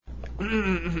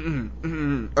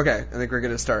Okay, I think we're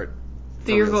gonna start.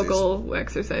 Do your vocal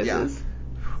exercises. Yeah.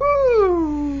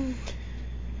 Woo!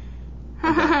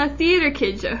 Okay. Theater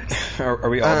kid jokes. Are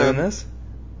we all doing this?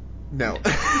 No.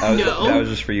 That was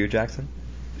just for you, Jackson?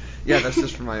 Yeah, that's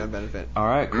just for my own benefit. All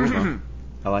right, cool. Well,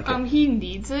 I like it. He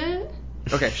needs it.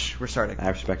 Okay, we're starting. I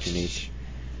respect your needs.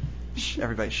 Shh,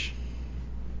 everybody, shh.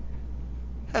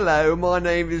 Hello, my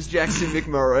name is Jackson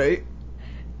McMurray.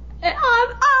 And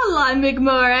I'm Alan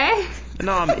McMurray. And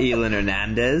I'm Elin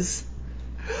Hernandez.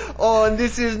 Oh, and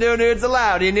this is No Nerds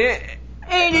Allowed, isn't it?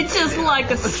 Ain't it just like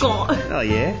a skull? Oh,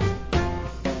 yeah?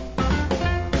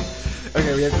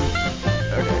 Okay, we have to...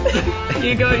 Okay.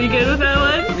 You good with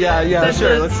that one? Yeah, That's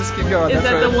sure. it. Let's just keep going. Is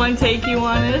that the one take you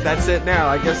wanted? That's it now,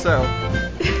 I guess so.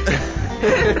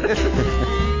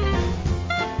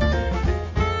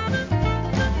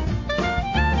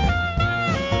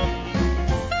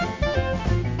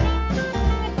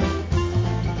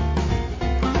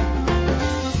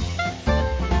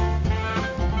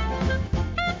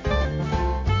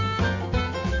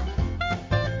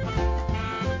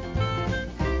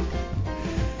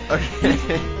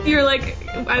 Okay. You're like,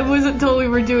 I wasn't told we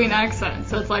were doing accents,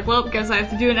 so it's like, well, guess I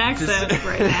have to do an accent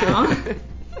right now.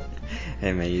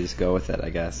 Hey, man, you just go with it,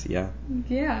 I guess. Yeah.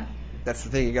 Yeah. That's the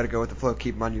thing, you gotta go with the flow,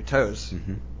 keep them on your toes.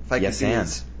 Mm-hmm. If I can Yes, be and.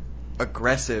 as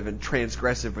aggressive and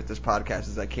transgressive with this podcast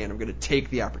as I can, I'm gonna take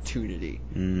the opportunity.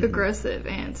 Mm-hmm. Aggressive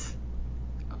and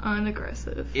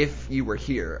unaggressive. If you were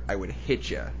here, I would hit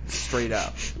you straight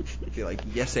up. Be like,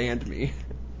 yes and me.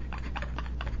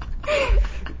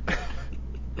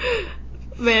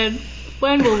 Man,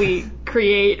 when will we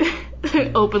create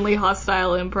openly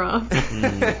hostile improv?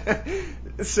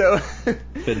 So,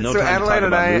 But no so time to Adelaide talk and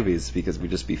about I, movies because we'd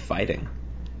just be fighting.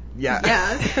 Yeah.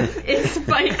 Yeah, it's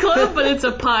Fight Club, but it's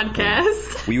a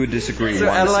podcast. We would disagree So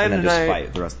once Adelaide and then and just I-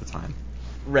 fight the rest of the time.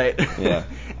 Right. Yeah.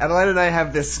 Adelaide and I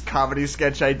have this comedy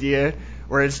sketch idea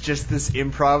where it's just this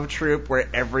improv troupe where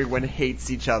everyone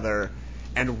hates each other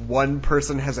and one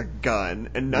person has a gun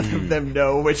and none of them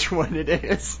know which one it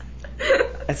is.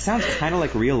 It sounds kind of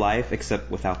like real life,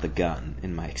 except without the gun,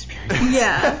 in my experience.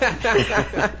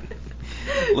 Yeah.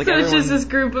 Like So it's everyone- just this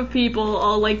group of people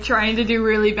all like trying to do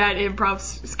really bad improv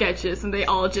sketches, and they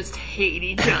all just hate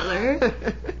each other.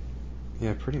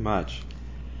 Yeah, pretty much.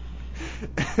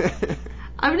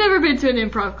 I've never been to an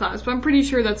improv class, but I'm pretty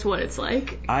sure that's what it's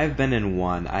like. I've been in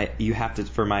one. You have to,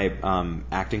 for my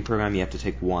acting program, you have to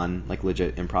take one like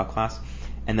legit improv class,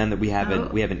 and then we have an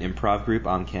improv group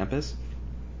on campus.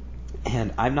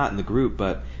 And I'm not in the group,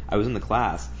 but I was in the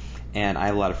class, and I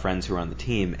have a lot of friends who are on the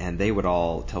team, and they would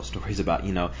all tell stories about,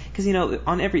 because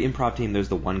on every improv team there's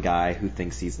the one guy who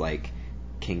thinks he's like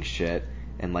king shit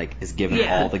and like is given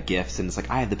all the gifts, and it's like,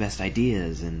 I have the best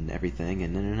ideas and everything,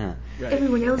 and no. Right.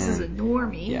 Everyone else is a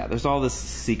normie. Yeah, there's all this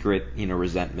secret,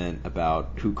 resentment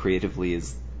about who creatively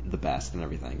is the best and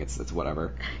everything. It's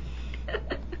whatever.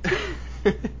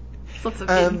 Lots of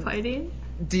infighting.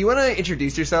 Do you want to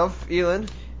introduce yourself, Elin?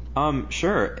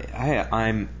 Sure. Hi,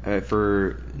 I'm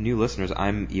for new listeners,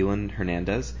 I'm Elin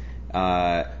Hernandez.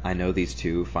 I know these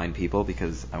two fine people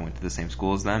because I went to the same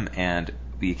school as them, and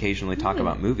we occasionally talk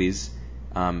about movies.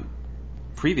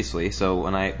 Previously, so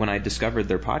when I discovered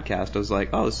their podcast, I was like,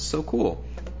 oh, this is so cool.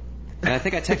 And I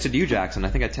think I texted you, Jackson. I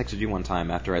think I texted you one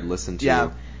time after I'd listened to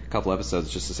a couple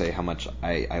episodes just to say how much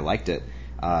I liked it.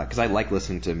 Because I like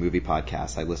listening to movie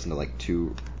podcasts. I listen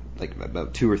to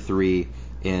about two or three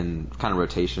in kind of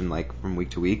rotation, like from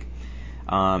week to week.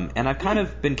 And I've kind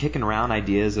of been kicking around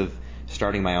ideas of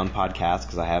starting my own podcast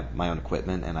because I have my own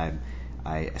equipment and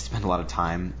I spend a lot of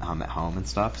time at home and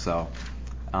stuff. So,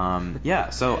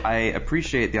 so I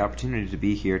appreciate the opportunity to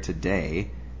be here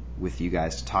today with you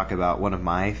guys to talk about one of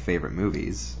my favorite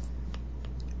movies.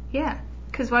 Yeah,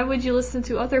 because why would you listen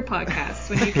to other podcasts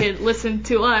when you could listen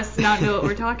to us and not know what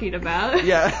we're talking about?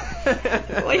 Yeah.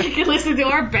 Well, you could listen to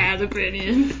our bad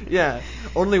opinions. Yeah.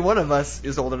 Only one of us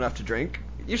is old enough to drink.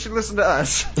 You should listen to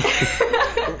us.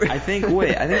 I think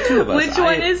two of us. Which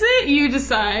one is it? You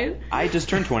decide. I just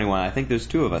turned 21. I think there's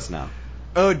two of us now.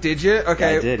 Oh, did you?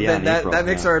 Okay. Yeah, I did, yeah, Then in that April,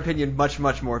 makes yeah. our opinion much,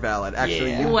 much more valid. Actually,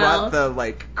 Yeah. you Well- brought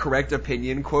the correct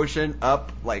opinion quotient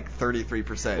up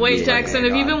 33%. Wait, Yeah, Jackson,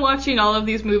 have you been watching all of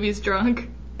these movies drunk?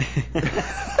 Has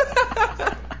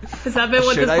that been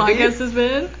what Should this I be? podcast has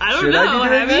been? I don't Should know.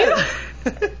 I be doing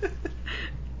Have you?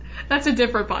 That's a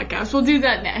different podcast. We'll do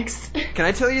that next. Can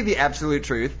I tell you the absolute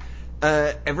truth?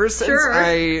 Ever since Sure.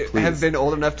 I Please. have been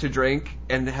old enough to drink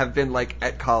and have been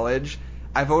at college,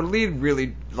 I've only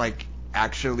really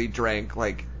actually drank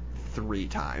 3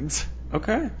 times.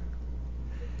 Okay.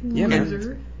 Yeah, man.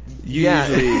 Loser. You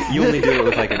only do it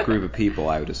with like a group of people,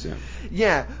 I would assume.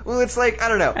 Yeah, well, it's like, I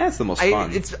don't know. That's the most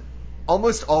fun. It's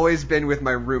almost always been with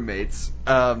my roommates.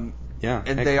 Yeah,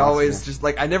 and they always just,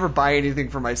 like, I never buy anything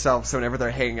for myself, so whenever they're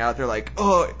hanging out, they're like,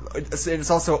 oh, it's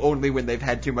also only when they've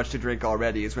had too much to drink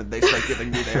already is when they start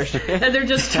giving me their shit. And they're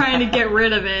just trying to get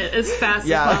rid of it as fast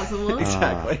as possible.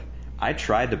 Exactly. I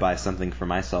tried to buy something for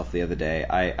myself the other day.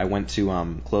 I went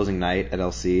to closing night at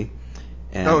LC.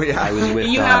 And I was with,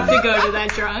 you have to go to that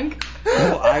drunk.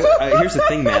 Well, here's the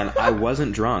thing, man. I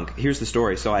wasn't drunk. Here's the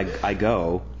story. So I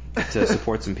go to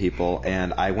support some people,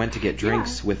 and I went to get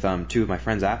drinks with two of my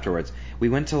friends afterwards. We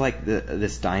went to like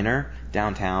this diner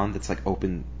downtown that's like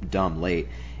open dumb late,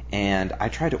 and I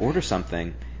tried to order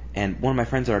something, and one of my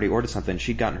friends had already ordered something.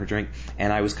 She'd gotten her drink,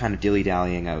 and I was kind of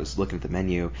dilly-dallying. I was looking at the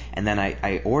menu, and then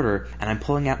I order, and I'm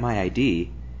pulling out my ID,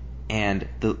 and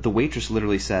the waitress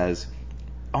literally says,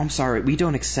 "Oh, I'm sorry, we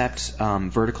don't accept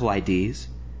vertical IDs."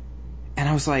 And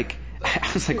I was like,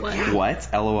 what?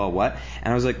 LOL, what?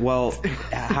 And I was like, well,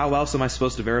 how else am I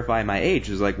supposed to verify my age?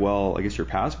 She was like, well, I guess your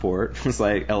passport. I was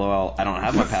like, LOL, I don't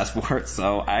have my passport,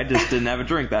 so I just didn't have a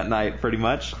drink that night, pretty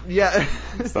much. Yeah.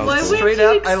 So Why would straight you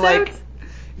up, accept? I like...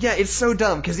 Yeah, it's so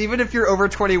dumb, because even if you're over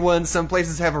 21, some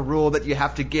places have a rule that you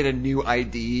have to get a new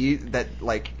ID that,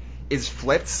 like, is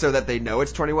flipped so that they know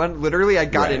it's 21. Literally, I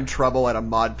got in trouble at a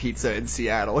Mod Pizza in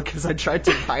Seattle because I tried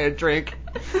to buy a drink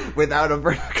without a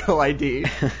vertical ID.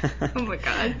 Oh my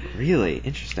god. Really?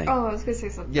 Interesting. Oh, I was gonna say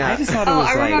something. Yeah. I just thought it was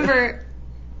I remember...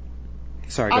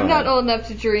 Sorry, go I'm ahead. not old enough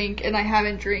to drink, and I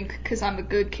haven't drank because I'm a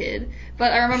good kid.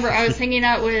 But I remember I was hanging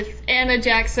out with Anna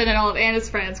Jackson and all of Anna's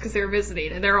friends because they were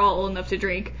visiting, and they're all old enough to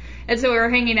drink. And so we were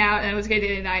hanging out, and it was gay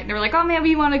day night, and they were like, oh man,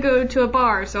 we want to go to a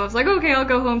bar. So I was like, okay, I'll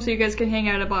go home so you guys can hang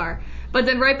out at a bar. But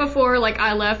then right before, like,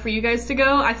 I left for you guys to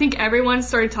go, I think everyone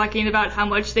started talking about how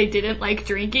much they didn't like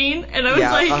drinking. And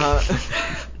I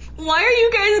was why are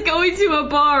you guys going to a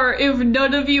bar if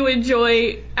none of you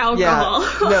enjoy alcohol?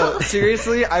 Yeah, no,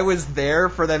 seriously, I was there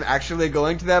for them actually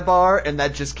going to that bar, and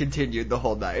that just continued the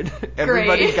whole night.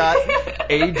 Everybody got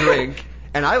a drink,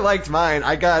 and I liked mine.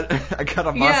 I got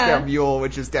a Moscow Mule,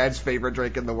 which is Dad's favorite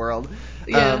drink in the world.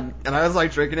 Yeah. And I was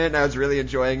like drinking it, and I was really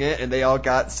enjoying it, and they all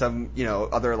got some,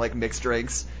 other like mixed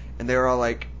drinks, and they were all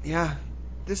like, yeah,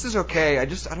 this is okay. I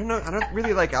don't know, I don't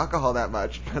really like alcohol that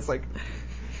much. I was like,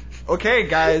 okay,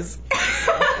 guys.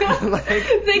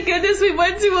 Thank goodness we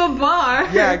went to a bar.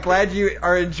 Yeah, glad you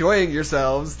are enjoying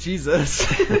yourselves. Jesus.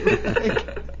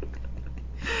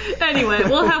 Anyway,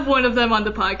 we'll have one of them on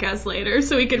the podcast later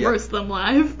so we can roast them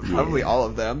live. Probably all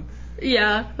of them.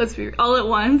 Yeah, let's be all at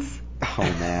once. Oh,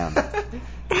 man.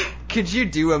 Could you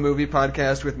do a movie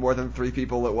podcast with more than 3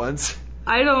 people at once?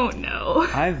 I don't know.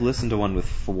 I've listened to one with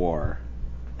 4.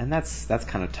 And that's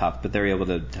kind of tough, but they're able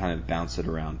to kind of bounce it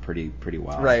around pretty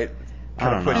well. Right.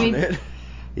 Kind of pushing it.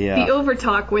 Yeah. The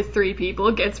overtalk with 3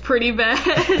 people gets pretty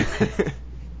bad.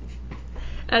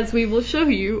 As we will show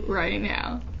you right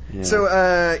now. Yeah. So,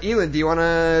 Elin, do you want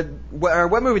to...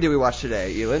 What movie did we watch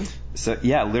today, Elin? So,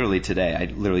 yeah, literally today. I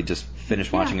literally just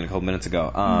finished watching it a couple minutes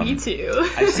ago. Me too.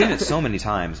 I've seen it so many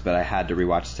times, but I had to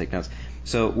rewatch to take notes.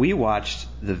 So we watched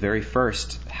the very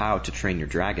first How to Train Your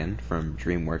Dragon from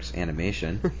DreamWorks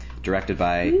Animation, directed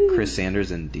by Chris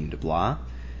Sanders and Dean DeBlois.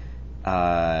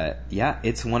 Yeah,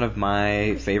 it's one of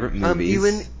my favorite movies.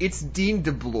 Elin, it's Dean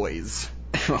DeBlois.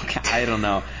 I don't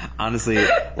know. Honestly,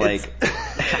 like,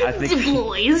 I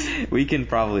think we can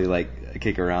probably, like,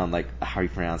 kick around, like, how you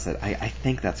pronounce it. I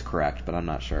think that's correct, but I'm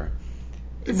not sure.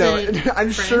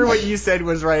 I'm sure what you said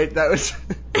was right. That was...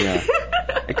 Yeah.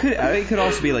 It could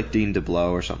also be, like, Dean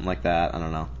DeBlois or something like that. I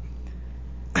don't know.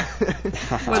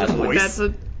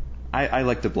 I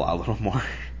like DeBlois a little more.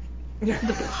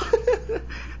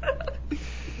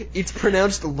 It's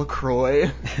pronounced LaCroix.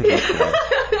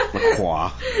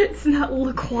 LaCroix. It's not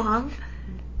LaCroix.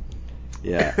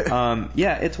 Yeah.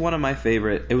 Yeah, it's one of my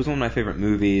favorite... It was one of my favorite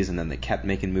movies, and then they kept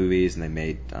making movies, and they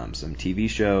made some TV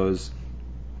shows.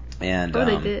 And,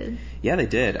 they did. Yeah, they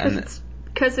did.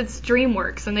 Because it's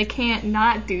DreamWorks, and they can't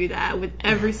not do that with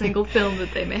every single film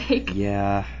that they make.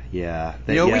 Yeah.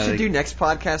 We should do next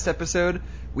podcast episode?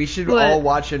 We should all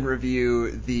watch and review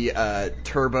the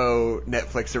Turbo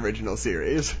Netflix original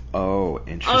series. Oh,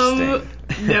 interesting.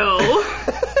 No.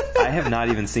 I have not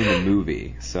even seen the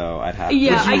movie, so I'd have to...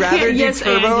 Yeah, would you rather do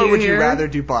Turbo, or would you here. rather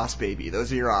do Boss Baby?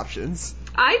 Those are your options.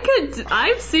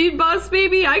 I've seen Boss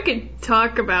Baby. I could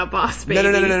talk about Boss Baby.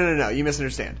 No. You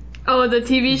misunderstand. Oh, the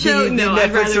TV show? The no, Netflix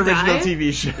I'd rather original die.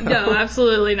 TV show. No,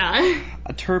 absolutely not.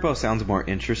 A Turbo sounds more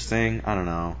interesting. I don't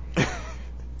know.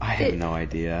 I have no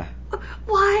idea.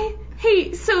 Why?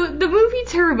 Hey, so the movie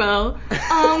Turbo,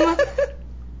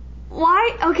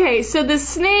 Why? Okay, so the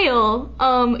snail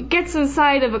gets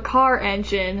inside of a car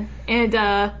engine and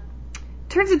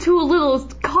turns into a little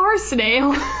car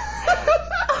snail.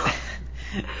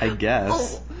 I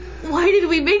guess. Why did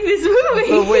we make this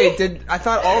movie? Oh wait, I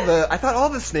thought all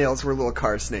the snails were little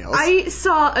car snails. I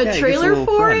saw a Yeah, he gets a trailer little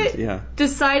for friend, it, yeah.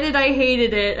 decided I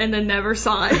hated it, and then never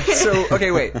saw it. So,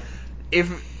 okay, wait. If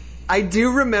I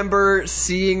do remember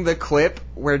seeing the clip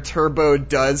where Turbo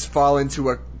does fall into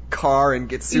a car and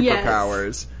get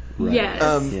superpowers. Right.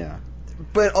 Yes. Yeah.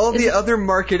 But all the other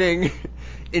marketing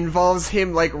involves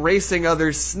him like racing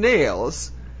other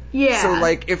snails. Yeah. So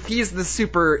like if he's the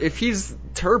titular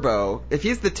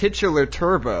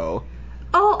Turbo.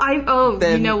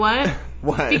 You know what?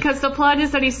 What? Because the plot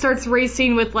is that he starts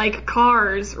racing with like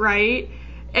cars, right?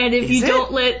 And if you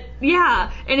don't let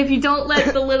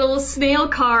the little snail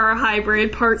car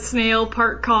hybrid, part snail,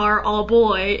 part car, all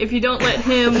boy, if you don't let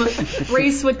him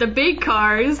race with the big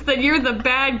cars, then you're the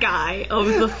bad guy of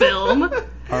the film. Do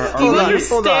you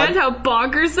understand how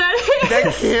bonkers that is?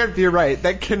 That can't be right.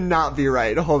 That cannot be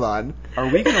right. Hold on. Are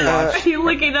we gonna watch? Are you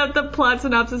looking up the plot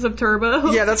synopsis of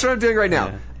Turbo? Yeah, that's what I'm doing right now.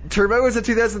 Yeah. Turbo is a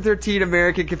 2013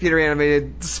 American computer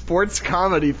animated sports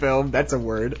comedy film. That's a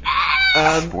word.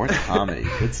 Sports comedy,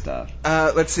 good stuff.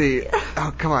 Let's see.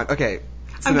 Oh, come on. Okay.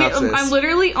 Synopsis. I'm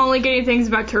literally only getting things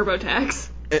about TurboTax.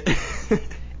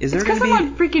 Is there It's because gonna I'm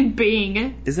be? on freaking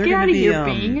Bing. Is there Get gonna out of be? here,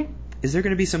 Bing. Is there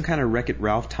gonna be some kind of Wreck-It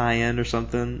Ralph tie-in or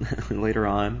something later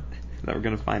on that we're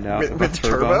gonna find out about with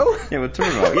Turbo? Yeah, with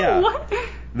Turbo. Yeah. What?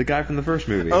 The guy from the first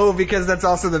movie. Oh, because that's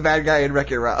also the bad guy in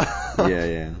Wreck-It Ralph.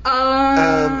 Yeah.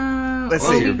 Let's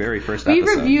Well, see. your very first We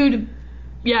episode. reviewed.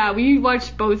 Yeah, we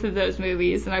watched both of those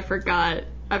movies, and I forgot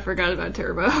about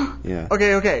Turbo. Yeah.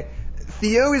 Okay.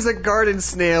 Theo is a garden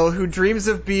snail who dreams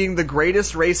of being the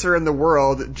greatest racer in the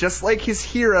world, just like his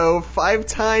hero,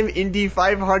 5-time Indy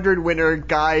 500 winner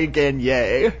Guy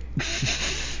Gagné.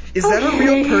 Is that a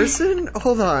real person?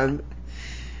 Hold on.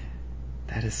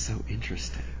 That is so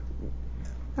interesting.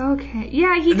 Okay.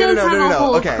 Yeah, he No, does have a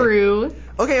whole okay. crew.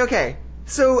 Okay.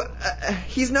 So,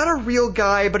 he's not a real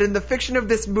guy, but in the fiction of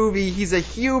this movie, he's a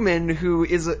human who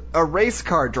is a race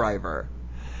car driver.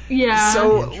 Yeah.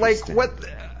 So, like, Interesting. what...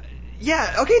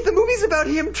 Yeah, okay, the movie's about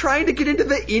him trying to get into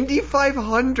the Indy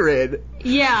 500.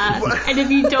 Yeah, and if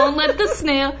you don't let the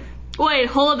snail... Wait,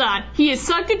 hold on. He is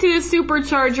sucked into the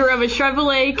supercharger of a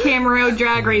Chevrolet Camaro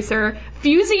drag racer,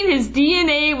 fusing his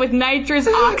DNA with nitrous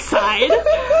oxide.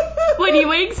 When he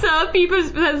wakes up, he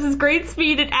possesses great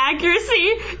speed and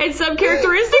accuracy and some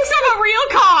characteristics of a real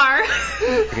car.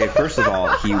 Okay, first of all,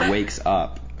 he wakes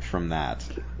up from that.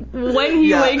 When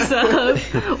he wakes up.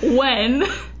 When.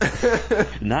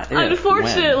 Not if,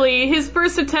 Unfortunately, his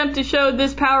first attempt to show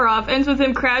this power off ends with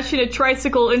him crashing a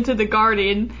tricycle into the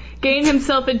garden, getting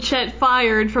himself and Chet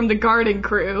fired from the garden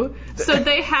crew. So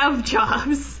they have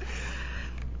jobs.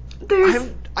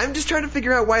 I'm just trying to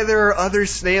figure out why there are other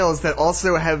snails that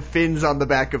also have fins on the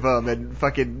back of them and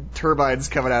fucking turbines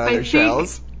coming out of their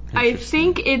shells. I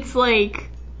think it's like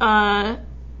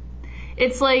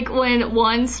when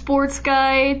one sports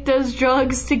guy does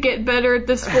drugs to get better at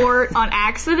the sport on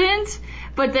accident,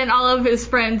 but then all of his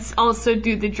friends also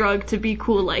do the drug to be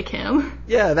cool like him.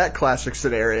 Yeah, that classic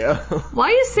scenario. Why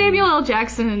is Samuel L.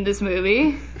 Jackson in this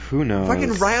movie? Who knows?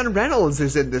 Fucking Ryan Reynolds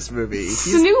is in this movie.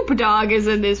 Snoop Dogg is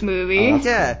in this movie.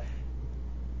 Yeah.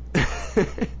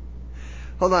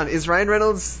 Hold on, is Ryan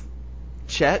Reynolds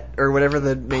Chet or whatever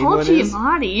the main Paul one is?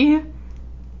 Giamatti.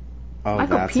 Oh,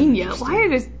 Michael that's Pena. interesting. Why are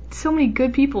there so many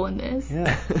good people in this?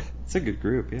 Yeah, it's a good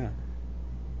group. Yeah.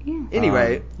 Yeah.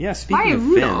 Anyway, Yeah. Speaking Why of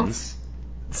Rudolph? fins,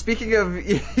 speaking of of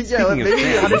maybe fins. How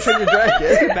to Train Your let's get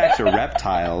Dragon. back to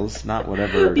reptiles, not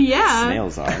whatever Yeah.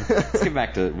 snails are. Let's get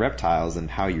back to reptiles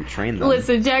and how you train them.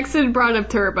 Listen, Jackson brought up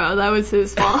Turbo. That was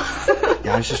his fault.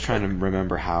 Yeah, I was just trying to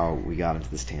remember how we got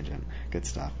into this tangent. Good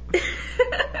stuff.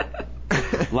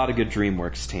 A lot of good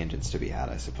DreamWorks tangents to be had,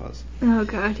 I suppose. Oh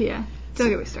god, yeah. Don't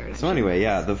get me started. So anyway,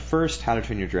 yeah, the first How to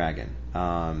Train Your Dragon.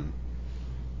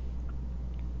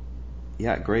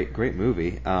 Yeah, great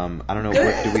movie. I don't know,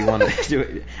 what do we want to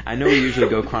do? I know we usually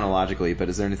go chronologically, but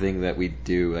is there anything that we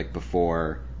do like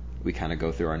before we kind of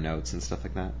go through our notes and stuff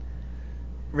like that?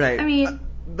 Right. I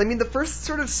mean, the first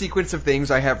sort of sequence of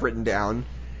things I have written down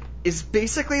is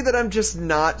basically that I'm just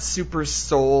not super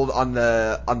sold on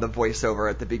the voiceover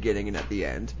at the beginning and at the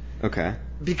end. Okay.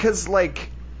 Because, like,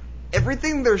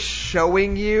 everything they're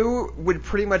showing you would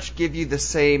pretty much give you the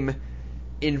same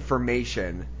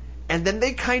information. And then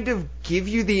they kind of give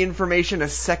you the information a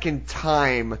second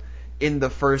time in the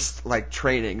first, like,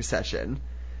 training session.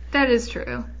 that is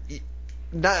true.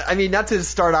 Not to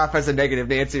start off as a negative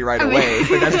Nancy right away,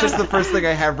 but that's just the first thing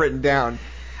I have written down.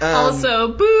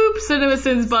 Also, boop,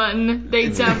 CinemaSins button. They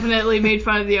definitely made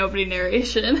fun of the opening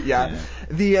narration. Yeah.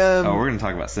 Oh, we're gonna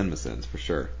talk about CinemaSins for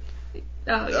sure.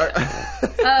 Oh yeah.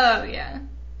 Oh yeah.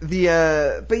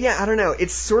 But yeah, I don't know.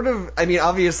 It's sort of, I mean,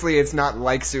 obviously it's not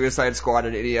like Suicide Squad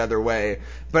in any other way,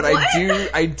 but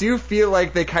What? I do feel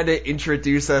like they kind of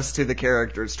introduce us to the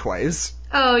characters twice.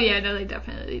 Oh yeah, no, they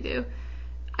definitely do.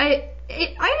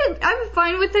 I'm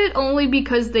fine with it only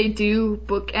because they do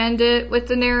bookend it with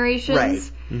the narrations.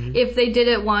 Right. Mm-hmm. If they did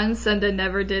it once and then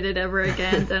never did it ever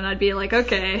again, then I'd be like,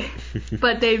 okay.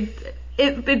 But they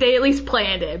at least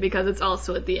planned it because it's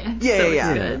also at the end. Yeah, so yeah, it's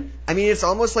yeah. good. I mean, it's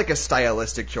almost like a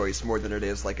stylistic choice more than it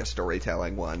is like a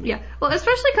storytelling one. Yeah, well,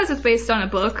 especially because it's based on a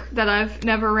book that I've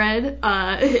never read.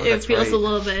 It feels right. a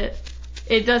little bit.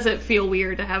 It doesn't feel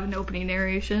weird to have an opening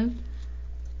narration.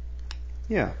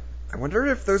 Yeah. I wonder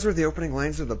if those are the opening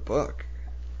lines of the book.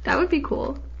 That would be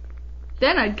cool.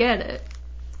 Then I'd get it.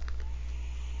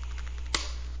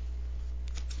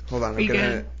 Hold on, Are you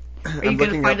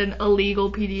gonna find an illegal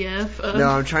PDF? No,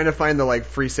 I'm trying to find the like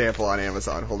free sample on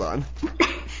Amazon. Hold on.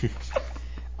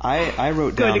 I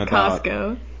wrote Go down to about.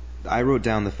 Costco. I wrote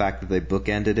down the fact that they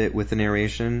bookended it with the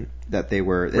narration. That they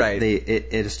were. Right.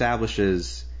 It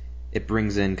establishes. It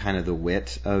brings in kind of the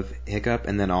wit of Hiccup,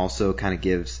 and then also kind of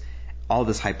gives all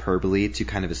this hyperbole to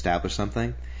kind of establish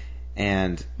something.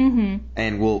 And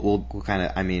we'll kind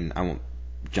of. I mean, I won't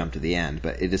jump to the end,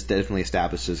 but it just definitely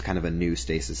establishes kind of a new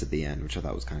Stasis at the end, which I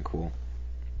thought was kind of cool.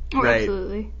 Oh, Right.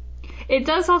 absolutely. It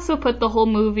does also put the whole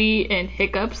movie in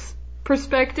Hiccup's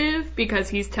perspective because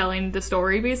he's telling the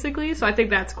story basically. So I think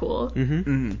that's cool.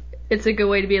 Mm-hmm. It's a good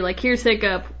way to be like, here's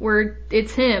Hiccup.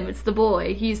 It's him. It's the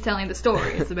boy. He's telling the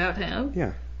story. It's about him.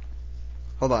 Yeah.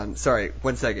 Hold on, sorry,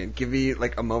 1 second. Give me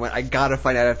like a moment. I gotta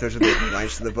find out if those are the opening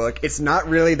lines to the book. It's not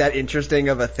really that interesting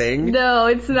of a thing, No,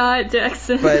 it's not,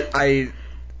 Jackson. but I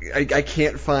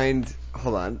can't find.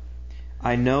 Hold on.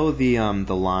 I know the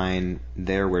line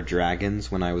 "There were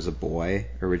dragons when I was a boy"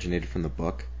 originated from the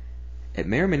book. It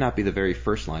may or may not be the very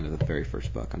first line of the very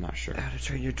first book. I'm not sure. How to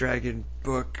Train Your Dragon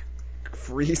book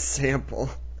free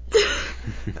sample.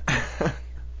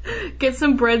 Get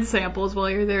some bread samples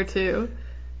while you're there too.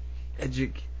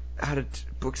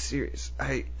 Book series.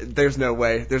 There's no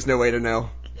way. There's no way to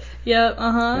know. Yep,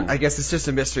 uh-huh. I guess it's just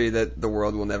a mystery that the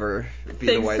world will never be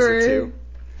the wiser to.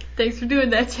 Thanks for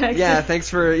doing that,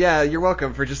 Jackson. Yeah, you're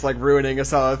welcome for just like ruining a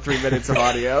solid 3 minutes of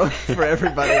audio for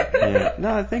everybody. Yeah.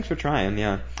 No, thanks for trying.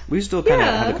 Yeah, we still kind of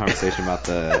had a conversation about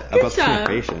the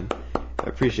narration. I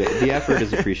appreciate it. The effort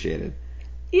is appreciated.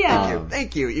 Yeah.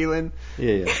 Thank you, Elin.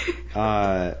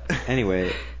 Yeah.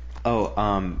 Anyway.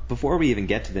 Before we even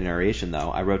get to the narration, though,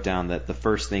 I wrote down that the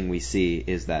first thing we see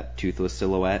is that toothless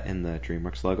silhouette in the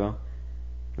DreamWorks logo. And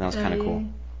that was kind of cool.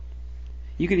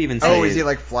 You could even say... Oh, is he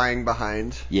like flying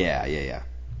behind? Yeah.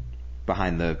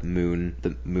 Behind the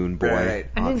moon boy. Right.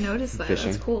 I didn't notice that.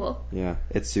 Fishing. That's cool. Yeah,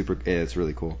 it's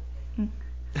really cool.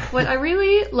 What I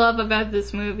really love about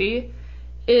this movie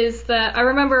is that I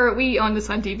remember we owned this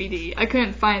on DVD. I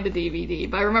couldn't find the DVD,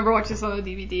 but I remember watching this on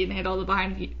the DVD and they had all the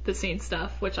behind the scenes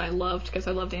stuff, which I loved because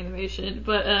I loved animation.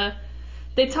 But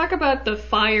they talk about the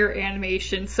fire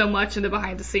animation so much in the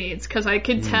behind the scenes because I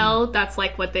could tell that's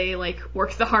like what they like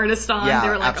worked the hardest on. Yeah, they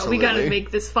were like, absolutely. oh, we gotta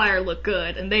make this fire look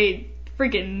good, and they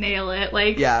freaking nail it.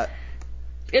 Like, Yeah.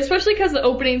 especially because the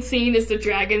opening scene is the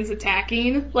dragons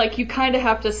attacking. Like, you kind of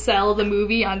have to sell the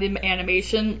movie on the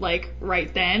animation, like,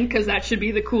 right then, because that should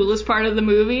be the coolest part of the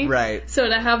movie. Right. So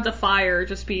to have the fire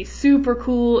just be super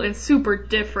cool and super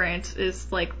different is,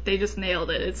 like, they just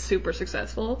nailed it. It's super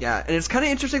successful. Yeah, and it's kind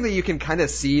of interesting that you can kind of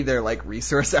see their, like,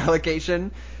 resource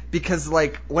allocation, because,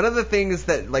 like, one of the things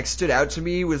that, like, stood out to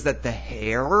me was that the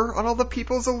hair on all the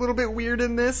people is a little bit weird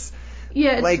in this.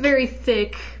 Yeah, it's Like, very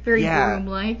thick, very yeah.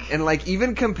 broom-like. And, like,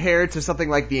 even compared to something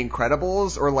like The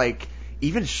Incredibles or, like,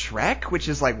 even Shrek, which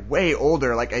is, like, way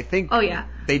older, like, I think Oh, yeah.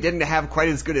 they didn't have quite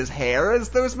as good as hair as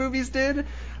those movies did.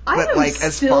 I But, am like,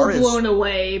 as still far as... blown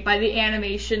away by the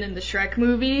animation in the Shrek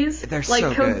movies. They're like,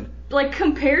 so good. Like,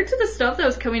 compared to the stuff that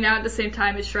was coming out at the same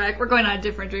time as Shrek, we're going on a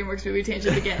different DreamWorks movie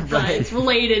tangent again, but Right. it's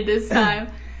related this time.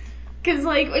 Because,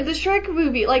 like, the Shrek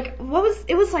movie, like,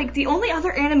 it was, like, the only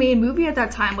other animated movie at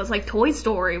that time was, like, Toy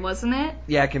Story, wasn't it?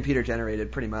 Yeah, computer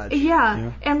generated, pretty much.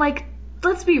 Yeah. And, like,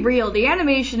 let's be real, the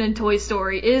animation in Toy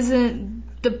Story isn't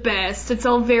the best. It's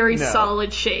all very No.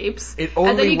 solid shapes. It And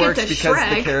then only you get works to because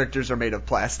Shrek. the characters are made of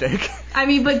plastic. I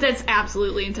mean, but that's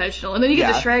absolutely intentional. And then you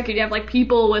get Yeah. to Shrek and you have, like,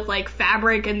 people with, like,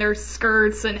 fabric in their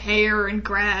skirts and hair and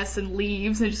grass and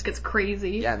leaves, and it just gets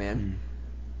crazy. Yeah, man.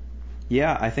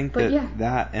 Yeah, I think But that yeah.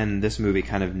 that and this movie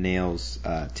kind of nails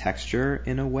texture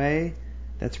in a way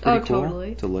that's pretty cool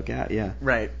totally. to look at. Yeah.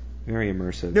 Right. Very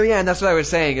immersive. No, yeah, and that's what I was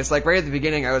saying. It's like right at the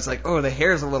beginning, I was like, oh, the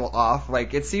hair's a little off.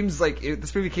 Like, it seems like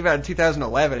this movie came out in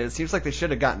 2011. It seems like they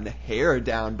should have gotten the hair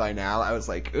down by now. I was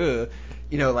like, ugh.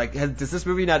 You know, like, does this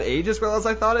movie not age as well as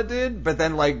I thought it did? But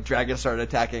then, like, dragons started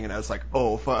attacking, and I was like,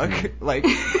 oh, fuck. Like,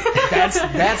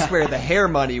 that's where the hair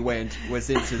money went, was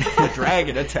into the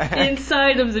dragon attack.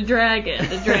 Inside of the dragon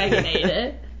ate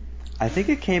it. I think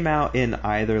it came out in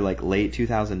either, like, late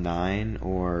 2009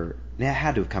 or... Yeah, it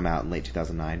had to have come out in late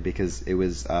 2009 because it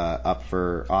was up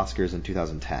for Oscars in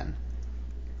 2010.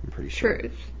 I'm pretty sure.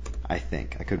 Truth. I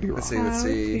think. I could be wrong. Let's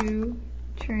see. How to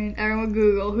train... Everyone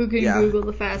Google. Who can Google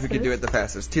the fastest? Who can do it the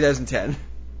fastest? 2010.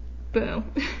 Boom.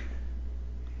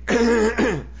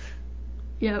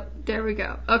 Yep, there we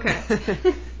go. Okay.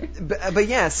 but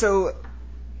yeah, so,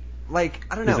 like,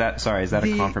 I don't know. Is that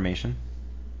a confirmation?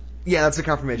 Yeah, that's a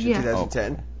confirmation, Yeah.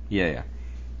 2010. Oh, yeah.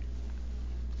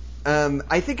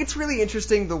 I think it's really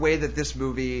interesting the way that this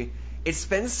movie, it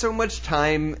spends so much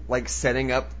time, like,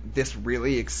 setting up this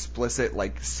really explicit,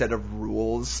 like, set of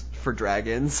rules for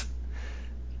dragons.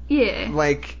 Yeah.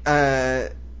 Like, I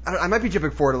might be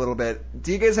jumping forward a little bit.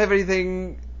 Do you guys have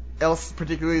anything else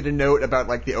particularly to note about,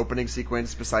 like, the opening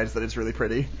sequence besides that it's really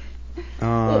pretty?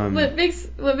 What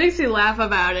makes me laugh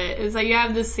about it is that you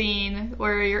have this scene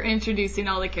where you're introducing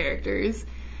all the characters.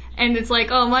 And it's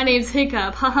like, oh, my name's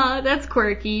Hiccup. Haha, that's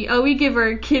quirky. Oh, we give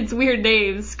our kids weird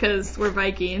names because we're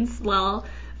Vikings. Lol.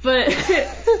 But,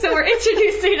 so we're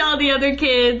introducing all the other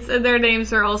kids, and their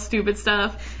names are all stupid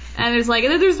stuff. And there's like,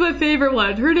 and then there's my favorite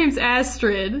one. Her name's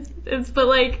Astrid. But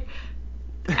like,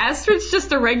 Astrid's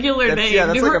just a regular name. Yeah,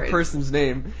 that's like a person's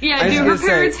name. Yeah, do her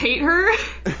parents hate her?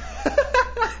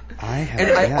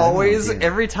 I always,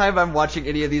 every time I'm watching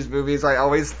any of these movies, I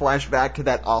always flash back to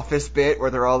that Office bit where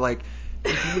they're all like,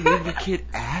 did you name the kid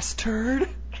Ass Turd?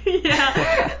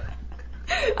 Yeah.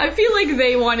 I feel like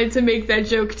they wanted to make that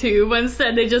joke too, but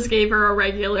instead they just gave her a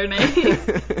regular name.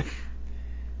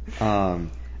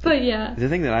 But yeah. The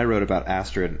thing that I wrote about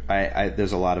Astrid,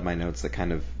 there's a lot of my notes that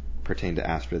kind of pertain to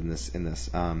Astrid in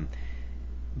this.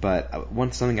 But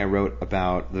something I wrote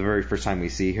about the very first time we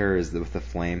see her is with the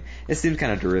flame. It seems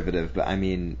kind of derivative, but I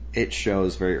mean, it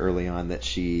shows very early on that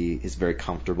she is very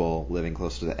comfortable living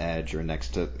close to the edge or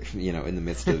next to, in the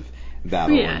midst of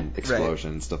battle and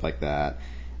explosion and stuff like that.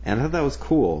 And I thought that was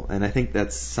cool. And I think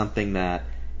that's something that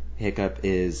Hiccup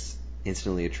is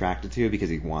instantly attracted to because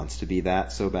he wants to be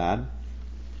that so bad.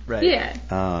 Right. Yeah.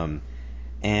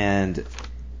 And the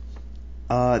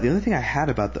other thing I had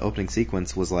about the opening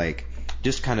sequence was like,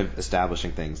 just kind of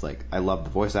establishing things. Like, I love the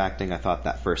voice acting. I thought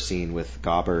that first scene with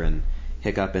Gobber and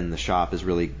Hiccup in the shop is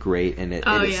really great, and it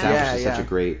establishes such a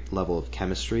great level of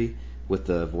chemistry with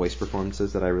the voice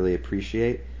performances that I really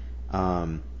appreciate.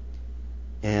 And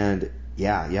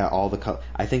all the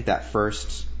I think that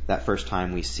first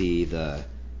time we see the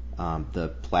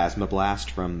plasma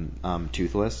blast from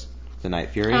Toothless, the Night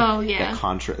Fury. Oh yeah.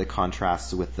 The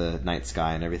contrasts with the night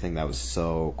sky and everything, that was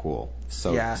so cool.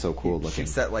 So cool looking.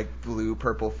 Shoots that like blue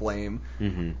purple flame.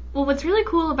 Mm-hmm. Well, what's really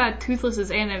cool about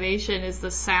Toothless's animation is the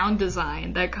sound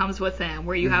design that comes with him,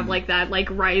 where you have like that like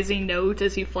rising note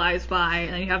as he flies by,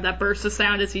 and then you have that burst of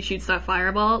sound as he shoots that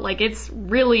fireball. Like, it's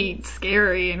really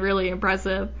scary and really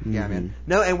impressive. Yeah, man.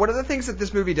 No, and one of the things that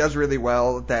this movie does really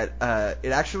well that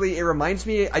it reminds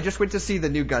me. I just went to see the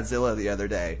new Godzilla the other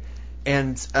day.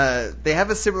 And they have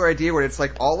a similar idea where it's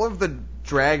like all of the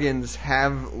dragons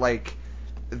have like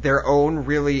their own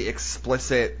really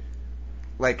explicit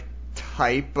like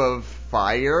type of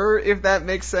fire, if that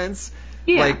makes sense.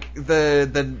 Yeah. Like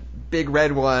the big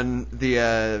red one,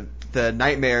 the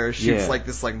Nightmare shoots like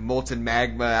this like molten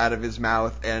magma out of his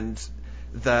mouth, and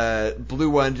the blue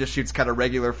one just shoots kind of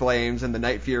regular flames, and the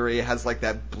Night Fury has like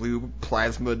that blue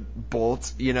plasma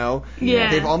bolt, Yeah.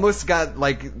 They've almost got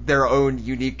like their own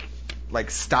unique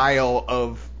like style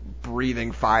of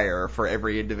breathing fire for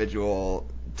every individual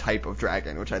type of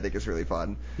dragon, which I think is really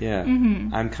fun. Yeah.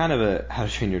 Mm-hmm. I'm kind of a How to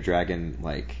Train Your Dragon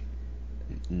like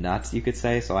nuts, you could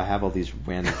say, so I have all these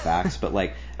random facts, but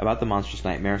like about the Monstrous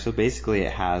Nightmare, so basically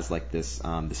it has like this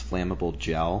flammable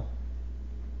gel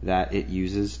that it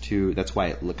uses to, that's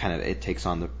why it takes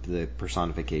on the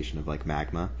personification of like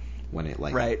magma when it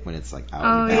like when it's like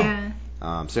out and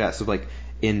about. So like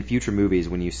in future movies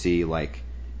when you see like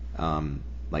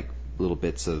little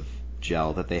bits of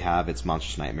gel that they have, it's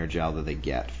Monstrous Nightmare gel that they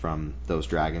get from those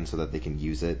dragons so that they can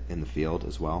use it in the field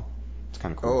as well. It's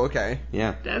kind of cool. Oh, okay.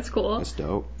 Yeah. That's cool. That's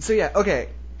dope. So yeah, okay.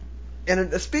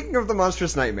 And speaking of the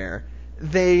Monstrous Nightmare,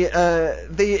 they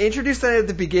introduced that at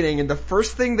the beginning, and the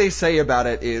first thing they say about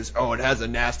it is, oh, it has a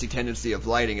nasty tendency of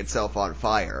lighting itself on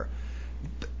fire.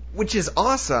 Which is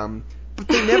awesome, but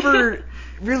they never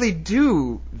really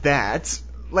do that.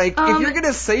 Like, if you're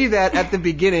gonna say that at the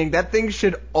beginning, that thing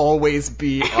should always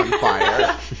be on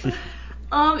fire.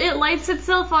 It lights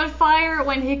itself on fire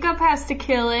when Hiccup has to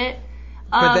kill it.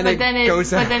 But then it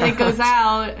goes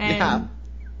out. And, yeah.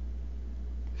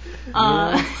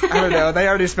 I don't know. They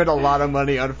already spent a lot of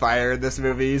money on fire in this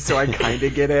movie, so I kind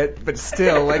of get it. But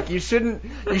still, like, you shouldn't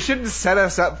set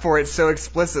us up for it so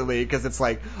explicitly, because it's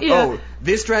like, oh,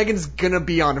 this dragon's gonna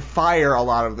be on fire a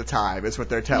lot of the time, is what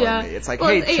they're telling me. It's like,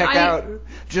 hey, check out,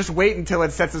 just wait until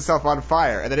it sets itself on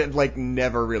fire, and then it, like,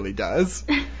 never really does.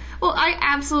 Well, I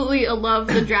absolutely love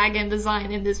the dragon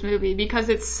design in this movie, because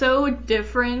it's so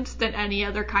different than any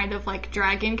other kind of, like,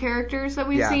 dragon characters that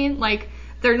we've seen. Like,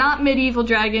 they're not medieval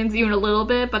dragons even a little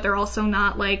bit, but they're also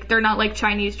not like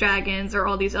Chinese dragons or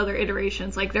all these other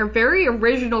iterations. Like, they're very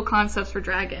original concepts for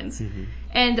dragons. Mm-hmm.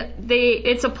 And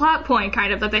it's a plot point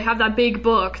kind of that they have that big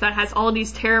book that has all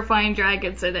these terrifying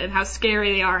dragons in it and how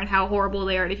scary they are and how horrible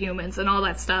they are to humans and all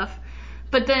that stuff.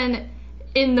 But then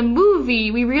in the movie,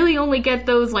 we really only get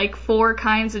those, like, 4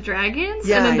 kinds of dragons,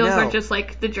 and then those are just,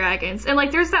 like, the dragons. And,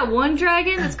 like, there's that one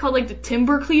dragon that's called, like, the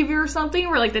Timber Cleaver or something,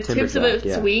 where, like, the tips of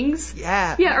its wings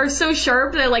are so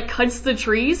sharp that it, like, cuts the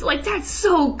trees. Like, that's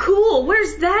so cool!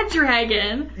 Where's that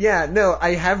dragon? Yeah, no,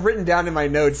 I have written down in my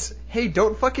notes, hey,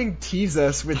 don't fucking tease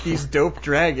us with these dope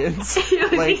dragons.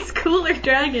 Like, these cooler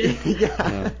dragons.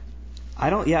 I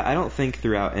don't think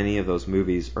throughout any of those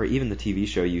movies, or even the TV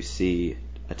show, you see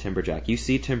a Timberjack. You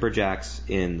see Timberjacks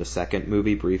in the second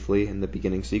movie briefly in the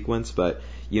beginning sequence, but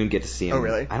you don't get to see them. Oh,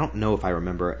 really? I don't know if I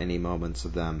remember any moments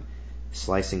of them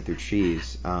slicing through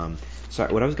trees.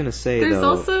 Sorry, what I was going to say, There's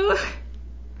though... also...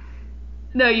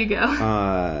 No, you go.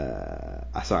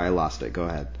 Sorry, I lost it. Go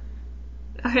ahead.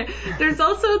 Okay. There's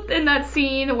also in that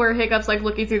scene where Hiccup's, like,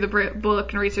 looking through the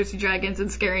book and researching dragons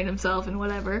and scaring himself and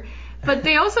whatever. But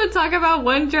they also talk about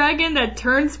one dragon that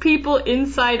turns people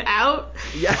inside out.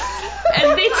 Yeah.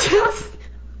 And they just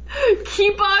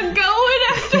keep on going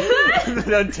after that.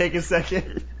 Don't take a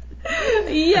second.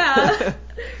 Yeah.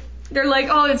 They're like,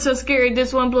 oh, it's so scary.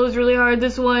 This one blows really hard.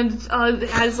 This one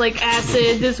has, like,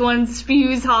 acid. This one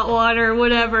spews hot water,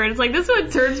 whatever. And it's like, this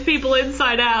one turns people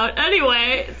inside out.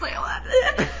 Anyway, it's like,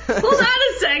 hold on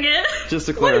a second. Just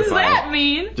to clarify. What does that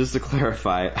mean? Just to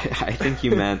clarify, I think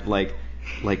you meant,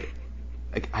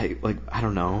 I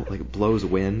don't know, like, blows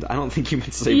wind. I don't think you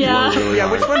meant to say blow really hard.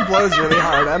 Yeah, which one blows really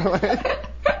hard? I don't know.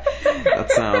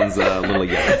 That sounds a little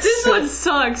yuck. This one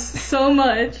sucks so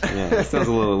much. Yeah, that sounds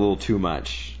a little too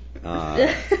much.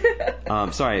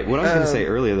 Sorry, what I was going to say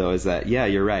earlier, though, is that, yeah,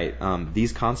 you're right.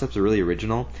 These concepts are really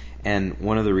original, and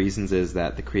one of the reasons is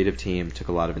that the creative team took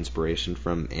a lot of inspiration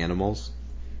from animals,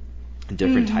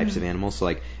 different types of animals. So,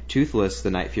 like, Toothless,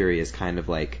 the Night Fury, is kind of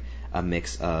like a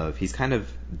mix of, he's kind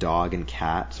of dog and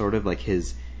cat, sort of, like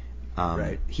his,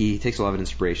 he takes a lot of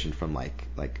inspiration from like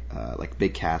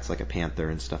big cats, like a panther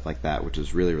and stuff like that, which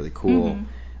is really, really cool.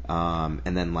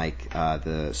 And then, like,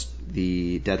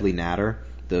 the Deadly Natter,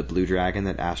 the blue dragon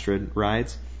that Astrid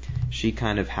rides, she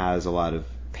kind of has a lot of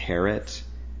parrot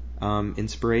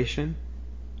inspiration,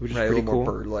 which is pretty a little cool.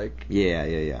 More bird-like.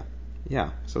 Yeah.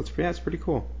 So it's pretty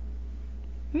cool.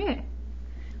 Yeah.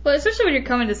 Well, especially when you're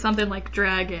coming to something like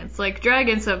dragons. Like,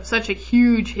 dragons have such a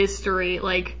huge history,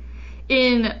 like,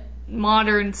 in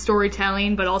modern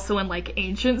storytelling, but also in, like,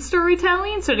 ancient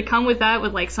storytelling. So to come with that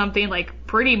with, like, something, like,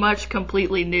 pretty much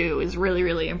completely new is really,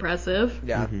 really impressive.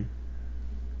 Yeah. Mm-hmm.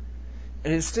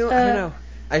 And it's still, I don't know.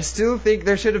 I still think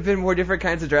there should have been more different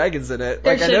kinds of dragons in it.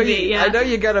 Like, I know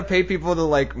you gotta pay people to,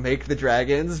 like, make the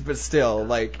dragons, but still,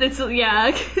 like...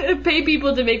 pay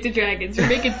people to make the dragons. You're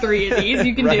making 3 of these,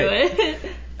 you can do it.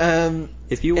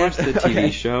 If you watch the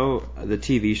TV show, the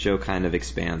TV show kind of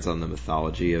expands on the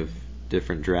mythology of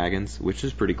different dragons, which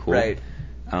is pretty cool. Right.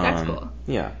 That's cool.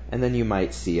 Yeah, and then you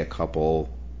might see a couple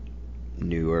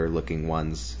newer looking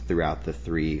ones throughout the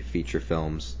 3 feature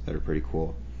films that are pretty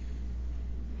cool.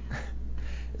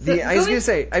 I was gonna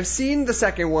say, I've seen the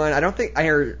second one. I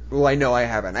know I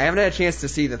haven't. I haven't had a chance to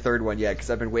see the third one yet because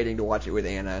I've been waiting to watch it with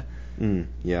Anna.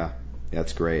 Yeah,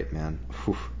 that's great, man.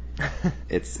 Whew.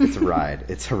 It's a ride.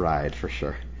 It's a ride for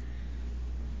sure.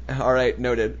 All right,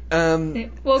 noted. Going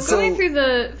through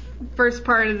the first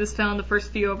part of this film, the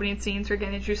first few opening scenes, we're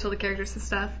getting introduced to all the characters and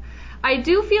stuff. I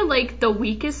do feel like the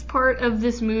weakest part of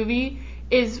this movie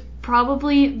is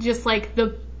probably just, like,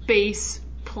 the base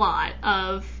plot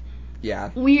of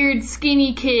weird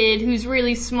skinny kid who's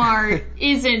really smart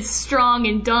isn't strong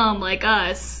and dumb like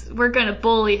us. We're gonna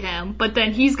bully him, but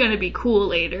then he's gonna be cool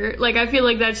later. Like, I feel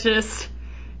like that's just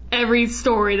every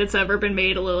story that's ever been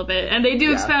made a little bit. And they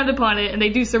do expound upon it, and they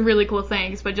do some really cool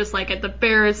things, but just, like, at the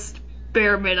barest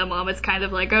bare minimum. It's kind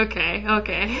of like,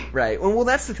 okay. Right. Well,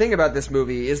 that's the thing about this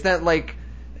movie, is that, like,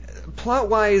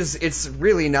 plot-wise, it's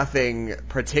really nothing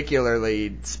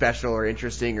particularly special or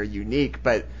interesting or unique,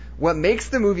 but what makes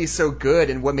the movie so good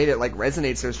and what made it, like,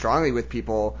 resonate so strongly with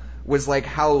people was, like,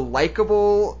 how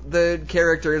likable the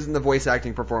characters and the voice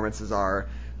acting performances are,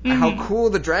 how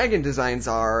cool the dragon designs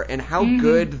are, and how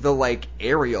good the, like,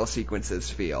 aerial sequences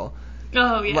feel.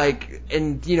 Oh, yeah. Like,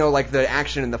 and, you know, like, the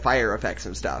action and the fire effects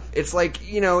and stuff. It's like,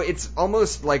 you know, it's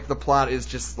almost like the plot is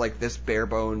just, like, this bare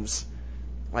bones,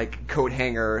 like, coat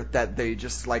hanger that they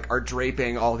just, like, are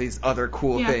draping all these other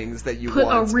cool things that you put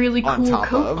want a really on cool top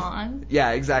coat of. on.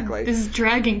 Yeah, exactly. This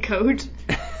dragon coat.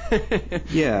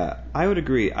 Yeah, I would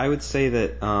agree. I would say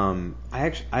that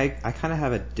I kind of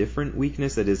have a different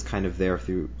weakness that is kind of there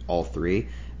through all three,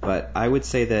 but I would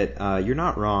say that you're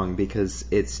not wrong, because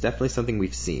it's definitely something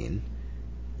we've seen.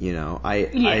 You know,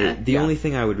 the only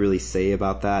thing I would really say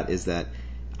about that is that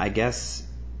I guess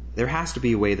there has to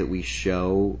be a way that we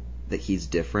show that he's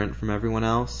different from everyone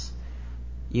else.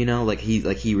 You know, like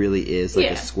he really is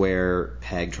like a square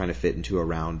peg trying to fit into a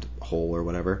round hole or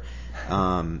whatever,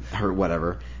 or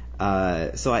whatever.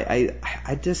 So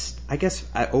I guess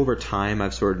over time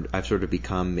I've sort of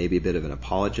become maybe a bit of an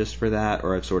apologist for that,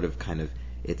 or I've sort of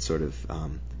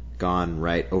gone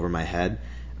right over my head.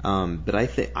 But I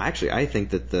think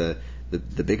that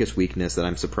the biggest weakness that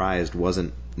I'm surprised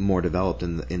wasn't more developed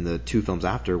in the two films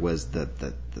after was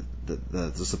the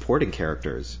supporting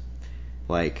characters.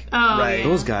 Like,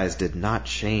 those guys did not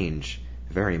change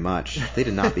very much. They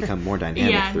did not become more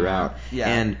dynamic throughout. Yeah.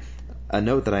 And a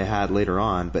note that I had later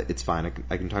on, but it's fine,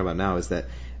 I can talk about it now, is that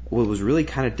what was really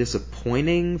kind of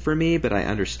disappointing for me, but I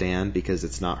understand because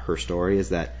it's not her story, is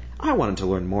that I wanted to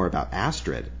learn more about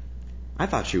Astrid. I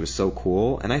thought she was so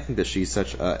cool, and I think that she's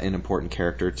such an important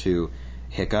character to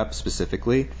Hiccup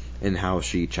specifically, in how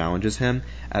she challenges him.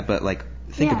 But like,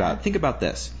 think about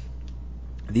this.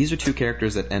 These are two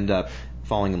characters that end up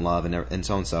falling in love and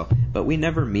so and so, but we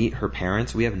never meet her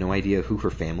parents. We have no idea who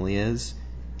her family is.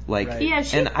 Like,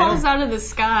 she falls out of the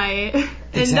sky,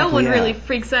 and no one really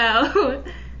freaks out.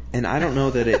 And I don't know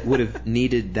that it would have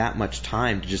needed that much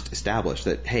time to just establish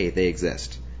that, hey, they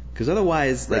exist. Because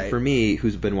otherwise, like, for me,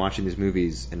 who's been watching these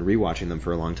movies and rewatching them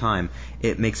for a long time,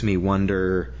 it makes me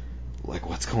wonder, like,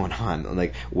 what's going on?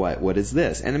 Like, what is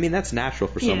this? And I mean, that's natural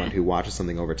for someone who watches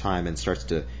something over time and starts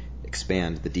to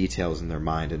expand the details in their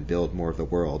mind and build more of the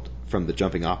world from the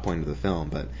jumping off point of the film.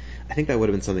 But I think that would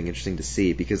have been something interesting to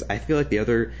see, because I feel like the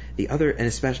other, and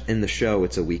especially in the show,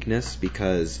 it's a weakness,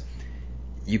 because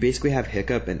you basically have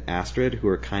Hiccup and Astrid, who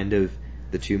are kind of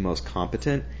the two most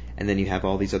competent, and then you have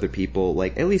all these other people,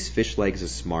 like, at least Fishlegs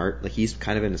is smart. Like, he's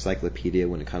kind of an encyclopedia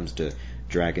when it comes to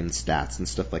dragon stats and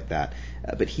stuff like that.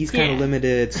 But he's kind of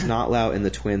limited. Snotlout and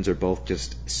the twins are both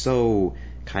just so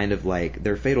kind of like,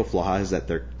 their fatal flaw is that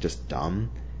they're just dumb.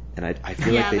 And I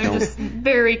feel like they don't. Just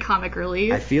very comic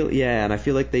relief. I feel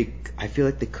like they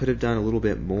could have done a little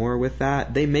bit more with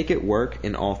that. They make it work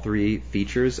in all three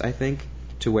features, I think,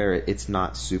 to where it's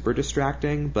not super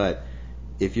distracting, but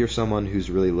if you're someone who's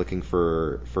really looking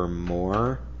for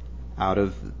more out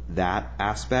of that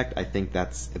aspect, I think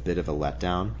that's a bit of a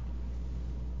letdown.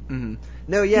 Mm-hmm.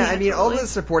 No, I mean, all the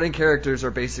supporting characters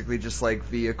are basically just like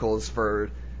vehicles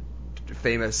for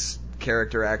famous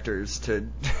character actors to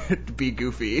be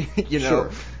goofy, you know?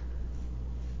 Sure.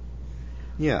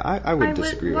 Yeah, I would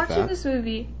disagree with that. Watching this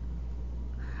movie,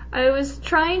 I was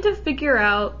trying to figure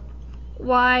out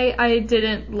why I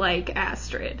didn't like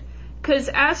Astrid. Because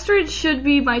Astrid should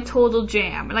be my total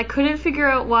jam, and I couldn't figure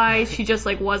out why she just,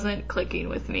 like, wasn't clicking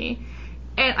with me.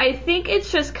 And I think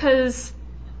it's just because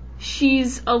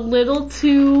she's a little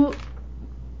too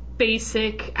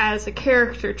basic as a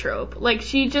character trope. Like,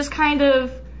 she just kind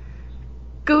of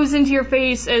goes into your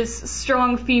face as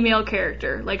strong female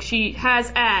character. Like, she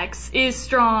has acts, is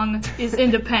strong, is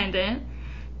independent,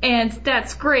 and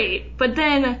that's great. But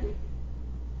then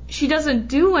she doesn't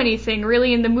do anything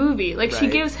really in the movie. Like, she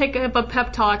gives Hiccup a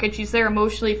pep talk, and she's there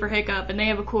emotionally for Hiccup, and they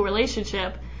have a cool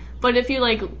relationship. But if you,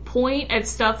 like, point at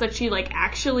stuff that she, like,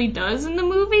 actually does in the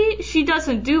movie, she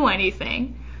doesn't do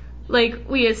anything. Like,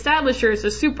 we establish her as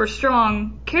a super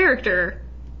strong character,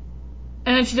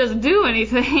 and then she doesn't do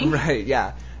anything. Right,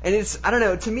 yeah. And it's, I don't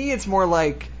know, to me it's more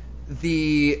like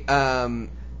the, I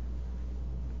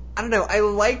don't know, I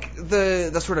like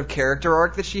the sort of character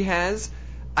arc that she has.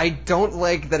 I don't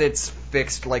like that it's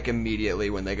fixed, like, immediately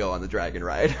when they go on the dragon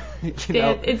ride. You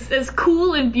know? It's as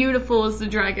cool and beautiful as the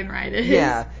dragon ride is.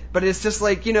 Yeah, but it's just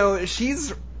like, you know,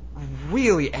 she's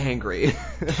really angry,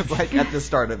 like at the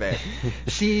start of it.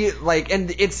 She like, and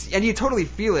you totally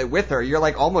feel it with her. You're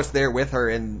like almost there with her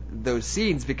in those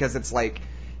scenes because it's like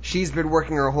she's been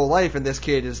working her whole life, and this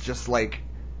kid is just like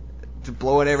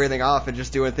blowing everything off and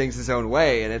just doing things his own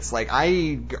way. And it's like,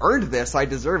 I earned this, I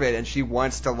deserve it, and she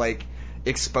wants to like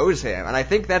expose him. And I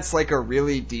think that's like a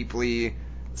really deeply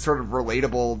sort of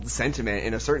relatable sentiment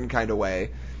in a certain kind of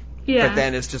way. Yeah. But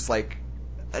then it's just like,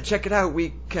 check it out,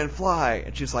 we can fly.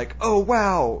 And she's like, oh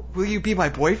wow, will you be my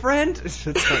boyfriend? It's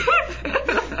like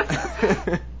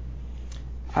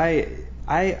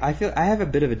I feel I have a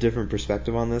bit of a different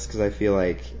perspective on this because I feel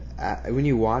like when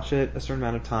you watch it a certain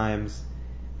amount of times,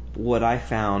 what I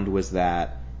found was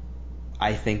that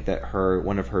I think that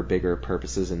one of her bigger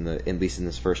purposes at least in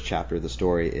this first chapter of the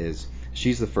story is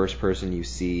she's the first person you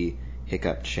see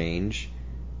Hiccup change,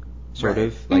 sort Right.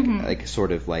 of like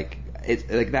sort of like it's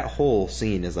like that whole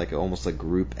scene is like almost a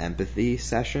group empathy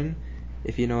session,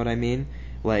 if you know what I mean.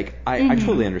 Like I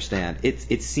totally understand.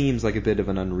 It seems like a bit of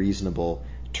an unreasonable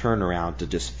turnaround to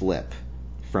just flip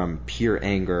from pure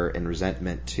anger and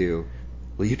resentment to,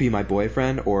 will you be my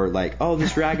boyfriend? Or like, oh,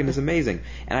 this dragon is amazing.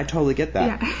 And I totally get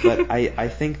that. Yeah. But I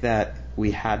think that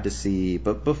we had to see,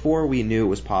 but before we knew it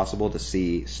was possible to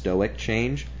see Stoic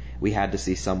change, we had to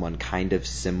see someone kind of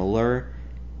similar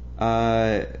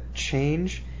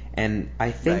change. And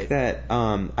I think that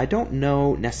I don't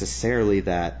know necessarily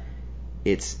that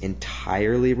it's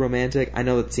entirely romantic. I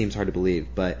know it seems hard to believe,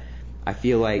 but I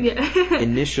feel like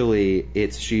initially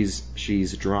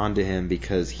she's drawn to him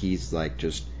because he's like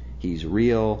he's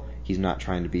real. He's not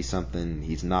trying to be something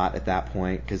he's not at that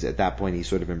point, because at that point he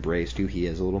sort of embraced who he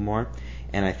is a little more.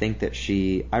 And I think that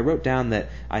I wrote down that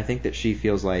I think that she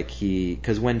feels like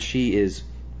because when she is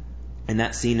in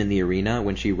that scene in the arena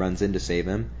when she runs in to save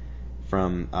him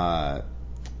from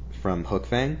Hook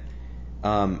Fang,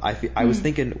 I was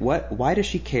thinking, why does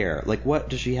she care? Like, what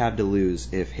does she have to lose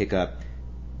if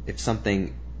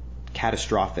something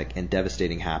catastrophic and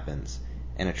devastating happens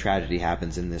and a tragedy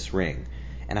happens in this ring?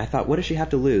 And I thought, what does she have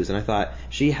to lose? And I thought,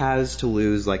 she has to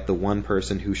lose like the one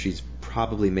person who she's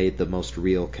probably made the most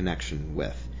real connection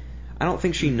with. I don't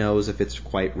think she knows if it's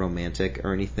quite romantic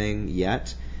or anything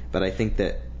yet, but I think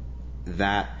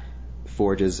that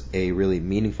forges a really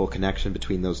meaningful connection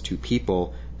between those two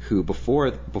people who before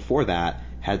that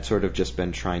had sort of just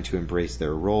been trying to embrace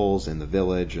their roles in the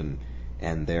village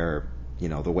and their,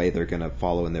 the way they're going to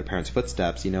follow in their parents'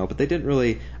 footsteps, but they didn't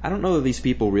really, I don't know that these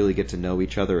people really get to know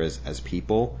each other as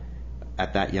people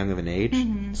at that young of an age.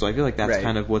 Mm-hmm. So I feel like that's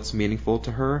kind of what's meaningful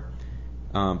to her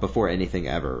before anything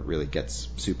ever really gets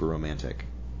super romantic.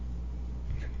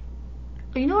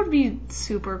 You know what would be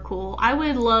super cool? I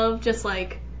would love just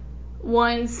like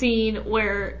one scene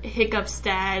where Hiccup's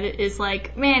dad is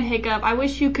like, man, Hiccup, I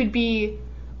wish you could be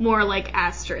more like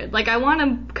Astrid. Like, I want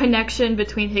a connection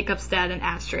between Hiccup's dad and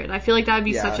Astrid. I feel like that would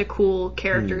be such a cool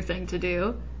character thing to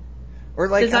do. Or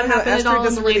like, does that happen at all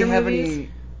in the later movies?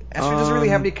 Astrid doesn't really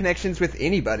have any connections with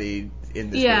anybody in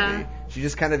this movie. She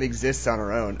just kind of exists on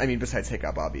her own. I mean, besides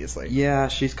Hiccup, obviously. Yeah,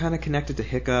 she's kind of connected to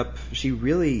Hiccup. She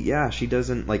really, she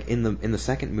doesn't, like, in the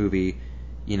second movie,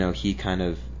 he kind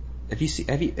of,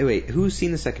 wait, who's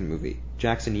seen the second movie?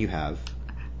 Jackson, you have.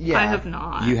 Yeah. I have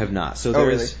not. You have not. So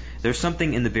there's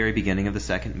something in the very beginning of the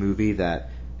second movie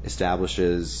that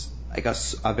establishes, I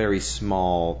guess, a very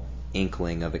small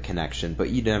inkling of a connection, but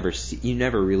you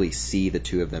never really see the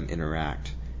two of them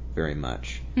interact very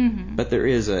much. Mm-hmm. But there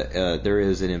is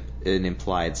an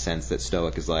implied sense that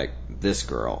Stoic is like, this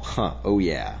girl, oh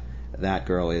yeah, that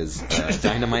girl is a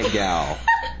dynamite gal,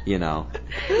 Yep.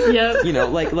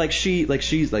 Like she's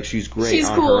great. She's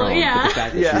on cool, her own, yeah. but the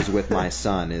fact that she's with my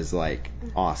son is like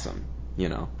awesome,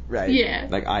 Right. Yeah.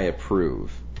 Like, I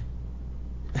approve.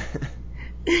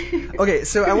 Okay,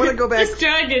 so I want to go back. This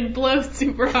dragon blows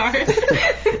super hard.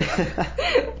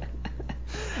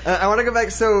 I want to go back,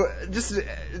 just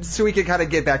so we can kind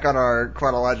of get back on our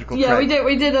chronological track. Yeah,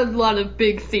 we did a lot of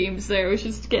big themes there. We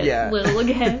should just get little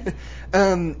again.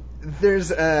 There's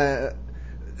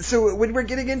so when we're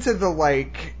getting into the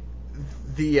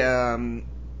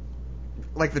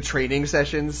the training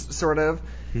sessions, sort of.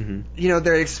 Mm-hmm.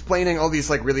 They're explaining all these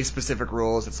really specific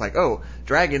rules. It's like, oh,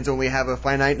 dragons only have a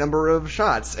finite number of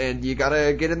shots, and you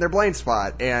gotta get in their blind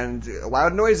spot, and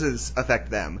loud noises affect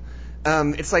them.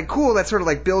 It's like, cool, that sort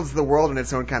of builds the world in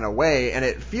its own kind of way, and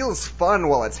it feels fun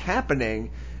while it's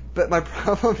happening, but my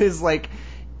problem is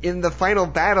in the final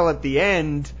battle at the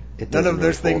end, none of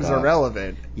those things are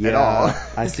relevant at all.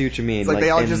 I see what you mean. It's like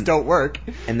they all just don't work.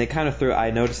 And they kind of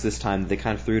I noticed this time, they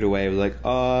kind of threw it away. It was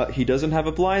like, he doesn't have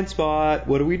a blind spot.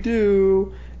 What do we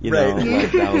do? You know, Right.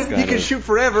 like that was kind He of... can shoot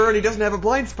forever, and he doesn't have a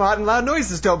blind spot, and loud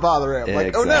noises don't bother him.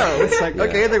 Like, oh no! Exactly. It's like, Yeah.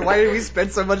 okay, then why did we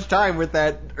spend so much time with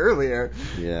that earlier?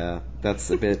 Yeah, that's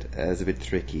a bit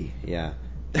tricky. Yeah.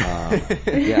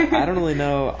 Yeah, I don't really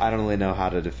know how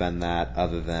to defend that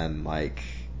other than like,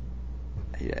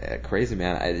 yeah, crazy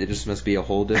man. It just must be a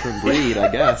whole different breed,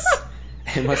 I guess.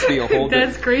 It must be a whole.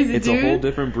 That's crazy, It's dude. a whole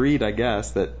different breed, I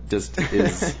guess, that just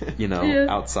is, Yeah.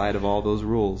 outside of all those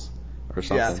rules or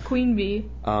something. Yeah. Queen bee.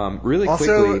 Really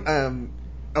Also, quickly.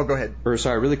 oh, go ahead. Or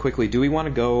sorry, really quickly. Do we want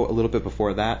to go a little bit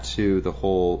before that to the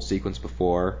whole sequence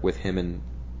before with him and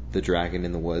the dragon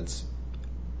in the woods?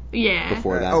 Yeah.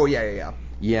 Before that. Oh yeah.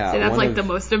 Yeah. So that's one like of- the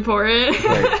most important.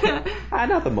 Right.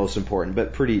 Not the most important,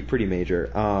 but pretty major.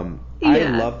 I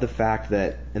Yeah. love the fact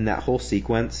that in that whole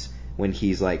sequence when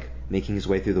he's like making his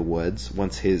way through the woods,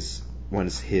 once his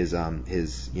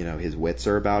wits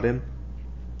are about him.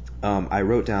 I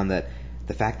wrote down that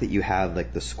the fact that you have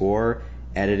like the score,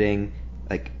 editing,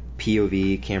 like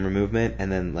POV camera movement,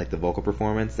 and then like the vocal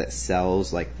performance that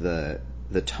sells like the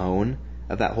tone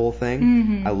of that whole thing.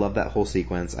 Mm-hmm. I love that whole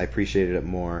sequence. I appreciated it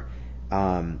more.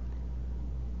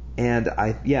 And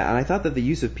I thought that the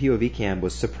use of POV cam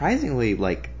was surprisingly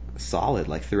like solid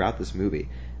like throughout this movie.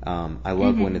 I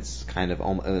love when it's kind of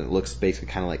it looks basically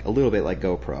kind of like a little bit like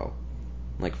GoPro,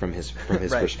 like from his Right.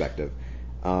 perspective.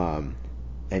 And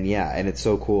it's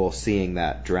so cool seeing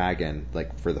that dragon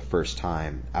like for the first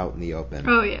time out in the open.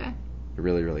 Oh yeah.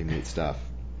 Really, really neat stuff.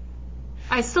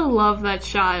 I still love that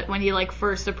shot when he like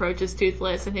first approaches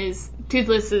Toothless and his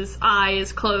Toothless's eye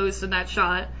is closed in that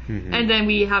shot, and then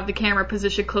we have the camera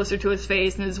positioned closer to his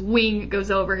face and his wing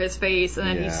goes over his face and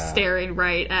then he's Yeah. staring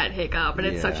right at Hiccup, and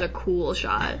it's Yeah. such a cool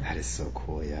shot. That is so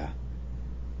cool, yeah.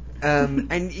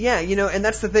 And yeah, and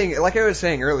that's the thing. Like I was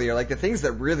saying earlier, like the things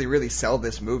that really, really sell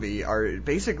this movie are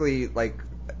basically like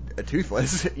a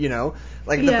Toothless.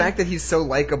 Like the Yeah. fact that he's so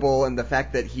likable and the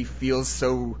fact that he feels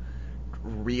so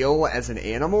real as an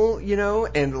animal,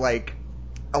 and like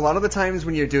a lot of the times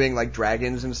when you're doing like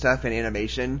dragons and stuff in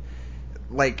animation,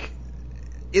 like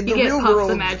in You the get real Puff world,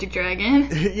 the Magic Dragon.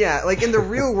 yeah, like in the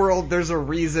real world, there's a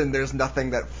reason there's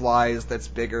nothing that flies that's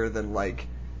bigger than like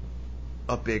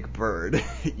a big bird,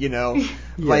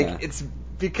 Like it's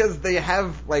because they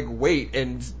have like weight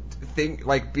and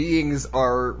like beings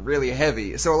are really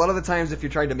heavy. So a lot of the times if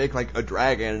you're trying to make like a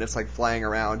dragon and it's like flying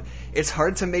around, it's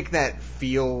hard to make that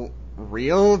feel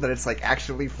real, that it's like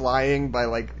actually flying by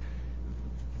like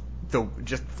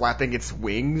just flapping its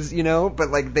wings, but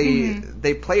like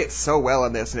they play it so well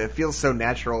in this, and it feels so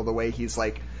natural the way he's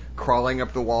like crawling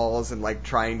up the walls and like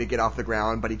trying to get off the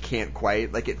ground, but he can't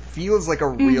quite. Like it feels like a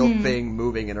real thing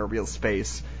moving in a real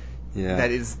space. Yeah.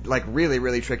 That is like really,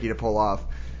 really tricky to pull off.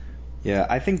 Yeah,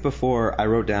 I think before I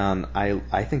wrote down,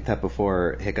 I think that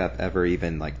before Hiccup ever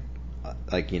even like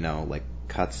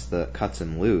cuts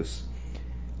him loose,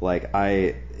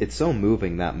 it's so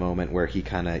moving, that moment where he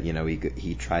kind of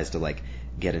he tries to like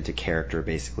get into character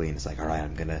basically, and it's like, all right,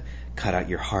 I'm gonna cut out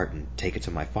your heart and take it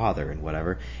to my father and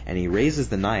whatever, and he raises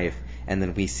the knife, and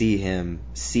then we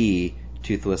see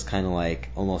Toothless kind of like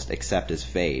almost accept his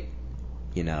fate,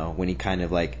 when he kind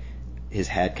of like his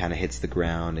head kind of hits the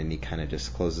ground and he kind of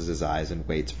just closes his eyes and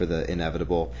waits for the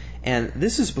inevitable. And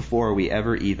this is before we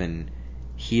ever even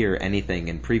hear anything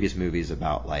in previous movies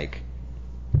about like,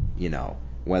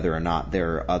 whether or not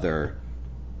there are other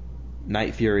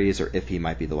Night Furies or if he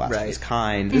might be the last of his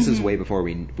kind. This is way before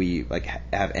we like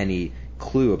have any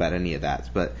clue about any of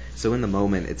that. But so in the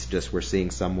moment, it's just we're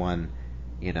seeing someone,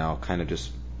 kind of just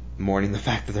mourning the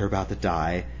fact that they're about to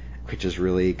die, which is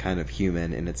really kind of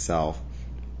human in itself.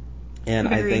 And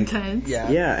Very I think, intense.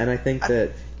 Yeah. and I think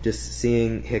that just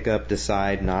seeing Hiccup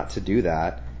decide not to do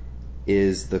that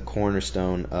is the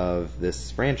cornerstone of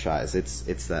this franchise.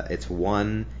 It's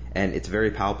one, and it's very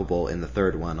palpable in the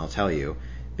third one, I'll tell you,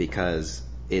 because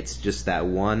it's just that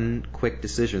one quick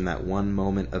decision, that one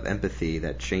moment of empathy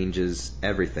that changes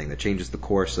everything, that changes the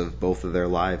course of both of their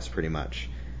lives pretty much.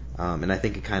 And I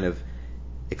think it kind of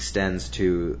extends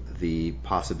to the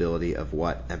possibility of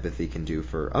what empathy can do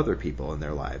for other people in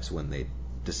their lives when they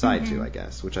decide to, I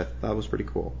guess, which I thought was pretty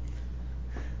cool.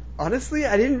 Honestly,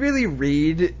 I didn't really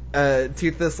read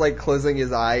Toothless like closing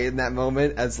his eye in that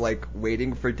moment as like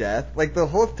waiting for death. Like the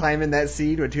whole time in that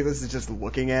scene when Toothless is just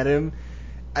looking at him,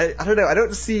 I don't know, I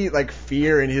don't see like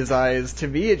fear in his eyes. To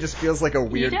me, it just feels like a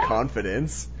weird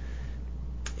confidence.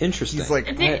 Interesting. He's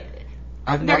like, There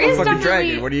I'm not a is fucking definitely-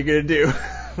 dragon. What are you gonna do?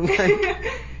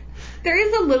 There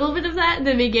is a little bit of that in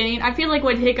the beginning. I feel like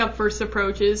when Hiccup first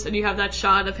approaches and you have that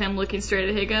shot of him looking straight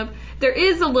at Hiccup, there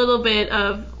is a little bit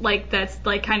of, like, that's,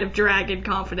 like, kind of dragon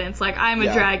confidence. Like, I'm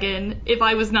a dragon. If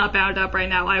I was not bound up right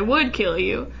now, I would kill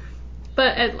you.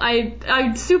 But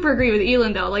I super agree with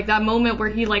Elin, though. Like, that moment where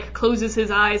he, like, closes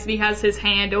his eyes and he has his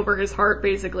hand over his heart,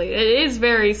 basically. It is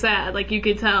very sad. Like, you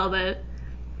could tell that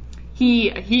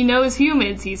he knows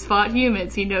humans. He's fought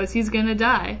humans. He knows he's gonna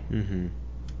die. Mm-hmm.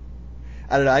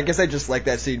 I don't know. I guess I just like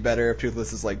that scene better if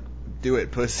Toothless is like, do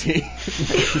it, pussy.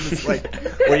 It's like,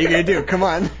 what are you gonna do? Come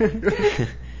on.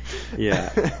 Yeah.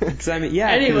 Cause, I mean, yeah.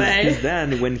 Anyway. Because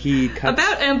then when he cuts...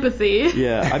 About empathy.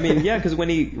 Yeah. I mean, yeah, because when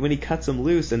he cuts him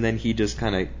loose and then he just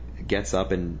kind of gets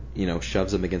up and, you know,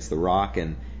 shoves him against the rock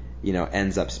and, you know,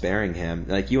 ends up sparing him,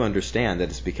 like, you understand that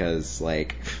it's because,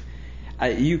 like...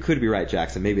 you could be right,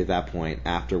 Jackson. Maybe at that point,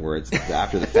 afterwards,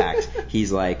 after the fact,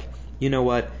 he's like, you know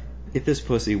what? If this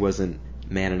pussy wasn't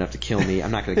man enough to kill me, I'm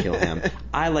not going to kill him.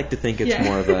 I like to think it's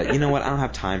more of a, you know what, I don't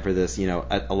have time for this, you know,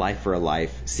 a life for a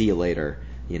life, see you later,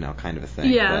 you know, kind of a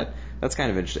thing. Yeah. But that's kind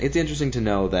of interesting. It's interesting to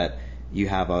know that you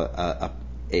have a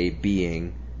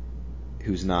being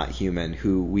who's not human,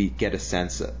 who we get a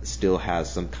sense still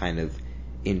has some kind of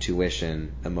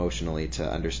intuition emotionally to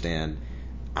understand,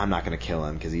 I'm not going to kill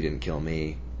him because he didn't kill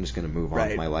me. I'm just going to move on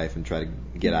with my life and try to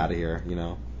get out of here, you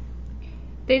know?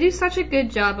 They do such a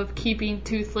good job of keeping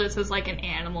Toothless as, like, an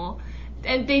animal.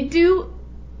 And they do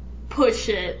push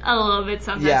it a little bit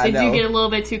sometimes. Yeah, they do get a little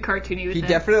bit too cartoony with He him.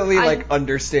 definitely, like,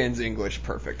 understands English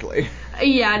perfectly.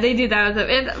 Yeah, they do that with him.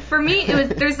 And for me,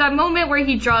 there's that moment where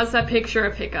he draws that picture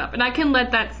of Hiccup. And I can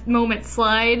let that moment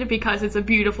slide because it's a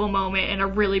beautiful moment and a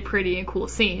really pretty and cool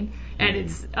scene. And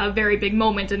it's a very big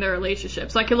moment in their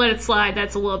relationship. So I can let it slide.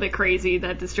 That's a little bit crazy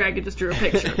that this dragon just drew a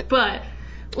picture. But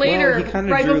later, he kind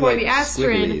of right drew, before like, the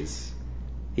Astrid... squigglies.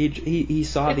 He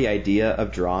saw the idea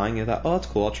of drawing and thought, oh, that's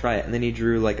cool, I'll try it. And then he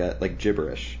drew like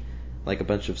gibberish, like a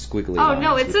bunch of squiggly Oh, lines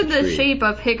no, it's with in the tree. shape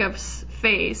of Hiccup's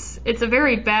face. It's a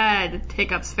very bad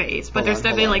Hiccup's face, but there's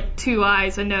definitely like 2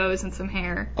 eyes, a nose, and some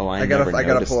hair. Oh, I gotta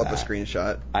pull up a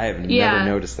screenshot. I have never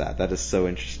noticed that. That is so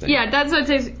interesting. Yeah, that's what it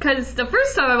takes, because the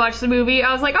first time I watched the movie,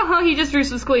 I was like, oh, he just drew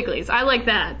some squigglies. I like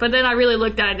that. But then I really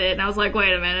looked at it, and I was like,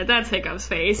 wait a minute, that's Hiccup's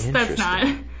face. That's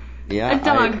not... Yeah, a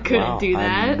dog couldn't do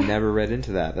that. I never read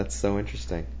into that. That's so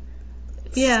interesting.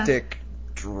 Yeah. Stick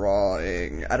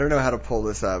drawing. I don't know how to pull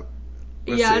this up.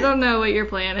 Let's see. I don't know what your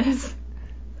plan is.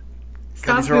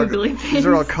 Stop Googling things. These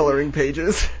are all coloring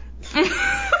pages. But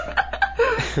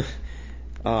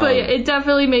yeah, it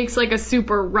definitely makes like a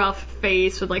super rough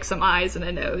face with like some eyes and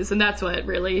a nose, and that's what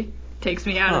really takes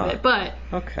me out of it. But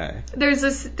okay, there's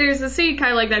a scene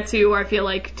kind of like that too, where I feel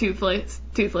like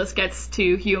Toothless gets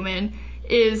too human.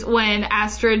 Is when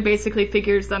Astrid basically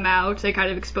figures them out, it kind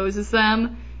of exposes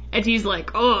them, and he's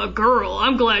like, oh, girl,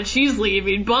 I'm glad she's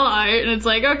leaving, bye. And it's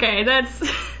like, okay, that's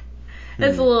a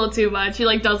little too much. He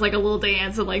like does like a little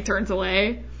dance and like turns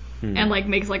away and like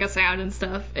makes like a sound and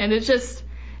stuff. And it's just,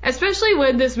 especially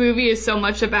when this movie is so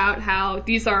much about how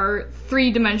these are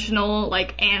 3-dimensional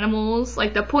like animals,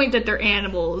 like the point that they're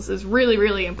animals is really,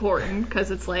 really important, because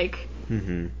it's like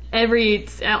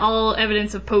all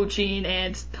evidence of poaching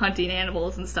and hunting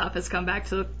animals and stuff has come back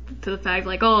to the fact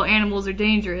like, oh, animals are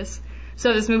dangerous.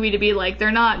 So this movie to be like,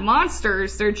 they're not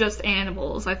monsters, they're just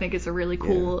animals, I think is a really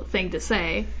cool thing to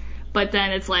say. But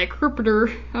then it's like,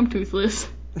 herpeter, I'm toothless.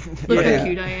 Look how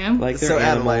cute I am. Like they're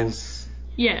animals.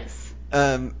 Yes.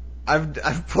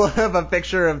 I've pulled up a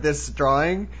picture of this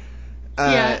drawing.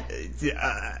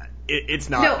 It's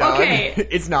not no, dog. Okay.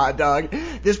 It's not dog.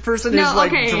 This person is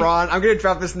like drawn. I'm gonna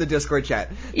drop this in the Discord chat.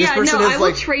 This person I is will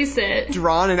like trace it.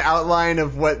 Drawn an outline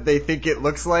of what they think it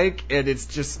looks like, and it's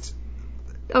just.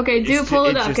 Okay, pull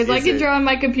it up, because I can draw on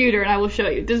my computer and I will show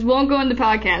you. This won't go in the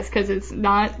podcast because it's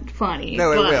not funny.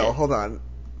 No, it will. Hold on.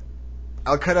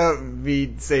 I'll cut out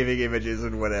me saving images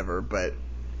and whatever, but.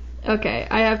 Okay,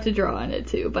 I have to draw on it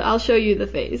too, but I'll show you the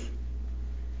face.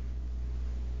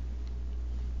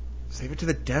 Save it to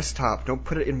the desktop. Don't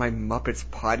put it in my Muppets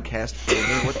podcast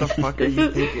folder. What the fuck are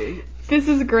you thinking? This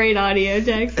is great audio,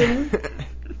 Jackson.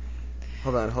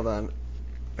 Hold on.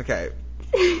 Okay.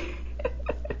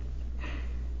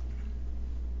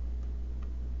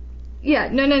 Yeah,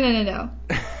 no.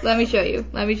 Let me show you.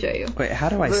 Wait, how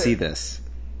do I see this?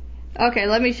 Okay,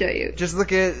 let me show you. Just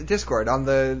look at Discord on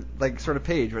the, like, sort of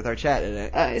page with our chat in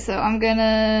it. Alright, so I'm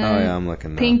gonna... Oh, yeah, I'm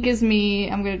looking now. Pink is me.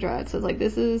 I'm gonna draw it. So it's like,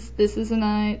 this is an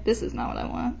eye. This is not what I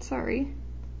want. Sorry.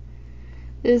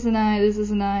 This is an eye, this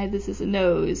is an eye, this is a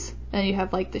nose. And you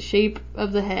have, like, the shape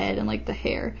of the head and, like, the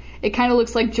hair. It kind of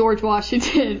looks like George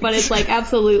Washington, but it's, like,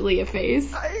 absolutely a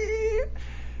face.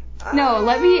 No,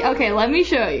 let me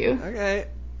show you. Okay.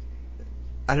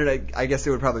 I don't know. I guess it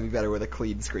would probably be better with a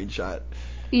clean screenshot.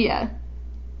 Yeah.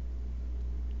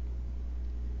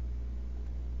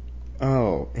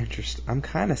 Oh, interesting. I'm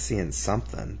kind of seeing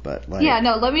something, but like. Yeah,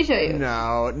 no, let me show you.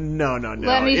 No.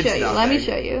 Let me it's show you. nothing.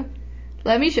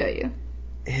 Let me show you.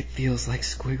 It feels like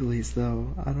squigglies,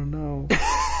 though. I don't know.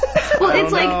 Well,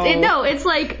 it's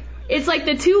like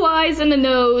the two eyes and the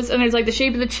nose, and there's like the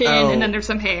shape of the chin, and then there's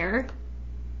some hair.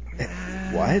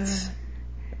 What?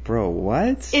 Bro,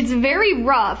 what? It's very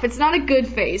rough. It's not a good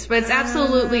face, but it's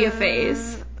absolutely a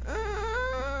face.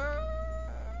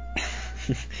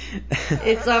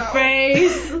 It's a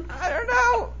face. I don't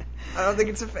know. I don't think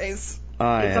it's a face.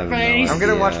 It's a face. I'm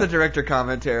gonna watch the director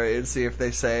commentary and see if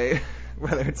they say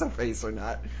whether it's a face or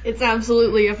not. It's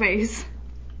absolutely a face.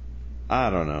 I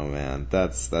don't know, man.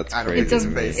 That's I don't crazy. think it's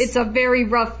a face. It's a very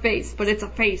rough face, but it's a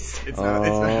face. It's not a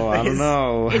face. I don't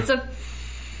know.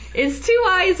 It's two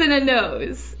eyes and a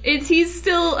nose. He's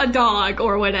still a dog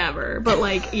or whatever, but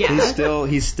like, yeah.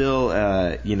 He's still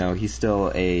a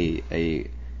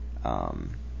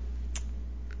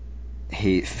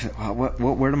what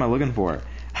word am I looking for?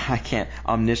 I can't.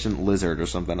 Omniscient lizard or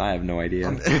something. I have no idea.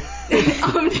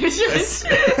 Omniscient.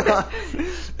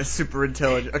 A super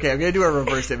intelligent. Okay, I'm gonna do a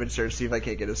reverse image search, see if I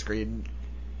can't get a clean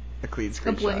screenshot.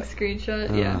 A blank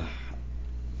screenshot, yeah.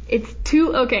 It's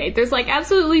two. Okay, there's like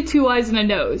absolutely two eyes and a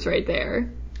nose right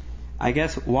there. I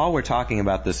guess while we're talking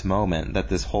about this moment that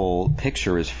this whole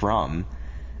picture is from,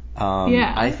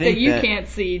 I think that you can't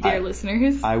see, dear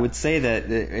listeners. I would say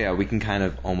that we can kind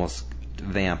of almost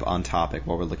vamp on topic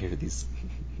while we're looking for these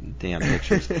damn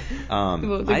pictures.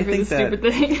 I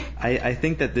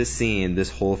think that this scene, this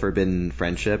whole forbidden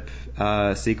friendship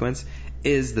sequence,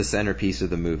 is the centerpiece of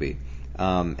the movie,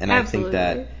 and I think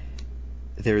that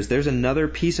there's another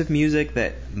piece of music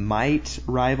that might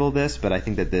rival this, but I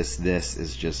think that this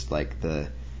is just like the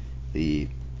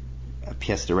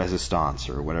pièce de résistance,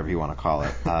 or whatever you want to call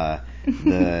it.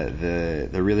 The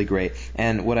really great.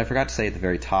 And what I forgot to say at the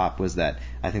very top was that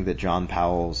I think that John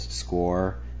Powell's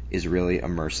score is really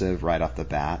immersive right off the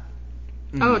bat.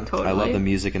 Oh, totally. I love the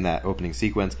music in that opening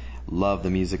sequence. Love the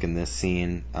music in this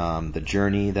scene. The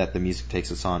journey that the music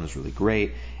takes us on is really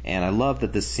great. And I love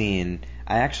that this scene,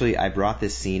 I brought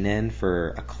this scene in for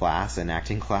a class, an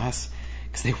acting class,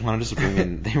 because they wanted us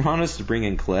to bring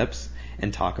in clips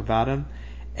and talk about them.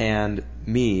 And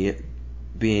me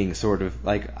being sort of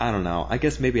like, I don't know, I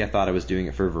guess maybe I thought I was doing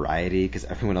it for variety because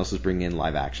everyone else was bringing in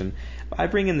live action. But I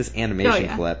bring in this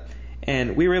animation clip,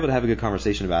 and we were able to have a good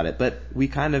conversation about it. But we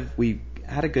had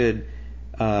a good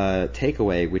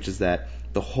takeaway, which is that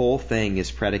the whole thing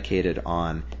is predicated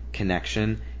on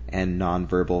connection and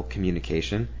nonverbal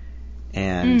communication,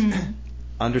 and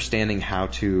understanding how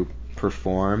to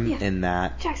perform in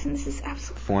that Jackson, this is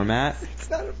format. It's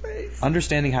not a face.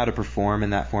 Understanding how to perform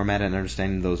in that format and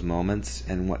understanding those moments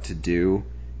and what to do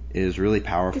is really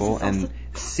powerful. And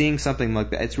seeing something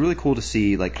like that, it's really cool to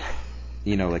see like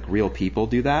real people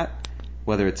do that,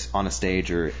 whether it's on a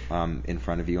stage or in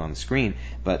front of you on the screen.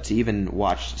 But to even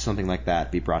watch something like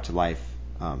that be brought to life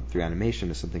through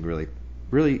animation is something really,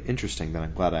 really interesting that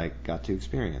I'm glad I got to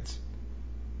experience.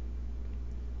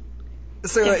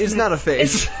 So it's not a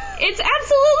face. It's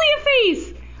absolutely a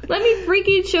face. Let me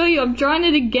freaking show you. I'm drawing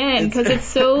it again because it's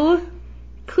so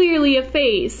clearly a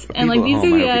face. And like these are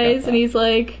the eyes, and he's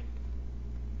like.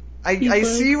 I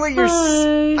see what you're.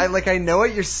 I know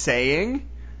what you're saying.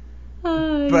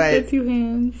 But he's got two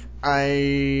hands.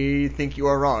 I think you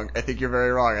are wrong. I think you're very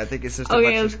wrong. I think it's just a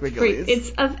bunch of squigglies.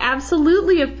 It's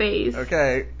absolutely a face.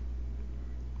 Okay.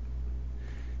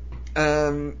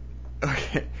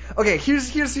 Okay.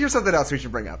 Here's something else we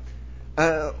should bring up.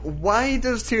 Why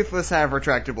does Toothless have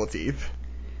retractable teeth?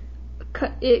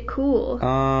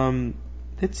 Cool.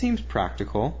 It seems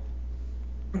practical,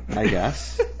 I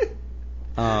guess.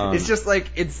 It's just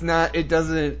like it's not. It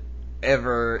doesn't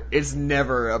ever. It's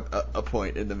never a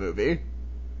point in the movie.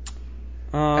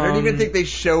 I don't even think they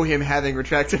show him having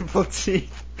retractable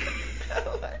teeth.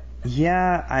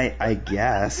 Yeah, I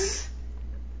guess.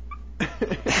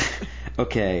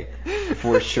 Okay,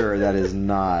 for sure that is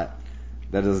not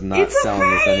selling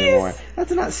this anymore.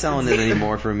 That's not selling it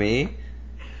anymore for me.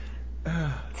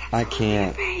 I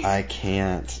can't.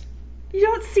 You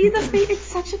don't see the face. It's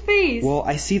such a face. Well,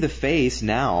 I see the face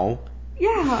now.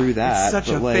 Yeah. Through that, it's such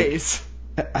a face.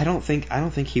 I don't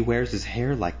think he wears his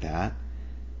hair like that.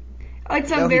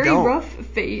 It's a very rough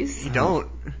face. You don't.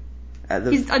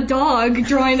 He's a dog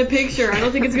drawing a picture. I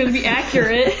don't think it's going to be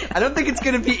accurate. I don't think it's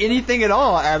going to be anything at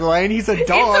all, Adeline. He's a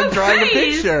dog drawing a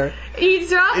picture.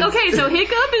 Okay, so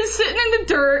Hiccup is sitting in the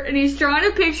dirt, and he's drawing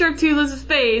a picture of Toothless'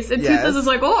 face, and Toothless is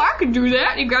like, oh, I could do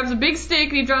that. And he grabs a big stick,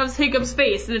 and he draws Hiccup's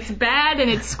face, and it's bad, and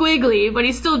it's squiggly, but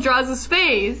he still draws his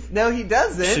face. No, he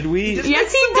doesn't. Should we...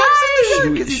 Yes, he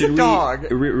does! Because he's a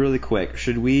dog. Really quick,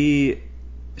 should we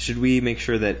make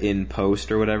sure that in post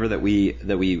or whatever that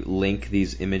we link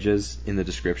these images in the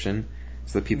description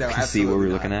so that people can see what we're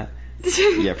looking at?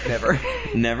 Yeah,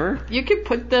 never. You can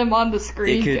put them on the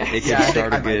screen. It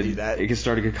could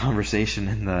start a good conversation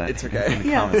in the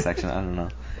comment section. I don't know.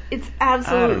 It's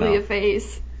absolutely a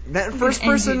face. That first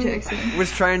person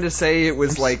was trying to say it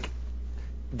was like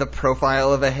the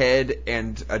profile of a head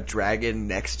and a dragon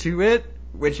next to it,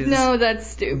 which is that's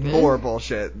stupid. More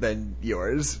bullshit than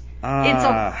yours.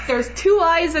 There's 2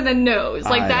 eyes and a nose.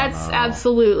 Like, that's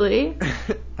absolutely.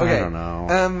 Okay. I don't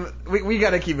know. We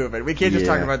gotta keep moving. We can't just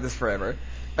talk about this forever.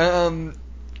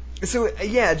 So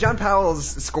John Powell's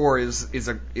score is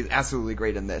absolutely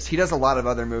great in this. He does a lot of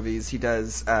other movies. He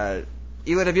does, Elon,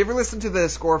 have you ever listened to the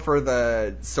score for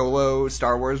the Solo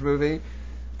Star Wars movie?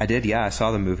 I did, yeah. I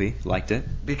saw the movie. Liked it.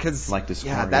 Liked his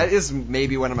score. That is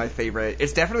maybe one of my favorite.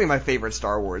 It's definitely my favorite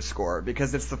Star Wars score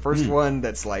because it's the first one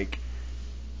that's like,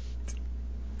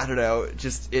 I don't know,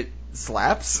 just it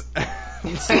slaps.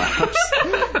 Like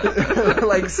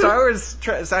Star Wars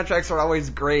soundtracks are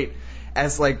always great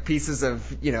as like pieces of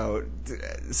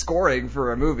scoring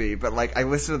for a movie, but like I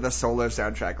listen to the Solo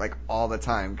soundtrack like all the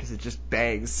time because it just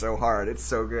bangs so hard. It's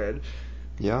so good.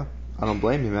 Yeah, I don't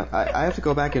blame you, man. I have to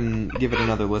go back and give it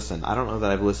another listen. I don't know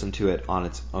that I've listened to it on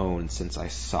its own since I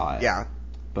saw it. Yeah,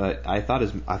 but I thought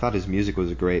his music was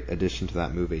a great addition to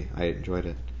that movie. I enjoyed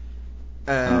it.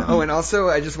 And also,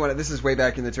 I just want to, this is way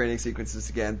back in the training sequences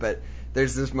again, but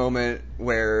there's this moment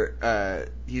where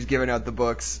he's giving out the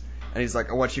books, and he's like,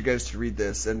 I want you guys to read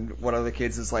this, and one of the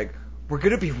kids is like, we're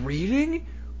going to be reading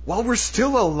while we're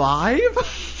still alive?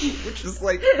 Which is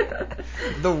like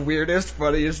the weirdest,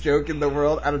 funniest joke in the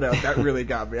world. I don't know, that really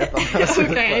got me. I thought that was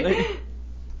really funny.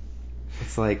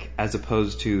 It's like, as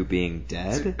opposed to being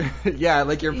dead? Yeah,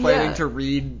 like you're planning to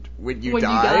read when you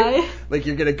die. Like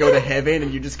you're going to go to heaven,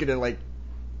 and you're just going to like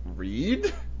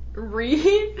read?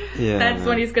 Yeah. That's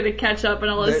when he's gonna catch up on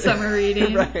all his summer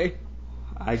reading. Right.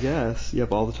 I guess. You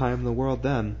have all the time in the world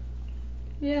then.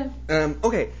 Yeah.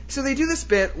 Okay, so they do this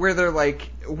bit where they're like,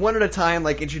 one at a time,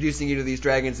 like introducing you to these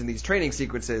dragons in these training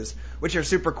sequences, which are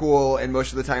super cool, and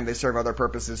most of the time they serve other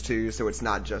purposes too, so it's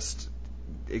not just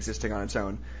existing on its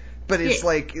own. But it's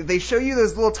like, they show you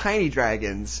those little tiny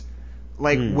dragons,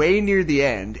 like way near the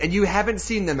end, and you haven't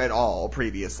seen them at all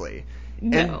previously.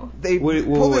 No. And they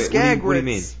pull this gag what do you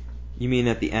mean? You mean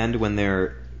at the end when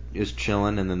they're just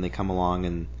chilling and then they come along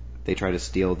and they try to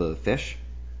steal the fish?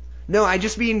 No, I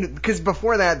just mean, because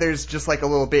before that there's just like a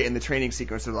little bit in the training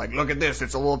sequence of like, look at this,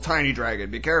 it's a little tiny dragon,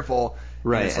 be careful.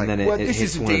 Right, and then it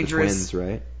hits one dangerous. Of the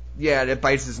twins, right? Yeah, and it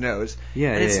bites his nose.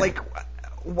 Yeah, and it's like,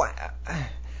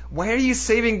 why are you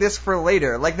saving this for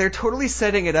later? Like, they're totally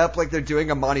setting it up like they're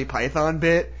doing a Monty Python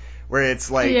bit, where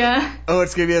it's like, oh,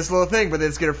 it's going to be this little thing, but then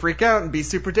it's going to freak out and be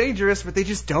super dangerous, but they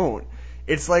just don't.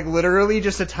 It's like literally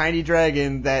just a tiny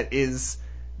dragon that is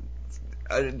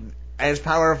as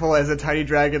powerful as a tiny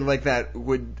dragon like that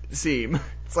would seem.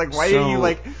 It's like, why are you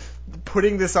like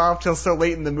putting this off till so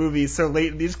late in the movie, so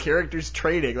late in these characters'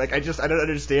 training? Like, I don't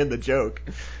understand the joke.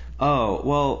 Oh,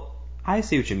 well, I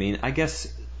see what you mean. I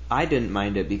guess I didn't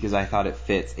mind it because I thought it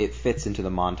fits into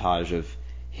the montage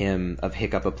of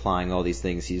Hiccup applying all these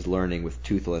things he's learning with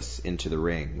Toothless into the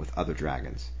ring with other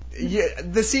dragons. Yeah,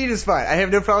 the scene is fine. I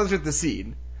have no problems with the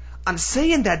scene. I'm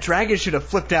saying that dragon should have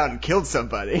flipped out and killed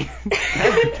somebody.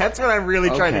 That's what I'm really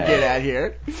trying to get at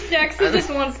here. Jackson just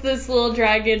wants this little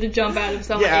dragon to jump out of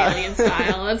someone alien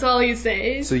style. That's all he's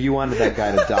saying. So you wanted that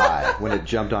guy to die when it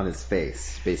jumped on his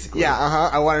face, basically. Yeah,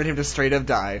 I wanted him to straight up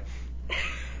die.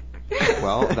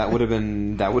 Well, that would have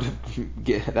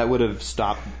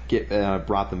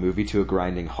brought the movie to a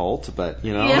grinding halt. But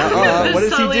what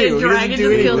does he do? He doesn't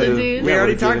do anything. We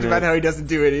already talked about how he doesn't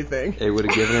do anything. It would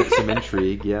have given it some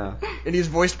intrigue, yeah. And he's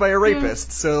voiced by a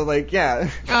rapist, so I think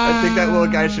that little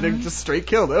guy should have just straight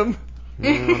killed him.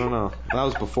 I don't know. That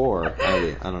was before.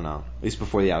 I don't know. At least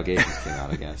before the allegations came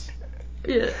out, I guess.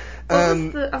 Yeah. I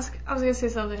was gonna say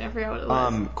something. I forgot what it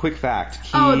was. Quick fact.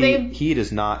 He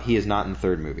is not in the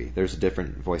third movie. There's a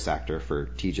different voice actor for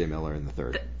T.J. Miller in the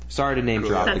third. Sorry to name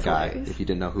drop the guy if you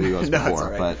didn't know who he was before,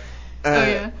 right.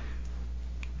 but.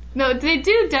 No, they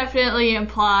do definitely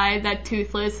imply that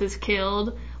Toothless is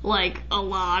killed like a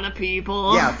lot of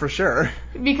people. Yeah, for sure.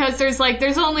 Because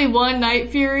there's only one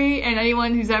Night Fury, and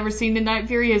anyone who's ever seen the Night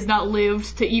Fury has not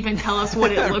lived to even tell us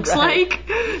what it looks like.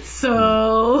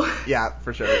 So. Yeah,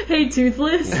 for sure. Hey,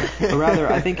 Toothless. Or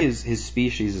rather, I think his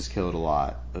species has killed a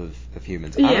lot of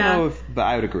humans. I don't know but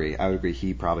I would agree.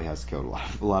 He probably has killed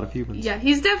a lot of humans. Yeah,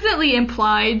 he's definitely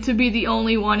implied to be the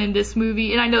only one in this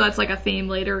movie, and I know that's like a theme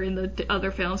later in the other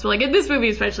films, but like in this movie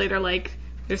especially, they're like,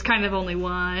 there's kind of only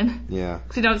one. Yeah.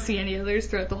 Because you don't see any others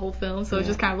throughout the whole film, so it's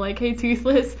just kind of like, hey,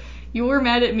 Toothless, you were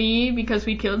mad at me because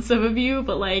we killed some of you,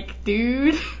 but like,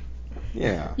 dude,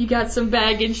 yeah, you got some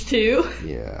baggage too.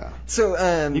 Yeah.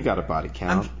 So you got a body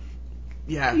count.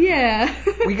 Yeah. Yeah.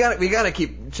 we gotta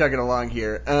keep chugging along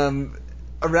here.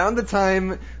 Around the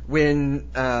time when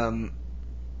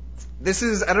this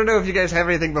is, I don't know if you guys have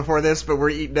anything before this, but we're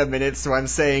eating up minutes, so I'm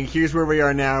saying here's where we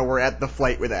are now. We're at the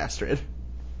flight with Astrid.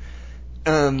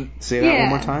 Say that one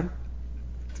more time.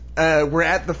 We're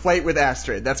at the flight with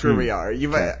Astrid. That's where we are.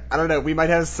 Okay. I don't know. We might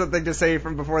have something to say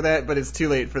from before that, but it's too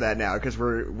late for that now because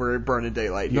we're burning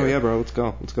daylight here. No, yeah, bro. Let's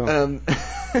go.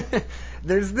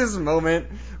 There's this moment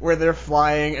where they're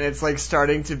flying and it's like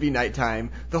starting to be nighttime.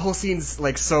 The whole scene's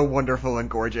like so wonderful and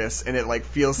gorgeous, and it like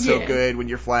feels so good when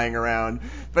you're flying around.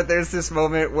 But there's this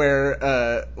moment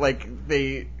where like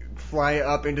they fly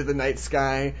up into the night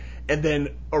sky, and then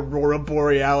Aurora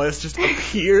Borealis just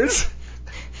appears.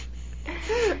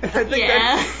 And I think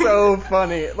that's so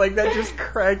funny. Like, that just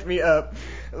cracked me up.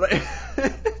 Like,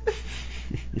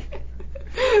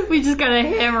 we just gotta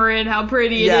hammer in how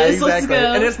pretty it is. Yeah, exactly. Let's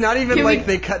go. And it's not even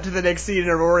they cut to the next scene and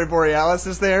Aurora Borealis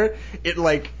is there. It,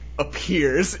 like,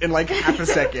 appears in, like, half a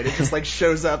second. It just, like,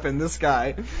 shows up in the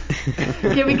sky.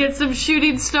 Can we get some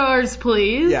shooting stars,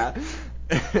 please? Yeah.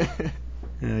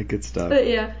 Yeah, good stuff. But,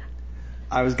 yeah.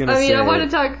 I was gonna say... I want to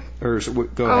talk...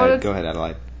 Go ahead,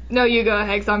 Adelaide. No, you go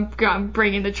ahead, because I'm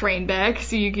bringing the train back,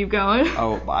 so you keep going.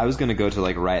 Oh, I was gonna go to,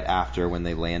 like, right after when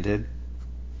they landed.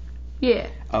 Yeah.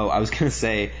 Oh, I was gonna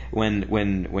say,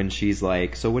 when she's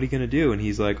like, so what are you gonna do? And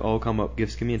he's like, oh,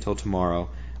 give me until tomorrow.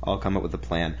 I'll come up with a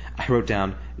plan. I wrote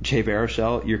down, Jay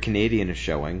Baruchel, your Canadian is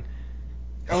showing.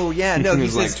 Oh, yeah, no, he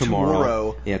says like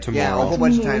tomorrow. Yeah, tomorrow. Yeah, a whole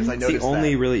bunch of times I noticed it's the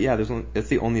only that. really, it's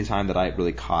the only time that I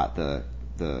really caught the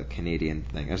Canadian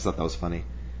thing. I just thought that was funny.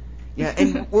 Yeah,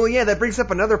 and, well, yeah, that brings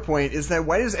up another point, is that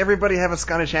why does everybody have a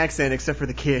Scottish accent except for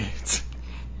the kids?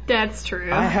 That's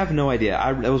true. I have no idea.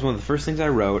 That was one of the first things I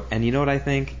wrote, and you know what I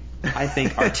think? I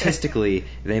think artistically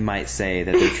they might say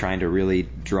that they're trying to really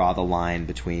draw the line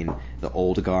between the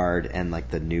old guard and like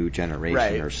the new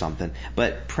generation or something.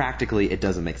 But practically it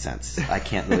doesn't make sense. I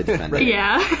can't really defend it.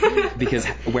 Yeah. Because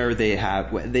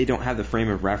they don't have the frame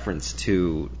of reference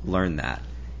to learn that.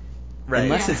 Right.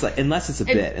 Unless it's a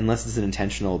bit, unless it's an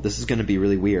intentional, this is going to be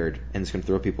really weird and it's going to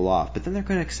throw people off, but then they're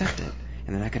going to accept it.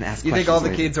 And they're not going to ask questions. You think all the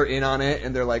later. kids are in on it,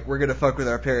 and they're like, we're going to fuck with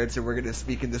our parents, and we're going to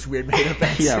speak in this weird made-up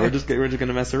accent? Yeah, we're just going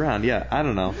to mess around. Yeah, I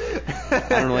don't know. I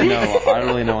don't really know. I don't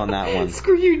really know on that one.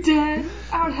 Screw you, Dad.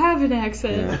 I don't have an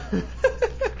accent.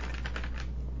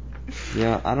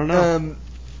 Yeah, I don't know.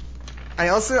 I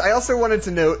also wanted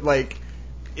to note, like,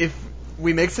 if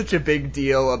we make such a big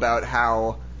deal about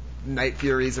how Night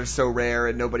Furies are so rare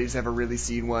and nobody's ever really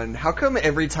seen one, how come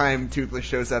every time Toothless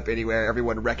shows up anywhere,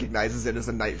 everyone recognizes it as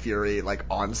a Night Fury, like,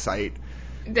 on sight?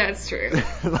 That's true.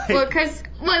 Well, because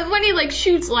when he, like,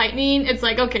 shoots lightning, it's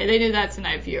like, okay, they knew that's a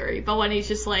Night Fury. But when he's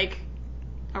just, like,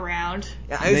 around...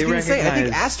 Yeah, I was going to say, I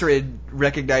think Astrid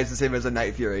recognizes him as a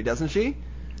Night Fury, doesn't she?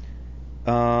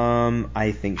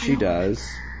 I think she does.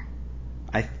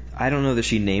 I don't know that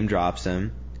she name drops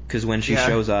him, because when she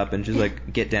shows up and she's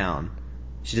like, get down,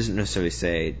 she doesn't necessarily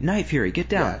say, Night Fury, get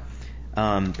down.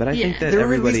 Yeah. But I think that there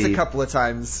were at least a couple of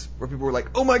times where people were like,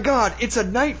 oh my god, it's a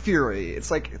Night Fury.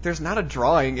 It's like, there's not a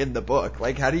drawing in the book.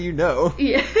 Like, how do you know?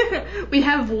 Yeah, we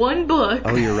have one book.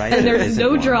 Oh, you're right. And there's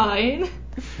no drawing.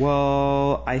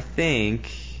 Well, I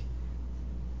think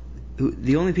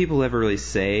the only people who ever really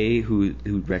say who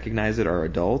recognize it are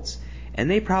adults. And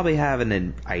they probably have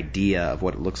an idea of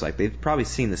what it looks like. They've probably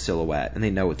seen the silhouette, and they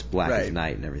know it's black as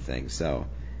night and everything, so...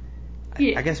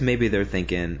 Yeah. I guess maybe they're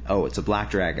thinking, oh, it's a black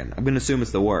dragon. I'm going to assume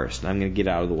it's the worst, and I'm going to get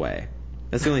out of the way.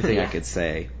 That's the only thing I could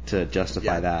say to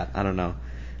justify that. I don't know.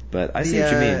 But I see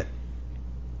what you mean.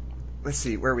 Let's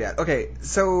see, where are we at? Okay,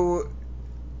 so...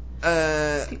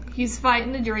 he's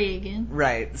fighting the dragon.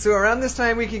 Right. So around this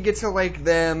time we could get to, like,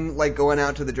 them, like, going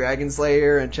out to the Dragon's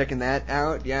Lair and checking that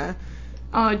out, yeah?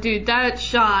 Oh, dude, that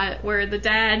shot where the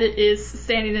dad is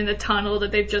standing in the tunnel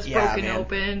that they've just broken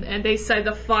open, and they set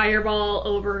the fireball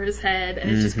over his head,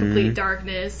 and it's just complete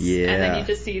darkness. Yeah. And then you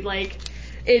just see, like,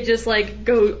 it just like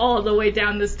goes all the way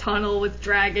down this tunnel with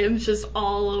dragons just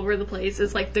all over the place.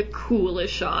 It's like the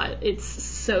coolest shot. It's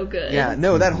so good. Yeah,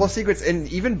 no, that whole sequence,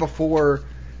 and even before,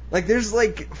 like, there's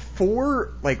like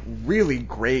 4 like really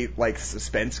great like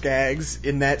suspense gags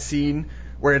in that scene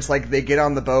where it's like they get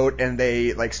on the boat and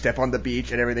they like step on the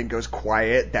beach and everything goes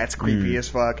quiet. That's creepy as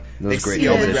fuck. They see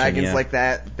all the dragons like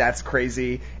that. That's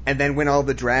crazy. And then when all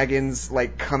the dragons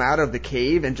like come out of the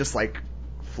cave and just like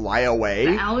fly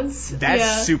away,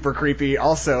 that's super creepy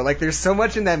also. Like, there's so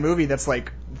much in that movie that's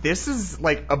like, this is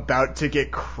like about to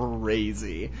get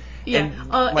crazy. Yeah,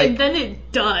 and then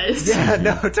it does. Yeah,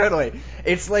 no, totally.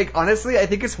 It's like, honestly, I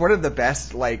think it's one of the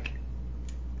best like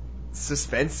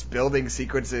suspense building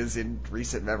sequences in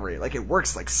recent memory. Like, it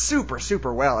works like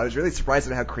super well. I was really surprised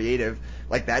at how creative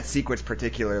like that sequence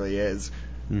particularly is.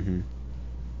 Mm-hmm.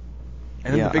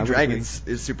 And then the big dragons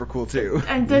is super cool too.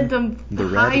 And then the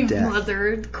Hive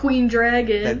Mother, Queen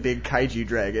Dragon. That big kaiju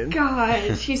dragon.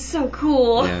 God, she's so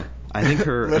cool. Yeah. I think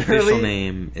her official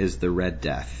name is the Red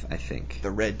Death, I think. The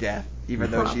Red Death,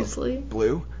 even though she's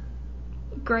blue?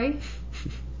 Gray?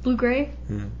 Blue-gray?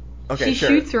 Yeah. Okay, she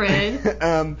shoots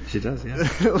red. She does, yeah.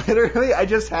 Literally, I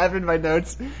just have in my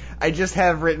notes, I just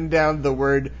have written down the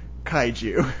word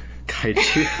kaiju.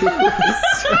 Kaiju?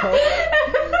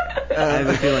 I have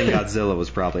a feeling Godzilla was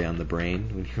probably on the brain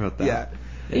when you wrote that.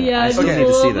 Yeah, I still need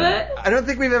to see that. I don't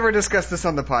think we've ever discussed this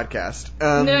on the podcast.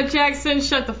 No, Jackson,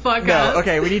 shut the fuck up. No,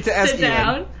 okay, we need to ask Sit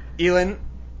down. Elin,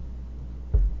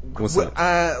 what's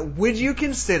up? Would you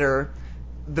consider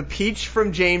the Peach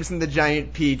from James and the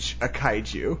Giant Peach a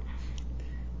kaiju?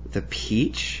 The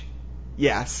Peach?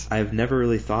 Yes. I've never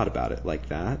really thought about it like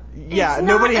that. Yeah,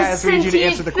 nobody has. We need you to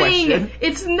answer the question.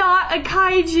 It's not a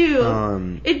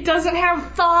kaiju. It doesn't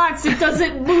have thoughts. It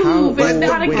doesn't move. It's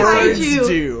not a kaiju. Birds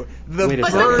do. But the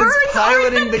birds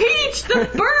aren't the Peach. The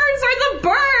birds are the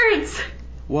birds.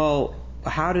 Well,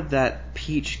 how did that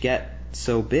Peach get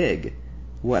so big?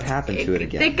 What happened to it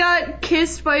again? They got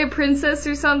kissed by a princess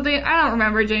or something. I don't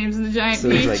remember James and the Giant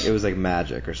Peach. It was like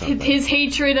magic or something. His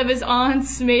hatred of his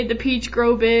aunts made the peach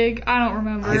grow big. I don't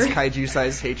remember. His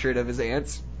kaiju-sized hatred of his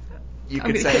aunts. You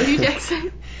could say. I'm gonna kill you,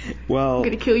 Jackson. Well, I'm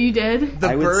gonna kill you dead. The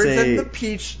birds and the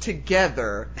peach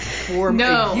together form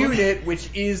a unit which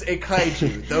is a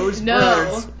kaiju. Those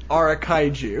birds are a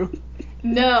kaiju.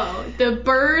 No, the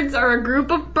birds are a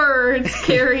group of birds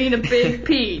carrying a big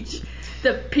peach.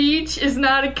 The peach is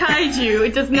not a kaiju.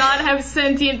 It does not have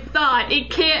sentient thought. It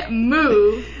can't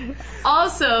move.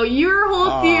 Also, your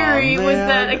whole theory was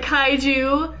that a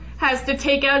kaiju has to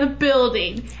take out a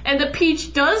building. And the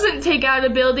peach doesn't take out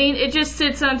a building. It just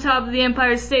sits on top of the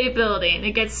Empire State Building.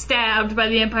 It gets stabbed by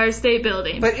the Empire State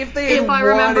Building. But if they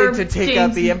wanted to take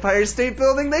out the Empire State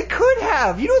Building, they could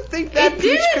have. You don't think that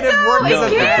peach could have worked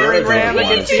as a battering ram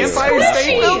against the Empire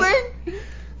State Building?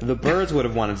 The birds would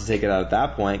have wanted to take it out at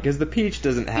that point, because the peach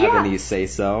doesn't have any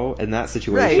say-so in that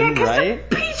situation, right?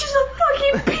 The peach is a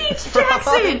fucking peach,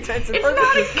 Jackson! It's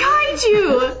not a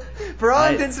kaiju! For all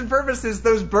intents and purposes,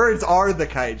 those birds are the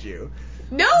kaiju.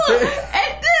 No! A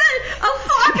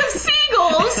flock of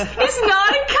seagulls is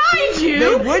not a kaiju!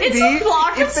 They would it's be a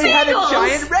flock if of they seagulls. had a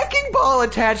giant wrecking ball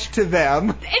attached to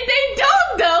them. And they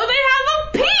don't, though! They have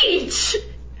a peach!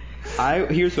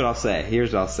 Here's what I'll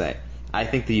say. I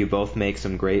think that you both make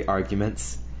some great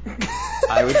arguments.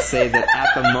 I would say that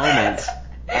at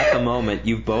the moment,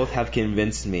 you both have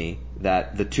convinced me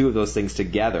that the two of those things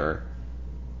together,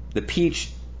 the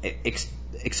peach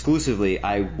exclusively,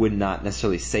 I would not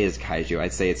necessarily say is kaiju.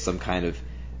 I'd say it's some kind of,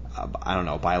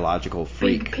 biological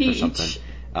freak or something.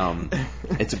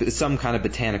 It's some kind of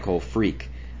botanical freak.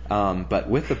 But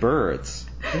with the birds,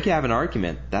 I think you have an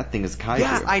argument. That thing is kaiju.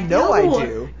 Yeah, I know I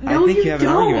do. I think you have an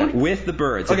argument with the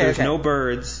birds. If there's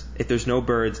no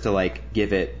birds to like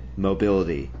give it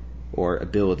mobility or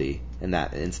ability in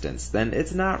that instance, then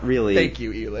it's not really. Thank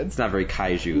you, Elin. It's not very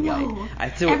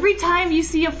kaiju-like. No. Every time you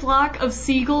see a flock of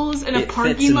seagulls in a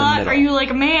parking lot, are you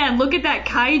like, man, look at that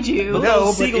kaiju? But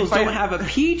those seagulls don't have a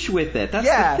peach with it. That's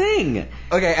the thing.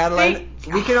 Okay, Adeline,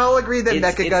 we can all agree that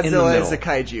Mechagodzilla is a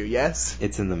kaiju, yes?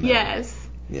 It's in the middle. Yes.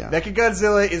 Yeah.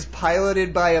 Mechagodzilla is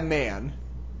piloted by a man.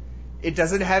 It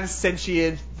doesn't have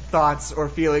sentient thoughts or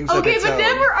feelings of its own. Okay, but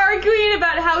then we're arguing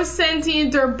about how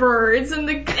sentient are birds, and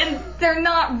they're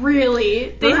not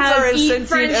really. They have eat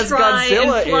French fry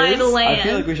and fly to land. I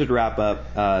feel like we should wrap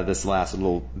up this last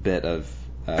little bit of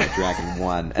Dragon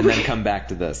 1 and then come back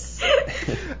to this.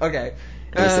 Okay.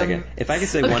 In a second. If I could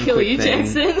say one quick thing.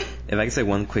 If I could say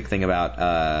one quick thing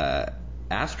about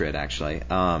Astrid, actually.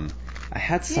 I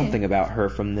had something about her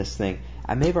from this thing.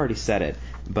 I may have already said it,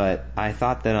 but I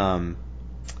thought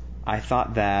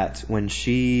that when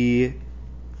she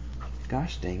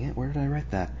Gosh dang it, where did I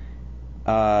write that?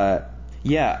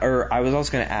 Yeah, or I was also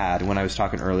going to add, when I was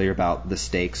talking earlier about the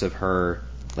stakes of her,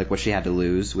 like what she had to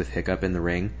lose with Hiccup in the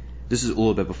ring. This is a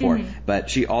little bit before, but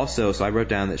she also, so I wrote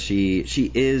down that she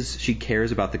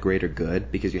cares about the greater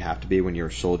good, because you have to be when you're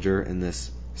a soldier in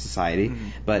this society,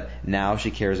 but now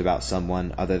she cares about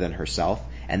someone other than herself.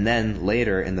 And then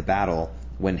later in the battle,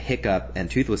 when Hiccup and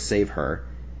Toothless save her,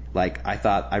 like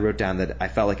I wrote down that I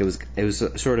felt like it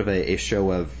was sort of a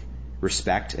show of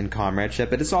respect and comradeship,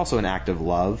 but it's also an act of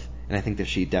love, and I think that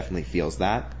she definitely feels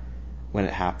that when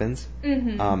it happens.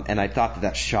 And I thought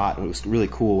that shot was really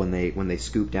cool when they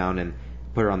scoop down and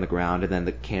put her on the ground, and then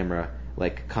the camera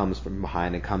like comes from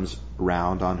behind and comes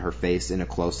round on her face in a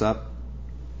close up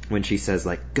when she says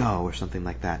like "go" or something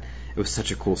like that. It was such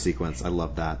a cool sequence. I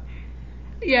love that.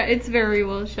 Yeah, it's very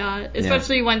well shot.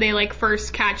 Especially when they, like,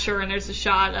 first catch her and there's a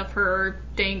shot of her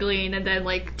dangling and then,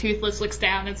 like, Toothless looks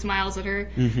down and smiles at her.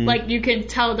 Like, you can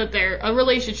tell that a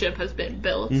relationship has been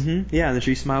built. Yeah, and then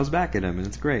she smiles back at him, and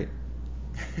it's great.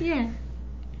 Yeah.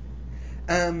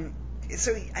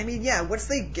 So, I mean, yeah, once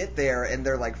they get there and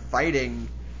they're, like, fighting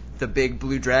the big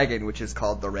blue dragon, which is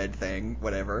called the Red Thing,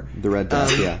 whatever. The Red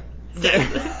Death, yeah.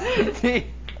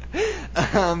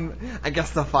 I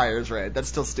guess the fire's red. That's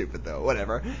still stupid, though.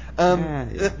 Whatever.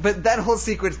 But that whole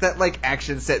sequence, that, like,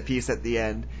 action set piece at the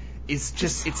end, is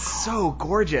just, it's so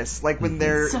gorgeous. Like, when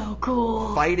they're so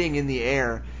cool. fighting in the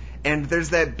air, and there's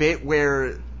that bit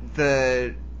where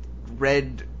the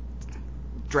red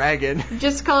dragon...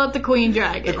 Just call it the Queen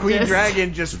Dragon. The Queen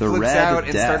Dragon just The flips Red out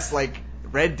and Death. starts, like,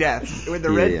 Red Death. When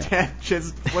the Red Death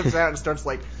just flips out and starts,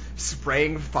 like,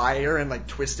 spraying fire and like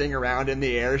twisting around in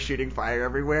the air, shooting fire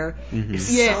everywhere. It's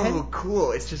so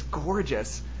cool. It's just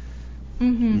gorgeous.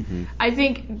 I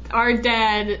think our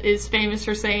dad is famous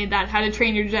for saying that How to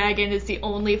Train Your Dragon is the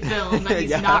only film that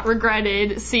he's not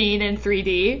regretted seeing in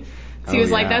 3D. So he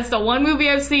was like, that's the one movie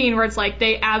I've seen where it's like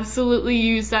they absolutely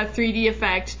used that 3D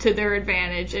effect to their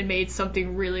advantage and made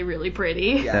something really, really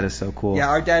pretty. That is so cool. Yeah,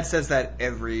 our dad says that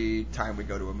every time we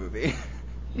go to a movie.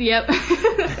 Yep.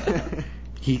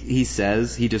 He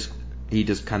says he just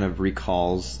kind of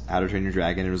recalls How to Train Your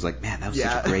Dragon and was like, man, that was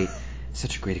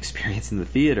such a great experience in the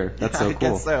theater. That's so cool. I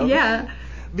guess so. Yeah.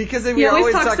 Because we're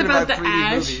always talking about the 3D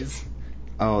ash. movies.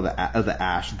 Oh, the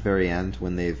ash at the very end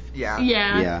when they've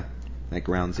like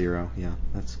Ground Zero. Yeah,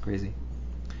 that's crazy.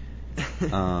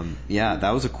 Yeah,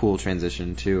 that was a cool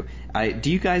transition too.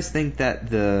 Do you guys think that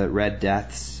the Red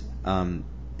Death's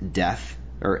death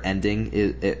or ending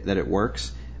that it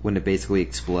works when it basically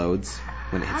explodes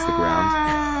when it hits the ground?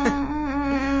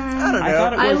 I don't know. I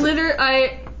thought it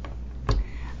was...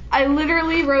 I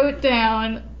literally wrote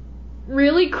down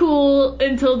really cool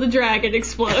until the dragon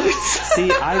explodes.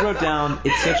 See, I wrote down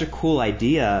it's such a cool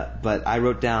idea, but I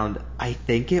wrote down I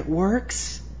think it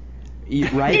works.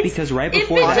 Right? Because right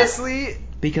before that, honestly,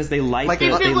 because they light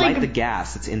the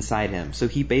gas that's inside him, so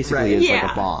he basically is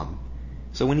like a bomb.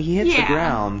 So when he hits the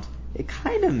ground, it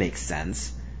kind of makes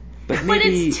sense. But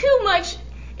it's too much.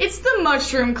 It's the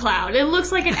mushroom cloud. It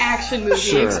looks like an action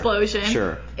movie explosion.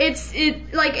 Sure. It's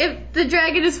like if the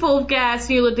dragon is full of gas,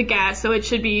 you lit the gas, so it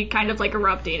should be kind of like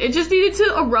erupting. It just needed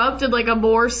to erupt in like a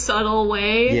more subtle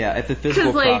way. Yeah, if the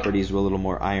physical properties were a little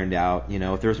more ironed out,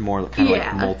 if there was more kind of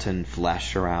like molten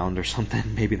flesh around or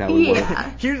something, maybe that would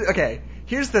work.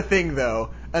 Here's the thing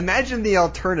though. Imagine the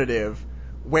alternative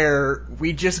where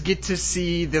we just get to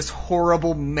see this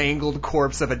horrible mangled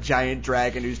corpse of a giant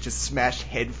dragon who's just smashed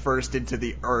headfirst into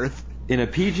the earth. In a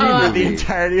PG movie. The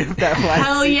entirety of that last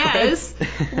Hell sequence.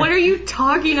 Yes. What are you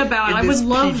talking about? I would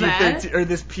love that. Or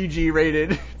this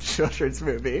PG-rated children's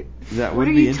movie. That would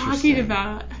be interesting. What are you talking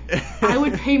about? I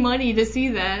would pay money to see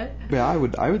that. Yeah, I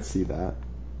would see that.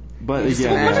 But just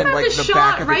again, imagine like the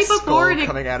back of its skull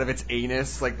coming out of its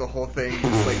anus, like the whole thing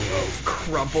just like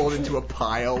crumpled into a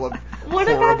pile of What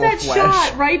horrible about that flesh.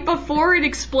 shot right before it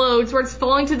explodes, where it's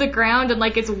falling to the ground and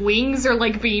like its wings are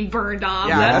like being burned off?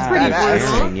 Yeah, that's pretty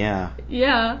brutal.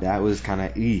 Yeah, that was kind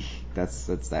of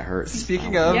that hurts.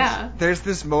 Speaking of, there's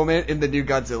this moment in the new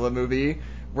Godzilla movie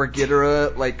where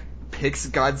Ghidorah like picks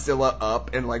Godzilla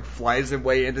up and like flies him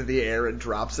way into the air and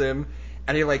drops him.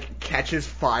 And he, like, catches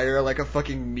fire like a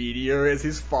fucking meteor as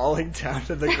he's falling down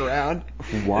to the ground.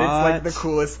 What? And it's, like, the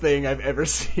coolest thing I've ever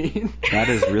seen. That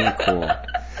is really cool.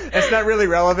 It's not really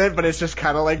relevant, but it's just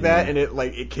kind of like that, and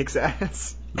it kicks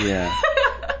ass. Yeah.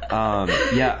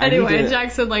 Anyway,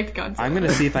 Jackson liked Godzilla. I'm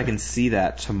gonna see if I can see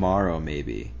that tomorrow,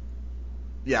 maybe.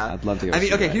 Yeah. I'd love to go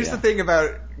see okay, that, here's the thing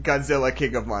about Godzilla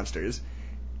King of Monsters.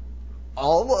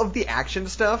 All of the action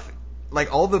stuff,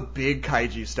 like, all the big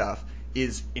kaiju stuff,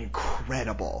 is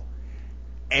incredible.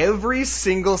 every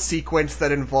single sequence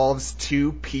that involves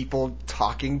two people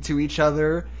talking to each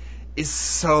other is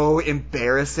so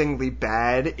embarrassingly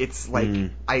bad. It's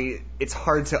like it's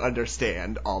hard to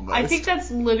understand almost. I think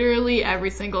that's literally every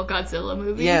single Godzilla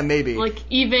movie. Yeah, maybe. Like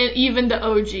even the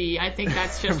OG, I think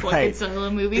that's just what Right.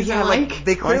 Godzilla movies Yeah, are like.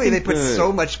 they clearly they put the-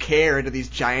 so much care into these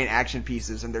giant action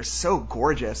pieces, and they're so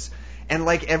gorgeous. And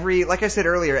like I said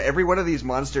earlier, every one of these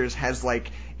monsters has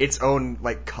like its own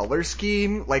like color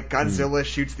scheme. Like Godzilla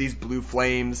shoots these blue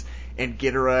flames, and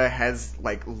Ghidorah has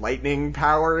like lightning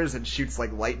powers and shoots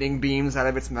like lightning beams out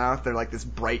of its mouth. They're like this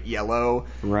bright yellow.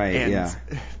 Right, And yeah.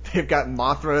 they've got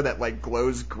Mothra that like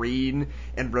glows green,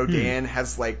 and Rodan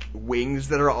has like wings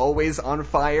that are always on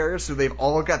fire. So they've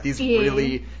all got these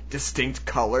really distinct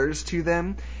colors to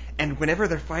them. And whenever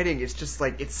they're fighting, it's just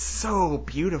like, it's so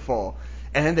beautiful.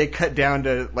 And then they cut down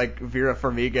to like Vera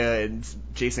Farmiga and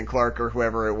Jason Clarke or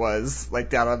whoever it was, like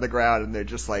down on the ground, and they're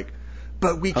just like,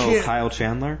 but we can't. Kyle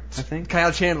Chandler, I think.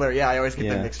 Kyle Chandler, yeah, I always get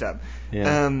them mixed up.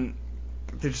 Yeah.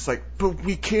 They're just like, but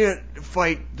we can't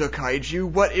fight the kaiju.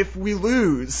 What if we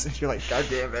lose? And you're like, God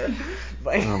damn it!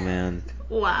 Like, Oh man.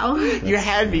 Wow. you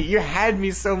had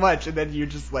me so much, and then you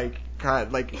just like,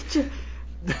 God, like.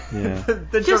 Yeah.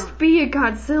 Just be a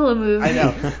Godzilla movie. I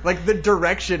know. Like, the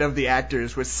direction of the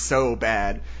actors was so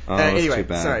bad. Oh, it was anyway, too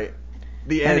bad. sorry.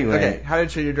 The end. Anyway. Okay, How to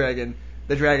Train Your Dragon.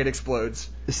 The dragon explodes.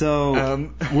 So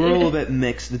we're a little bit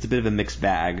mixed. It's a bit of a mixed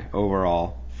bag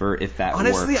overall for if that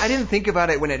Honestly, works. I didn't think about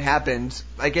it when it happened.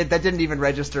 Like, that didn't even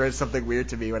register as something weird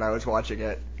to me when I was watching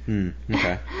it.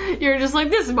 Okay. You're just like,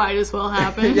 this might as well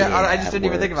happen. Yeah, I Yeah, just it didn't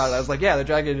even think works. about it. I was like, yeah, the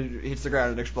dragon hits the ground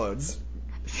and explodes.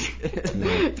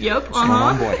 Yep. Come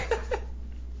on, boy.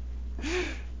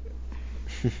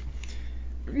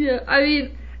 Yeah, I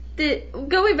mean,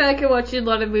 going back and watching a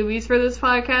lot of movies for this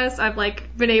podcast, I've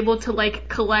like been able to like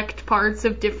collect parts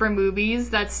of different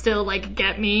movies that still like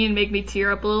get me and make me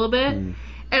tear up a little bit. And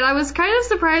I was kind of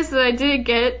surprised that I didn't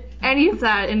get any of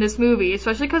that in this movie,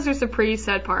 especially because there's some pretty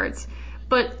sad parts.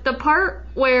 But the part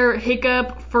where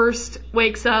Hiccup first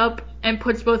wakes up and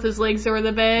puts both his legs over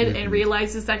the bed and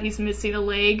realizes that he's missing a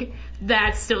leg,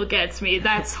 that still gets me.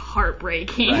 That's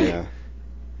heartbreaking. Yeah.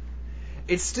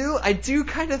 It's still, I do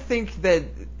kind of think that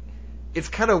it's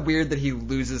kind of weird that he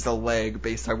loses a leg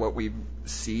based on what we've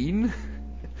seen.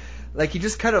 Like, he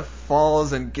just kind of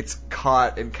falls and gets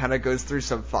caught and kind of goes through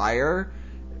some fire.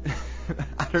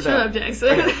 I don't know. Shut up, Jackson.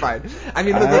 Okay, fine. I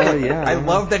mean, look, Yeah. I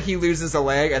love that he loses a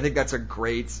leg. I think that's a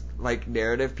great, like,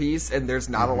 narrative piece, and there's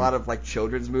not a lot of, like,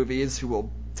 children's movies who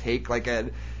will take, like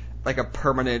a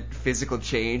permanent physical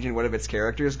change in one of its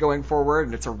characters going forward,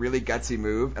 and it's a really gutsy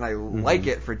move, and I like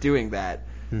it for doing that.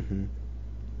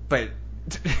 But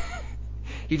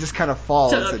he just kind of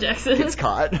falls Shut up, and Jackson. gets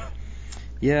caught.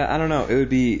 Yeah, I don't know. It would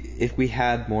be if we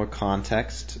had more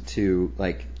context to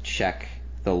like check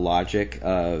the logic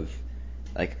of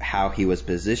like how he was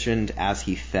positioned as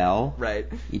he fell, Right.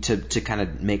 To kind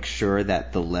of make sure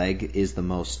that the leg is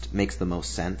makes the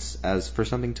most sense as for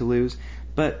something to lose.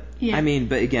 But Yeah. I mean,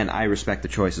 but again, I respect the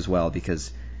choice as well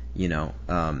because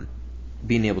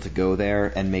being able to go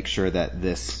there and make sure that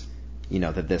this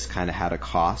kind of had a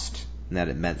cost and that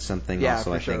it meant something. Yeah, also,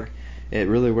 for I sure. think it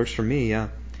really works for me. Yeah.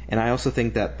 And I also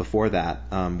think that before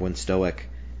that, when Stoic,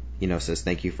 says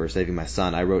thank you for saving my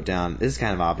son, I wrote down, this is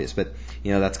kind of obvious, but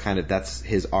that's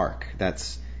his arc.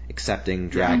 That's accepting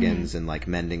dragons and like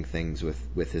mending things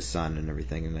with his son and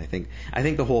everything. And I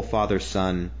think the whole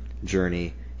father-son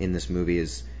journey in this movie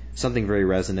is something very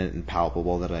resonant and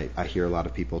palpable that I hear a lot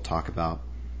of people talk about.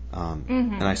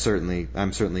 And I'm certainly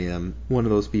one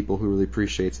of those people who really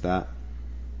appreciates that.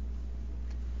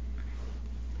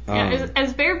 Yeah,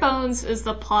 as bare bones as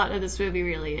the plot of this movie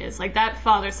really is, like that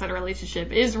father-son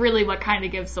relationship is really what kind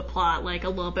of gives the plot like a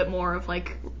little bit more of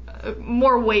like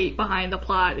more weight behind the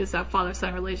plot is that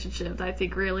father-son relationship that I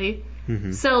think really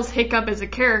sells Hiccup as a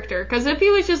character. Because if he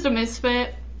was just a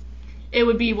misfit, it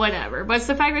would be whatever. But it's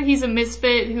the fact that he's a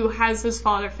misfit who has this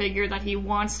father figure that he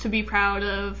wants to be proud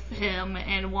of him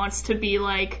and wants to be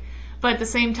like, but at the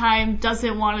same time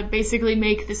doesn't want to basically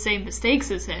make the same mistakes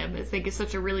as him. I think it's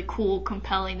such a really cool,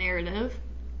 compelling narrative.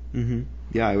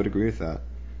 Yeah, I would agree with that.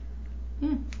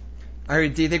 All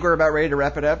right, do you think we're about ready to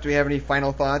wrap it up? Do we have any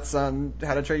final thoughts on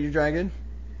How to Train Your Dragon?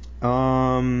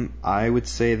 I would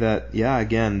say that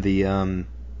again the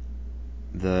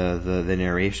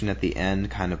narration at the end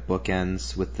kind of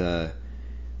bookends with the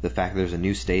fact that there's a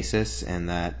new stasis and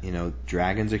that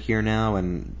dragons are here now,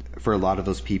 and for a lot of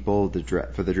those people,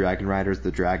 for the dragon riders,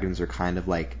 the dragons are kind of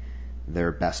like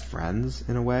their best friends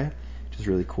in a way, which is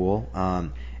really cool.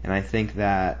 And I think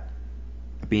that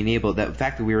the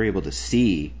fact that we were able to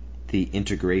see the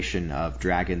integration of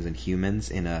dragons and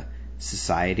humans in a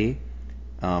society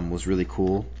was really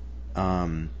cool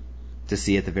to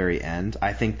see at the very end.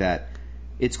 I think that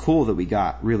it's cool that we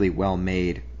got really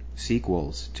well-made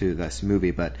sequels to this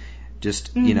movie, but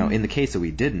just, you know, in the case that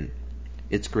we didn't,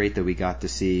 it's great that we got to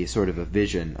see sort of a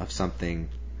vision of something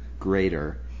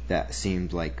greater that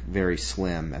seemed like very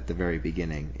slim at the very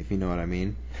beginning, if you know what I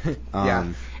mean.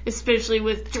 Yeah. Especially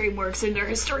with DreamWorks and their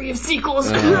history of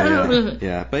sequels.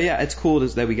 Yeah. But yeah, it's cool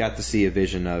that we got to see a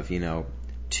vision of, you know,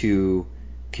 two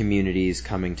communities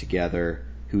coming together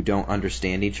who don't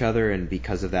understand each other, and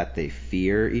because of that they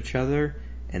fear each other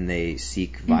and they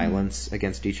seek violence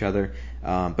against each other.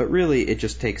 But really it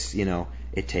just takes,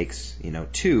 it takes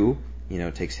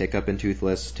Hiccup and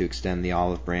Toothless to extend the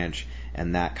olive branch,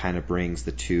 and that kind of brings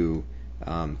the two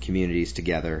communities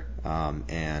together.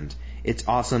 And it's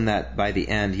awesome that by the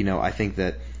end, I think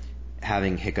that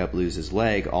having Hiccup lose his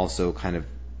leg also kind of,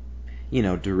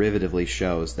 derivatively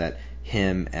shows that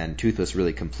him and Toothless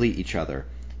really complete each other,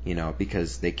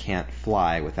 because they can't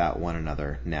fly without one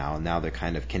another now. Now they're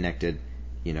kind of connected,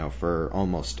 for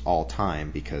almost all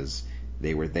time, because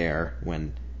they were there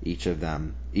when each of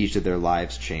their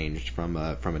lives changed from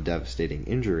a devastating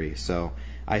injury. So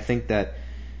I think that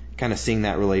kind of seeing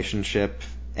that relationship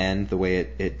end the way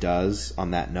it does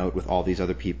on that note, with all these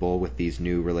other people, with these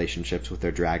new relationships with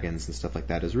their dragons and stuff like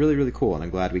that, is really, really cool, and I'm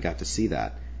glad we got to see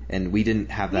that. And we didn't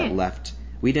have that left.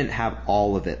 We didn't have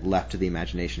all of it left to the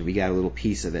imagination. We got a little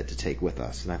piece of it to take with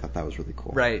us, and I thought that was really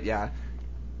cool. Right, yeah.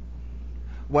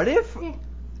 What if...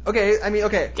 Okay, I mean,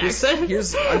 okay. I'm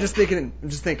just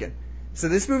thinking. So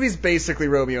this movie's basically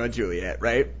Romeo and Juliet,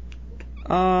 right?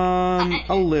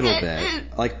 A little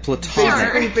bit. Like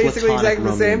platonic Basically exactly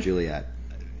Romeo the same. And Juliet.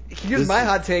 Here's my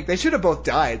hot take. They should have both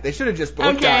died. They should have just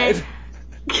both died.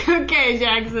 Okay,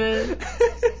 Jackson.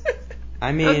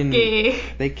 I mean,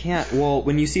 they can't... Well,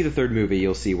 when you see the third movie,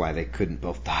 you'll see why they couldn't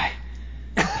both die.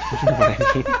 You know what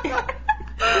I mean?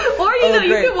 Or,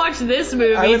 you can watch this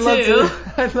movie,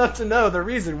 I'd love to know the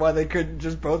reason why they couldn't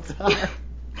just both die.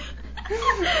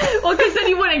 Well, because then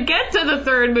you wouldn't get to the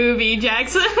third movie,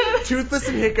 Jackson. Toothless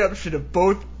and Hiccup should have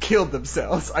both killed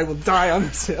themselves. I will die on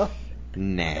this hill.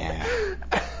 Nah.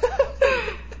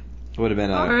 Would have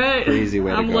been a crazy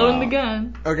way to go. I'm loading the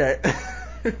gun. Okay.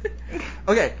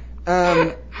 Okay.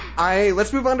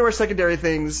 Let's move on to our secondary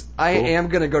things. I am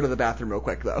gonna go to the bathroom real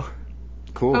quick, though.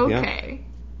 Cool. Okay. Yeah.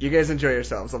 You guys enjoy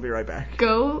yourselves. I'll be right back.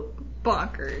 Go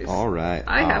bonkers. All right.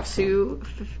 I have to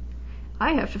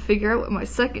figure out what my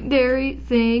secondary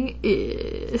thing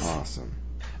is. Awesome.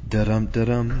 Da-dum,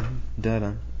 da-dum,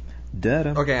 da-dum,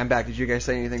 da-dum. Okay, I'm back. Did you guys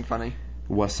say anything funny?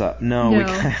 What's up? No. We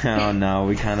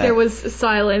kind of... There was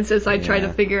silence as I tried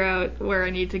to figure out where I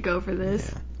need to go for this.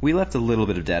 Yeah. We left a little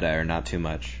bit of dead air, not too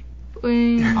much.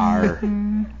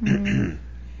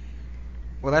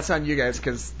 Well, that's on you guys,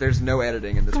 because there's no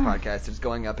editing in this podcast. It's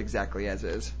going up exactly as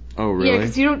is. Oh, really? Yeah,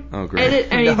 because you don't edit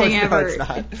anything ever, it's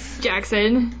not.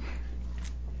 Jackson.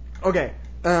 Okay.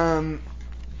 Where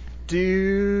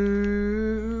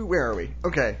are we?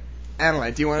 Okay.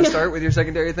 Adeline, do you want to start with your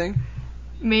secondary thing?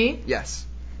 Me? Yes.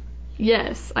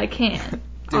 Yes, I can.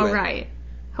 Do it. Right.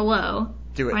 Hello.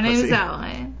 Do it, My name is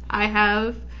Adeline. I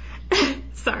have...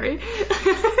 Sorry.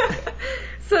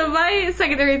 So my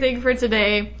secondary thing for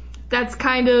today, that's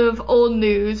kind of old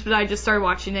news, but I just started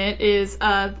watching it, is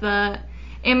the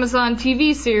Amazon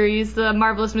TV series, The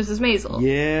Marvelous Mrs. Maisel.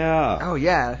 Yeah. Oh,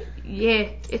 yeah. Yeah,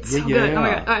 it's so good. Oh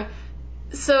my god.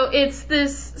 So it's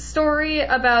this story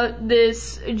about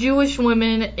this Jewish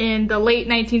woman in the late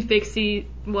 1950s,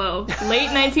 late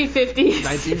 1950s,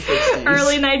 1960s.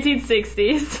 early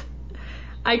 1960s.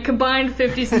 I combined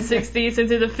 50s and 60s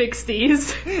into the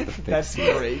 60s. That's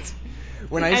great.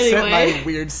 When I set my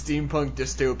weird steampunk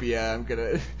dystopia, I'm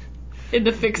gonna... In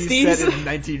the 60s? You set it in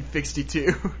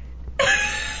 1962.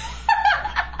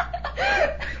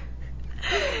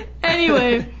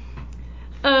 Anyway,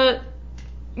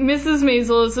 Mrs.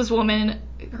 Maisel is this woman,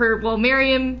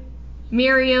 Miriam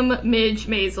Midge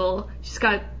Maisel, she's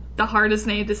got the hardest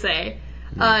name to say,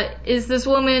 is this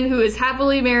woman who is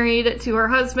happily married to her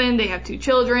husband. They have 2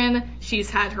 children. She's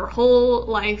had her whole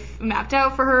life mapped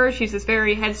out for her. She's this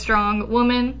very headstrong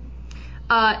woman.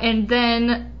 And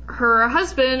then her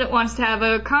husband wants to have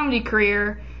a comedy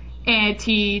career, and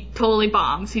he totally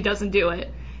bombs. He doesn't do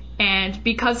it. And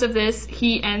because of this,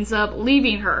 he ends up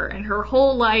leaving her, and her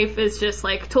whole life is just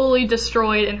like totally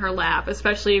destroyed in her lap,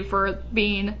 especially for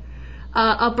being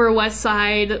Upper West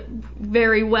Side,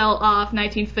 very well off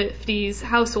 1950s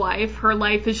housewife. Her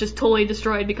life is just totally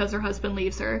destroyed because her husband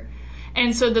leaves her.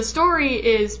 And so the story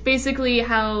is basically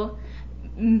how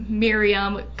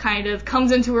Miriam kind of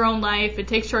comes into her own life and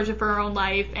takes charge of her own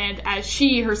life, and as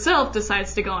she herself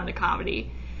decides to go into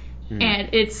comedy. And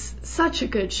it's such a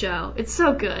good show. It's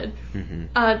so good.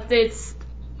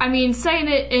 Saying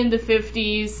it in the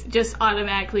 50s just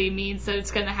automatically means that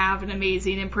it's going to have an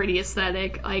amazing and pretty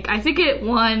aesthetic. Like, I think it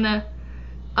won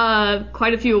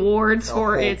quite a few awards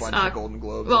for its Golden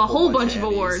Globes, a whole bunch of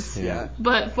Emmys. awards. Yeah.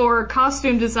 But for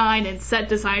costume design and set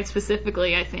design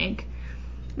specifically, I think.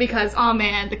 Because, oh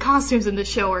man, the costumes in the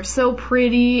show are so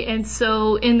pretty and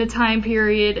so in the time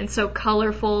period and so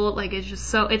colorful. Like, it's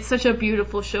such a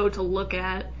beautiful show to look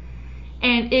at.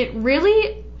 And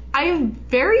I am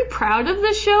very proud of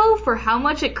the show for how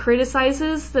much it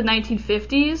criticizes the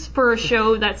 1950s for a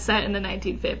show that's set in the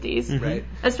 1950s. Right.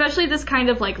 Especially this kind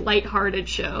of, like, lighthearted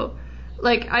show.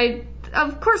 Like,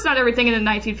 of course not everything in the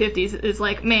 1950s is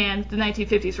like, man, the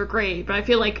 1950s were great, but I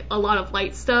feel like a lot of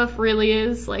light stuff really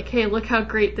is. Like, hey, look how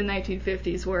great the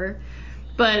 1950s were.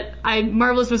 But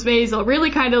Marvelous Miss Maisel really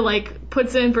kind of, like,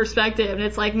 puts it in perspective, and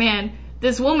it's like, man,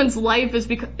 this woman's life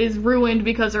is ruined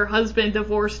because her husband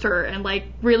divorced her, and, like,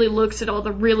 really looks at all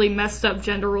the really messed up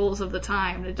gender roles of the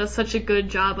time. It does such a good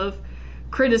job of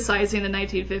criticizing the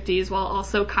 1950s while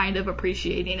also kind of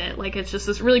appreciating it. Like, it's just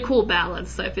this really cool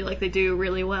balance that I feel like they do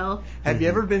really well. Have you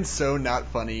ever been so not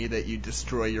funny that you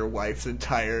destroy your wife's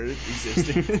entire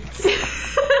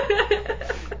existence?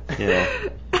 Yeah.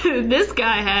 This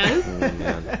guy has. Oh,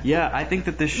 man. Yeah, I think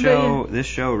that this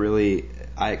show really,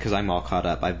 because I'm all caught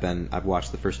up. I've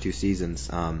watched the first 2 seasons,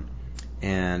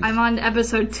 and I'm on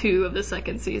episode 2 of the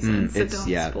second season, so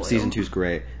don't spoil. Season 2's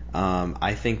great.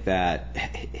 I think that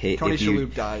Tony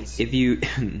Shalhoub dies. If you,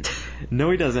 no,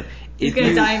 he doesn't. He's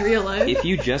gonna die in real life. If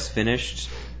you just finished,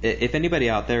 if anybody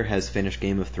out there has finished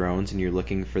Game of Thrones and you're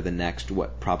looking for the next,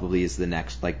 what probably is the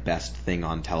next like best thing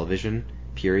on television,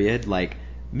 period, like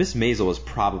Miss Maisel is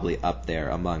probably up there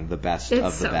among the best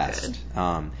of the best.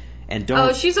 Good. And don't.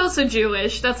 Oh, she's also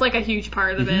Jewish. That's like a huge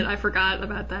part of it. I forgot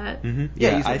about that.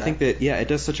 Yeah, I think that it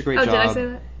does such a great job. Did I say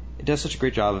that? It does such a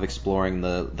great job of exploring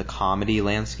the comedy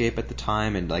landscape at the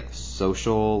time and like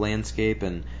social landscape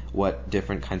and what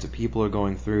different kinds of people are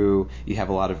going through. You have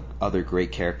a lot of other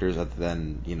great characters other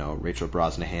than, Rachel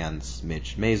Brosnahan's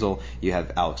Midge Maisel. You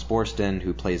have Alex Borstein,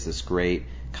 who plays this great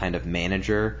kind of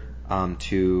manager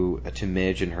to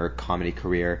Midge in her comedy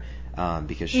career,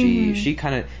 because she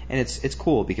kind of, and it's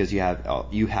cool because you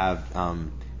have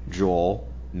Joel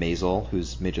Maisel,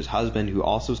 who's Midge's husband, who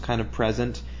also is kind of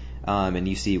present. And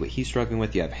you see what he's struggling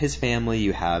with. You have his family.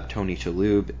 You have Tony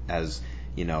Shalhoub as,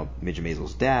 Midge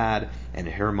Maisel's dad and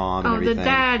her mom and everything. Oh, the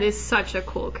dad is such a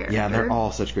cool character. Yeah, and they're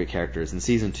all such great characters. And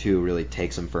season 2 really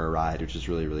takes them for a ride, which is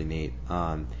really, really neat.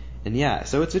 And yeah,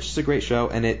 so it's just a great show.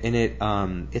 And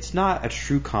it's not a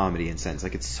true comedy in a sense.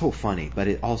 Like, it's so funny, but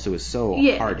it also is so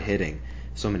hard hitting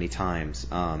so many times.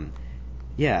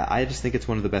 Yeah, I just think it's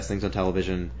one of the best things on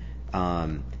television.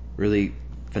 Really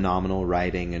phenomenal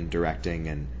writing and directing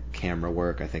and camera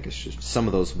work. I think it's just some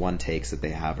of those one takes that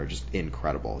they have are just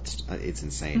incredible. It's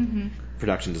insane.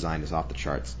 Production design is off the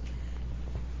charts.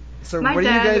 So what do you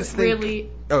guys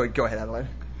think? Oh, go ahead, Adelaide.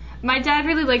 My dad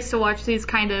really likes to watch these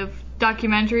kind of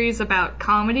documentaries about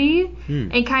comedy,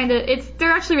 and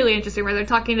they're actually really interesting where they're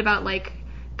talking about like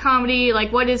comedy,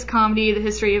 like what is comedy, the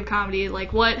history of comedy,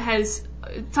 like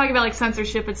talking about like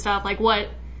censorship and stuff, like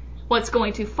what's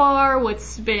going too far,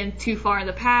 what's been too far in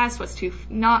the past, what's too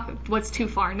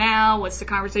far now, what's the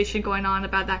conversation going on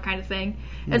about that kind of thing.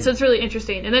 And so it's really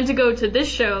interesting. And then to go to this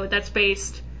show that's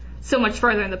based so much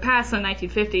farther in the past than the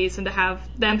 1950s, and to have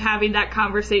them having that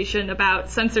conversation about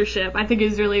censorship, I think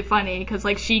is really funny, because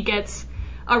like she gets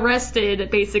arrested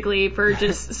basically for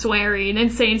just swearing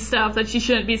and saying stuff that she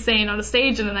shouldn't be saying on a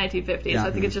stage in the 1950s. Yeah.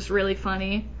 I think it's just really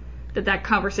funny that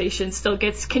conversation still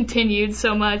gets continued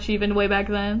so much even way back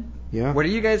then. Yeah. What do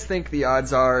you guys think the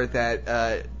odds are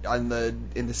that in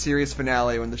the series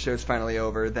finale, when the show's finally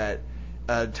over, that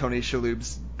Tony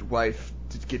Shalhoub's wife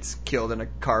gets killed in a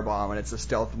car bomb and it's a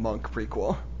Stealth Monk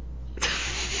prequel?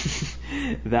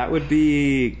 That would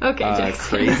be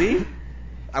crazy.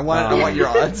 I want your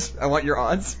odds. I want your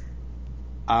odds.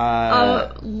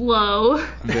 Low.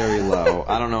 Very low.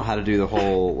 I don't know how to do the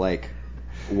whole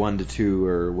 1 to 2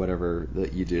 or whatever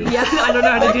that you do. Yeah, I don't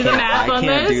know how to do the math on this.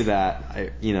 I can't do that.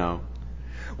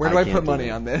 Where do I put money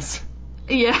on this?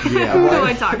 Yeah. Who do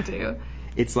I talk to?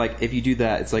 It's like, if you do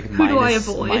that, it's like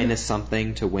minus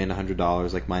something to win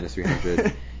 $100, like minus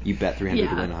 300. You bet 300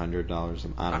 to win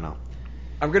 $100. I don't know.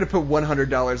 I'm going to put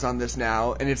 $100 on this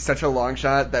now, and it's such a long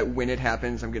shot that when it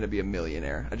happens, I'm going to be a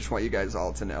millionaire. I just want you guys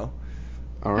all to know.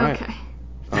 All right. Okay.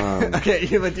 Okay,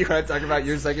 do you want to talk about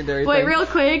your secondary Wait, thing? real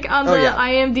quick, on the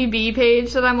IMDb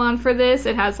page that I'm on for this,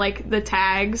 it has, like, the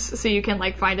tags, so you can,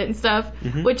 like, find it and stuff,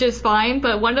 which is fine,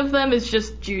 but one of them is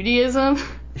just Judaism.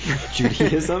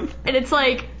 Judaism? And it's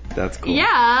like... That's cool.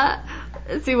 Yeah.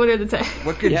 Let's see, what are the tags?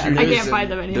 What could Yeah, I can't find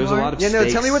them anymore. There's a lot of Yeah, no,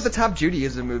 stakes. tell me what the top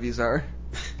Judaism movies are.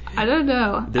 I don't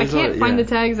know. There's I can't find yeah. the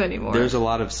tags anymore. There's a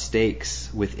lot of stakes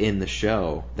within the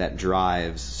show that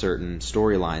drives certain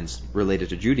storylines related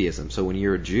to Judaism. So when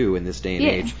you're a Jew in this day and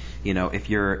age, you know, if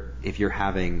you're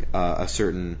having a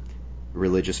certain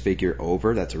religious figure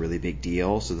over, that's a really big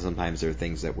deal. So sometimes there are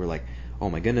things that we're like, oh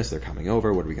my goodness, they're coming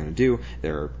over. What are we going to do?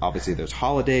 There's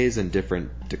holidays and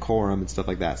different decorum and stuff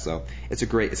like that. So it's a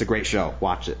great show.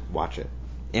 Watch it.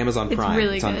 Amazon Prime.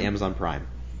 Really it's on good. Amazon Prime.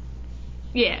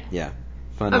 Yeah. Yeah.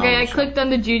 Okay, I show. clicked on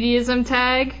the Judaism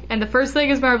tag, and the first thing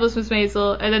is Marvelous Miss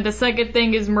Maisel, and then the second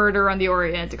thing is Murder on the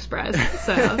Orient Express.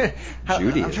 So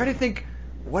Judaism. I'm trying to think,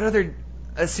 what other...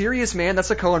 A Serious Man? That's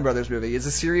a Coen Brothers movie. Is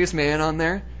A Serious Man on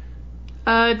there?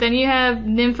 then you have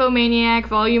Nymphomaniac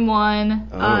Volume 1,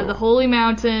 Oh. The Holy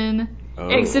Mountain, Oh.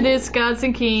 Exodus, Gods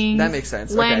and Kings. That makes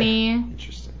sense. Lenny,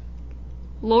 Interesting.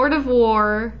 Lord of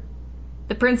War,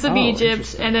 The Prince of Oh, Egypt,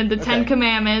 interesting. and then the Ten Okay.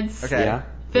 Commandments. Okay. Yeah.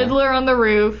 Fiddler on the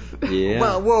Roof. Yeah.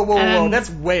 Well, whoa. And- That's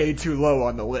way too low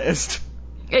on the list.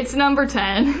 It's number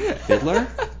 10. Fiddler?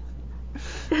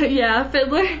 Yeah,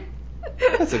 Fiddler.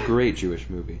 That's a great Jewish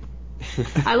movie.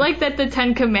 I like that the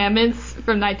Ten Commandments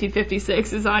from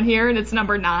 1956 is on here, and it's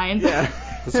number 9. Yeah.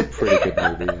 That's a pretty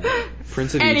good movie. Yeah.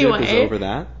 Prince of Egypt is Anyway. over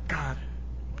that. God.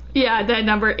 Yeah, that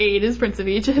number 8 is Prince of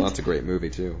Egypt. Well, that's a great movie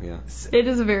too. Yeah. It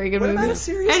is a very good What movie. about A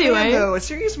Serious Anyway. Man, though? A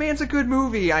Serious Man's a good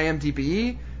movie,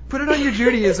 IMDb. Put it on your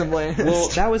Judaism list. Well,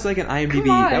 that was like an IMDb. Come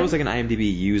on. That was like an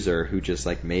IMDb user who just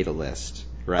like made a list,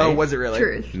 right? Oh, was it really?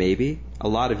 Truth. Maybe a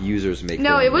lot of users make.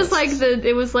 No, their it own was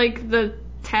lists. like the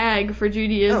tag for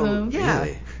Judaism. Oh, yeah.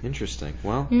 Really interesting.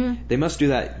 Well, Yeah. they must do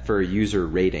that for user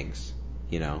ratings.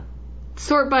 You know.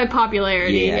 Sort by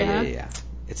popularity. Yeah.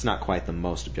 It's not quite the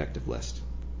most objective list.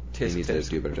 They need to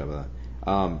do a better job of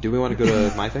that. Do we want to go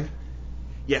to my thing?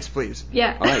 Yes, please.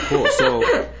 Yeah. All right, cool.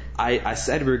 So I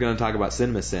said we were going to talk about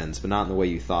cinema sins, but not in the way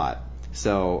you thought.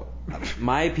 So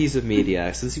my piece of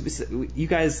media, since you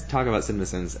guys talk about cinema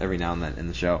sins every now and then in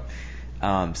the show,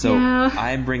 Yeah.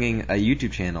 I'm bringing a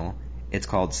YouTube channel. It's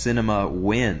called Cinema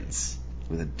Wins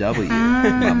with a W,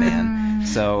 my man.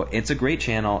 So it's a great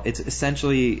channel. It's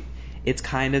essentially, it's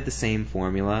kind of the same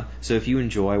formula. So if you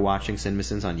enjoy watching cinema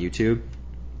sins on YouTube,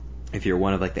 if you're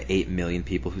one of like the 8 million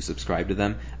people who subscribe to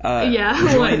them,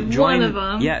 one of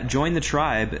them. Yeah, join the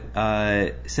tribe.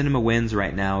 Cinema Wins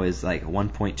right now is like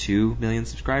 1.2 million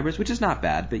subscribers, which is not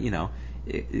bad, but you know,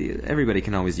 everybody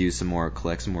can always use some more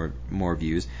clicks, more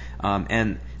views.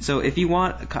 And so if you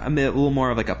want a little more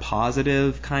of like a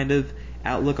positive kind of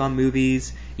outlook on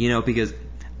movies, you know, because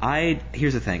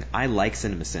here's the thing, I like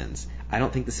Cinema Sins. I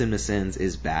don't think the Cinema Sins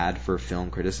is bad for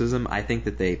film criticism. I think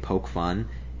that they poke fun.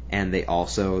 And they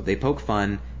poke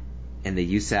fun, and they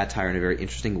use satire in a very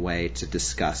interesting way to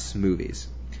discuss movies.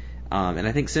 And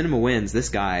I think Cinema Wins. This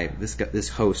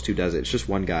host who does it, it's just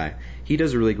one guy. He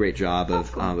does a really great job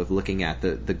of looking at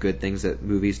the good things that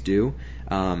movies do.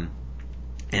 And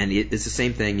it's the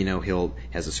same thing. You know, he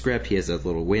has a script. He has a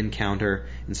little win counter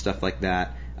and stuff like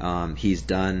that. He's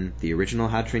done the original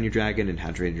How to Train Your Dragon and How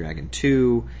to Train Your Dragon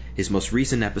 2. His most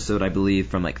recent episode, I believe,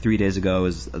 from like 3 days ago,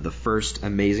 is the first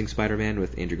Amazing Spider-Man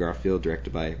with Andrew Garfield,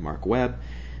 directed by Mark Webb.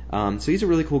 So he's a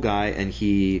really cool guy, and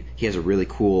he has a really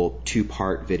cool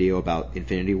 2-part video about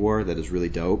Infinity War that is really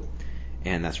dope,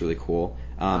 and that's really cool.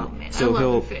 Oh, man, So I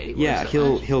love Infinity War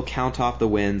so much. he'll count off the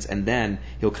wins, and then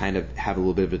he'll kind of have a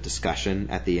little bit of a discussion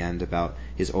at the end about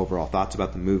his overall thoughts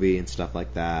about the movie and stuff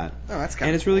like that. Oh, that's kind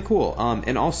and of it's really cool.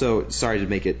 And also, sorry to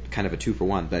make it kind of a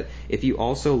 2-for-1, but if you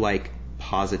also like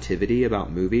positivity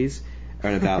about movies,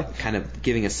 and about kind of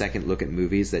giving a second look at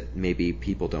movies that maybe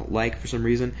people don't like for some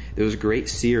reason, there was a great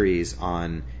series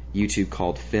on YouTube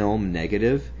called Film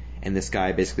Negative, and this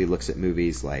guy basically looks at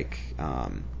movies like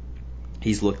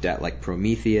he's looked at like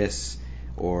Prometheus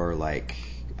or like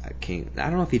King. I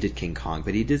don't know if he did King Kong,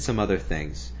 but he did some other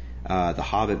things, the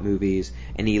Hobbit movies,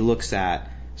 and he looks at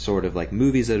sort of like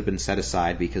movies that have been set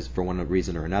aside because for one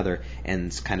reason or another,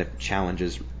 and kind of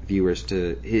challenges viewers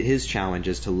to his challenge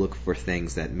is to look for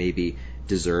things that maybe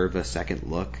deserve a second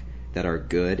look, that are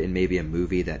good, and maybe a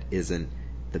movie that isn't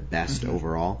the best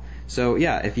overall. So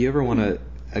yeah, if you ever want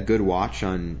a good watch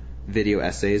on video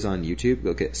essays on YouTube,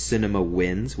 look at Cinema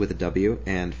Wins with a W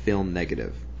and Film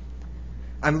Negative.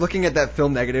 I'm looking at that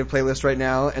Film Negative playlist right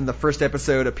now, and the first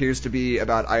episode appears to be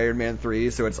about Iron Man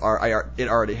 3, so it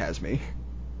already has me.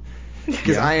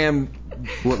 because Yeah? I am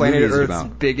What Planet movie is it Earth's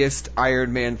about? biggest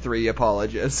Iron Man 3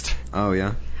 apologist. Oh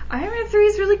yeah. Iron Man 3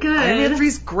 is really good. Iron Man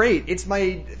 3's great. It's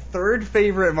my third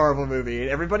favorite Marvel movie, and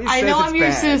everybody says I know it's I'm your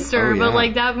bad. sister, Oh, yeah. but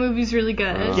like that movie's really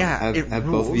good. Yeah, it Have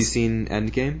both of you rules. seen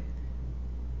Endgame?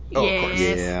 Oh, of course.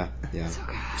 Yes. Yeah.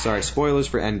 Sorry, spoilers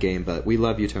for Endgame, but we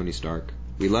love you, Tony Stark.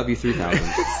 We love you, 3000.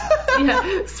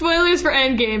 Yeah. Spoilers for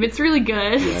Endgame. It's really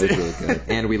good. Yeah, it's really good.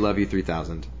 And we love you,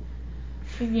 3000.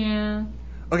 Yeah.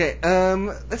 Okay,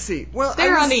 let's see. Well,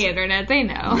 They're I was, on the internet. They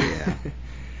know. Yeah.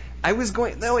 I was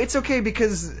going. No, it's okay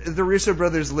because the Russo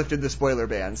brothers lifted the spoiler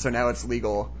ban, so now it's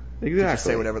legal to just say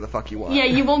Exactly. whatever the fuck you want. Yeah,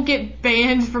 you won't get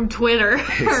banned from Twitter.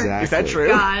 Exactly. Is that true?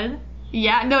 God.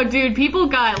 Yeah, no, dude, people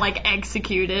got, like,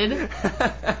 executed.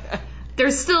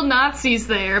 There's still Nazis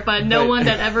there, but no Right. one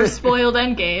that ever spoiled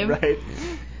Endgame. Right.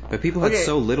 But people had Okay.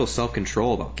 so little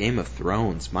self-control about Game of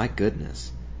Thrones. My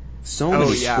goodness. So Oh,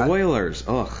 many yeah. spoilers.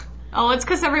 Ugh. Oh, it's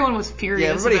because everyone was Yeah, furious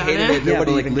everybody about hated it. it. Yeah,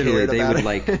 Nobody but like even literally, cared they about would it.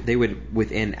 like they would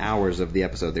within hours of the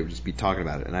episode, they would just be talking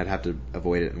about it, and I'd have to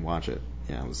avoid it and watch it.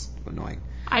 Yeah, it was annoying.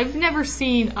 I've never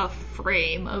seen a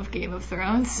frame of Game of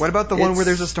Thrones. What about the one where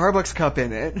It's- there's a Starbucks cup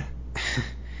in it?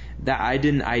 That I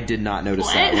did not notice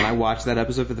What? that when I watched that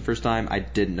episode for the first time. I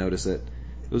didn't notice it.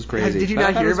 It was crazy. Did you But I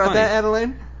not thought it hear was about funny. that,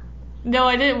 Adeline? No,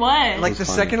 I didn't. What? Like was the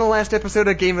funny. second to last episode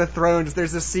of Game of Thrones,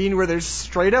 there's a scene where there's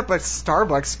straight up a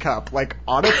Starbucks cup, like,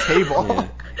 on a table. Yeah.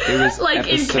 It was Like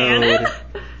in episode. canon?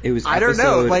 It was I don't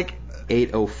know, episode like-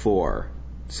 804.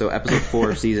 So episode 4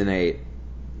 of season 8,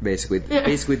 basically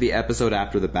the episode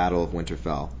after the Battle of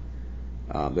Winterfell.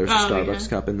 There's a Oh, Starbucks yeah.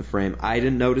 cup in the frame. I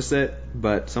didn't notice it,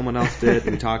 but someone else did.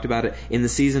 We talked about it in the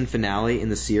season finale. In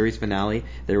the series finale,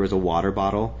 there was a water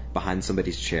bottle behind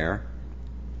somebody's chair.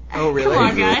 Oh, really? Come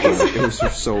on, Really guys. funny. It was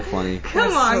just so funny. Come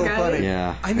That's on, so guys. funny.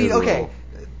 Yeah. I mean, it was okay. real.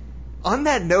 On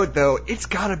that note, though, it's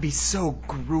gotta be so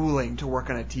grueling to work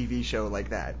on a TV show like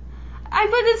that. But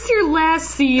it's your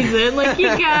last season. Like, you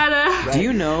gotta... Do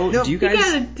you know? No, do you You guys?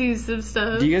 gotta do some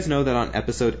stuff. Do you guys know that on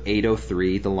episode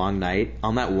 803, The Long Night,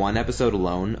 on that one episode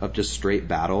alone of just straight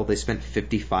battle, they spent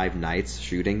 55 nights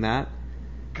shooting that?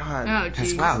 God. Oh, That's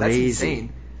geez. Wow, that's crazy.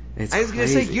 insane. It's I was gonna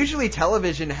say, crazy. usually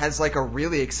television has like a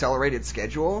really accelerated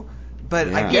schedule, but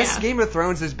I Yeah. guess Yeah. Game of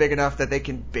Thrones is big enough that they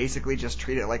can basically just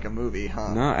treat it like a movie,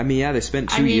 huh? No, I mean, yeah, they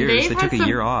spent I 2 mean, years. they've They had took a some-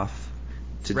 year off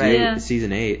to Right. do Yeah.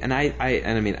 season 8, and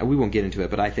I mean, we won't get into it,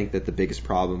 but I think that the biggest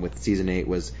problem with season 8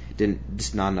 was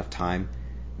just not enough time.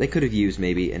 They could have used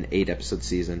maybe an 8-episode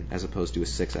season as opposed to a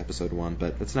 6-episode one,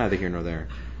 but that's neither here nor there.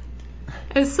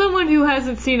 As someone who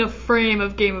hasn't seen a frame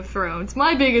of Game of Thrones,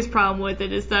 my biggest problem with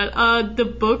it is that the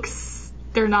books,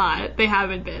 they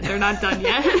haven't been. They're not done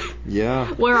yet. Yeah,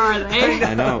 Where are they?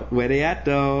 I know. Where they at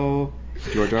though?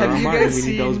 George R. Have R. you Martin, guys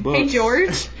we need those seen- books. Hey,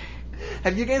 George.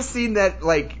 Have you guys seen that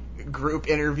like group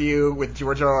interview with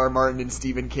George R. R. Martin and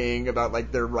Stephen King about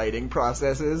like their writing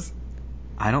processes?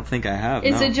 I don't think I have.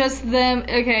 Is no. it just them?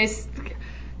 Okay.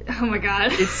 Oh my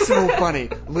god. It's so funny.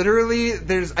 Literally,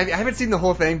 I haven't seen the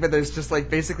whole thing, but there's just like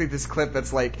basically this clip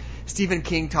that's like Stephen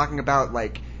King talking about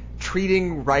like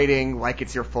treating writing like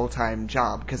it's your full-time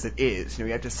job, because it is. You know,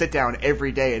 you have to sit down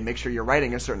every day and make sure you're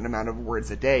writing a certain amount of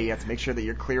words a day. You have to make sure that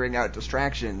you're clearing out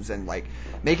distractions and like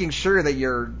making sure that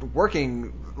you're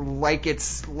working like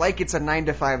it's a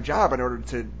 9-to-5 job in order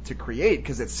to create,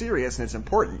 because it's serious and it's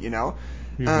important, you know?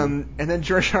 And then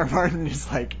George R. R. Martin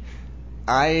is like,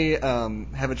 I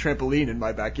have a trampoline in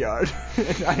my backyard.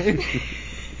 And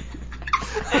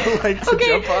I like to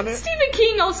jump on it. Stephen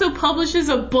King also publishes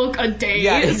a book a day.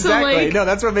 Yeah, exactly. So, like, No,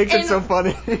 that's what makes it and- so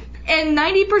funny. and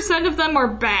 90% of them are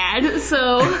bad,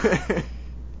 so...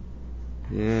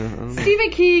 Yeah, I don't know. Stephen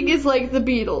King is like the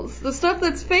Beatles. The stuff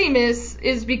that's famous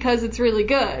is because it's really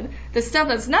good. The stuff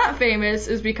that's not famous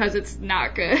is because it's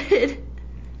not good.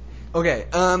 Okay,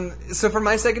 so for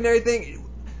my secondary thing,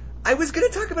 I was gonna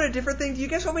talk about a different thing. Do you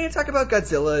guys want me to talk about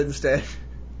Godzilla instead?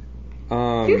 You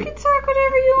can talk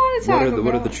whatever you want to talk about.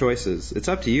 What are the choices? It's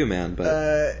up to you, man.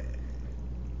 But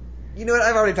You know what?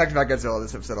 I've already talked about Godzilla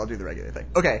this episode. I'll do the regular thing.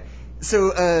 Okay,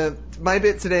 so my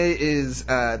bit today is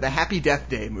the Happy Death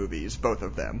Day movies, both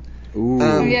of them. ooh,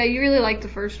 Oh, yeah, you really liked the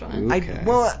first one.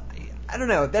 Okay. I don't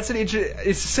know. That's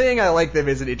it's saying I like them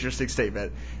is an interesting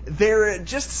statement. They're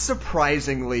just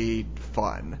surprisingly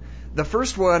fun. The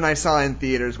first one I saw in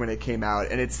theaters when it came out,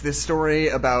 and it's this story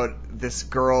about this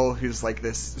girl who's like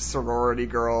this sorority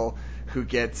girl who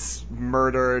gets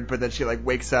murdered, but then she like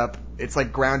wakes up. It's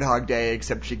like Groundhog Day,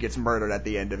 except she gets murdered at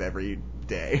the end of every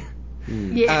day.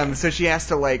 Yeah. So she has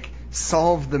to like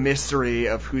solve the mystery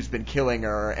of who's been killing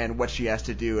her and what she has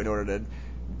to do in order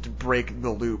to break the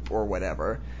loop or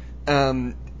whatever.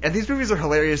 And And these movies are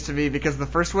hilarious to me because the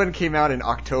first one came out in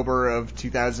October of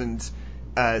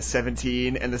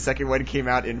 2017, and the second one came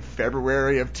out in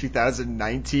February of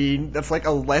 2019. That's like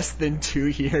a less than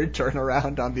 2-year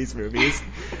turnaround on these movies,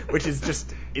 which is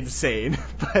just insane.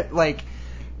 But like,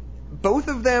 both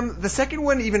of them, the second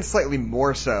one even slightly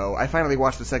more so, I finally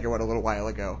watched the second one a little while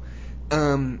ago,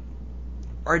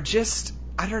 are just,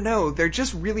 I don't know, they're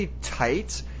just really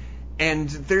tight. And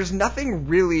there's nothing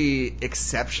really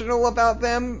exceptional about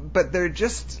them, but they're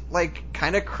just, like,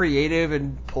 kind of creative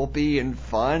and pulpy and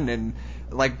fun, and,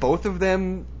 like, both of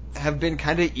them have been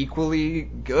kind of equally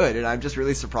good, and I'm just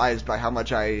really surprised by how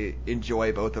much I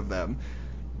enjoy both of them.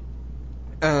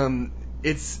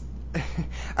 It's,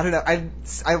 I don't know,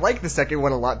 I like the second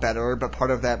one a lot better, but part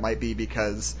of that might be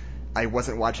because I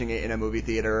wasn't watching it in a movie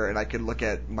theater, and I could look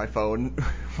at my phone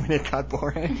when it got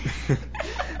boring.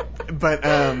 But,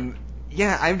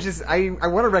 yeah, I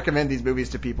want to recommend these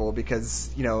movies to people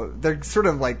because, you know, they're sort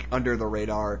of like under the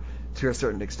radar to a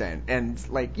certain extent. And,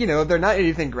 like, you know, they're not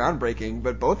anything groundbreaking,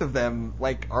 but both of them,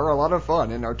 like, are a lot of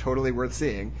fun and are totally worth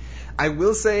seeing. I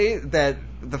will say that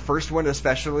the first one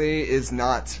especially is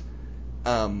not,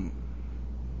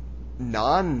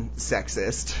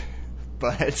 non-sexist,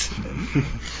 but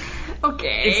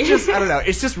Okay. it's just, I don't know,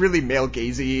 it's just really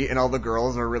male-gazy and all the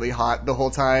girls are really hot the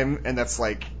whole time, and that's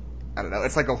like, I don't know,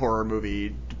 it's like a horror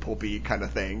movie, pulpy kind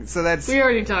of thing. So that's... We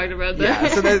already talked about that. Yeah,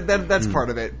 so that's part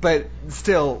of it. But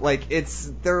still, like,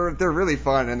 they're really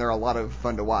fun, and they're a lot of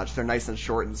fun to watch. They're nice and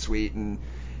short and sweet, and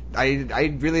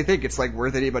I really think it's, like,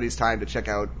 worth anybody's time to check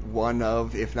out one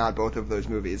of, if not both of those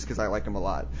movies, because I like them a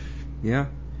lot. Yeah.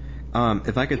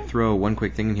 If I could throw one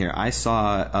quick thing in here, I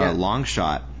saw Long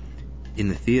Shot in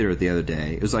the theater the other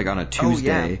day. It was like on a Tuesday.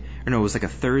 Oh, yeah. Or no, it was like a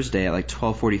Thursday at like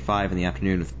 12:45 in the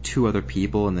afternoon with 2 other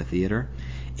people in the theater.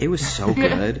 It was so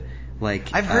good.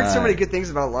 Like, I've heard so many good things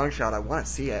about Long Shot. I want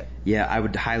to see it. Yeah, I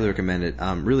would highly recommend it.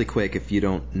 Really quick, if you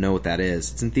don't know what that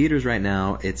is, it's in theaters right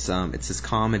now. It's this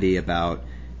comedy about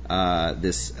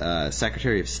this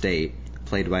Secretary of State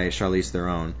played by Charlize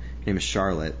Theron. Her name is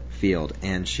Charlotte Field,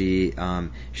 and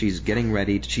she's getting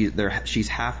ready. She's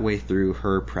halfway through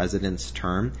her president's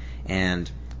term, and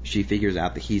she figures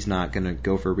out that he's not going to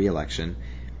go for re-election.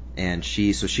 And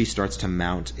she starts to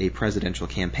mount a presidential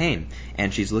campaign,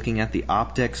 and she's looking at the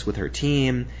optics with her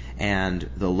team, and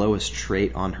the lowest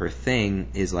trait on her thing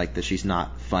is like that she's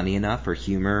not funny enough. Her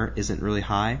humor isn't really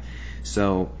high.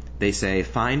 So they say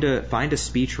find a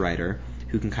speechwriter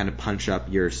who can kind of punch up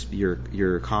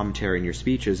your commentary and your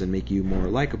speeches and make you more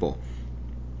likable.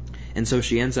 And so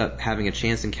she ends up having a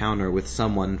chance encounter with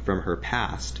someone from her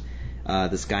past.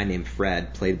 This guy named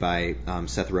Fred, played by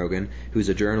Seth Rogen, who's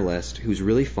a journalist, who's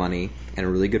really funny and a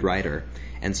really good writer.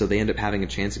 And so they end up having a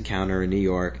chance encounter in New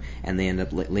York, and they end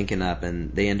up linking up,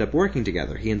 and they end up working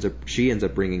together. She ends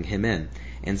up bringing him in.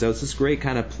 And so it's this great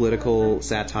kind of political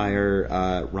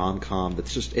satire rom-com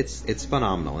that's just, it's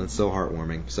phenomenal, and it's so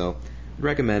heartwarming. So I'd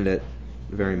recommend it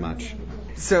very much.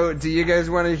 So do you guys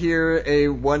want to hear a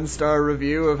 1-star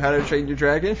review of How to Train Your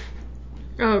Dragon?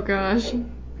 Oh gosh.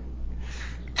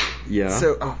 Yeah.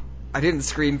 So, I didn't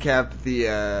screen cap the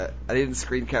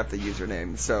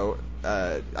username, so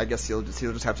I guess he'll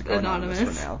just have to go anonymous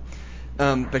for now.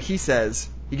 But he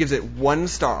gives it 1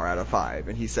 star out of 5,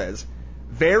 and he says,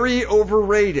 very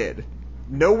overrated,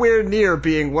 nowhere near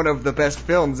being one of the best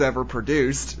films ever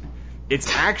produced. It's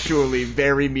actually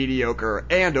very mediocre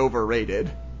and overrated.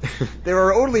 There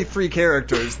are only 3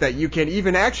 characters that you can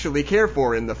even actually care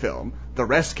for in the film. The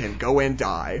rest can go and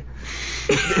die.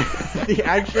 The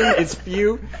action is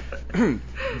few.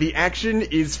 The action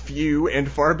is few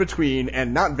and far between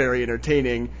and not very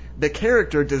entertaining. The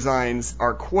character designs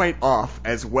are quite off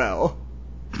as well.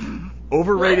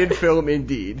 Overrated film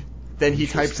indeed. Then he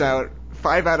types out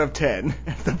 5 out of 10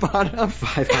 at the bottom.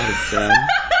 5 out of 10.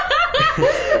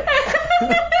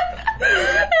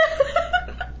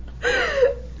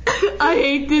 I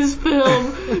hate this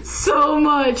film so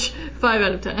much. 5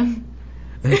 out of 10.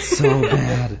 It's so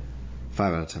bad.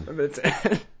 5 out of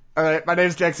 10. Alright, my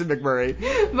name's Jackson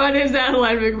McMurray. My name's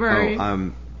Adeline McMurray.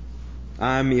 Oh,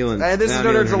 I'm Elon. And this is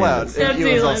No Nerds Allowed. That's And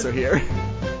Elon's also here.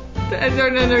 And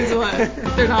they're no Nerds Allowed.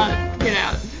 They're not. Get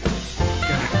out.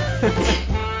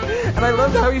 And I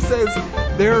love how he says,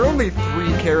 there are only 3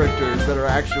 characters that are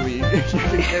actually you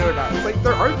can care about. It's like,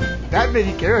 there aren't that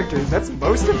many characters. That's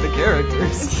most of the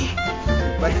characters.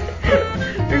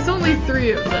 There's only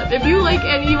 3 of them. If you like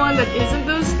anyone that isn't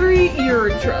those 3, you're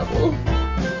in trouble.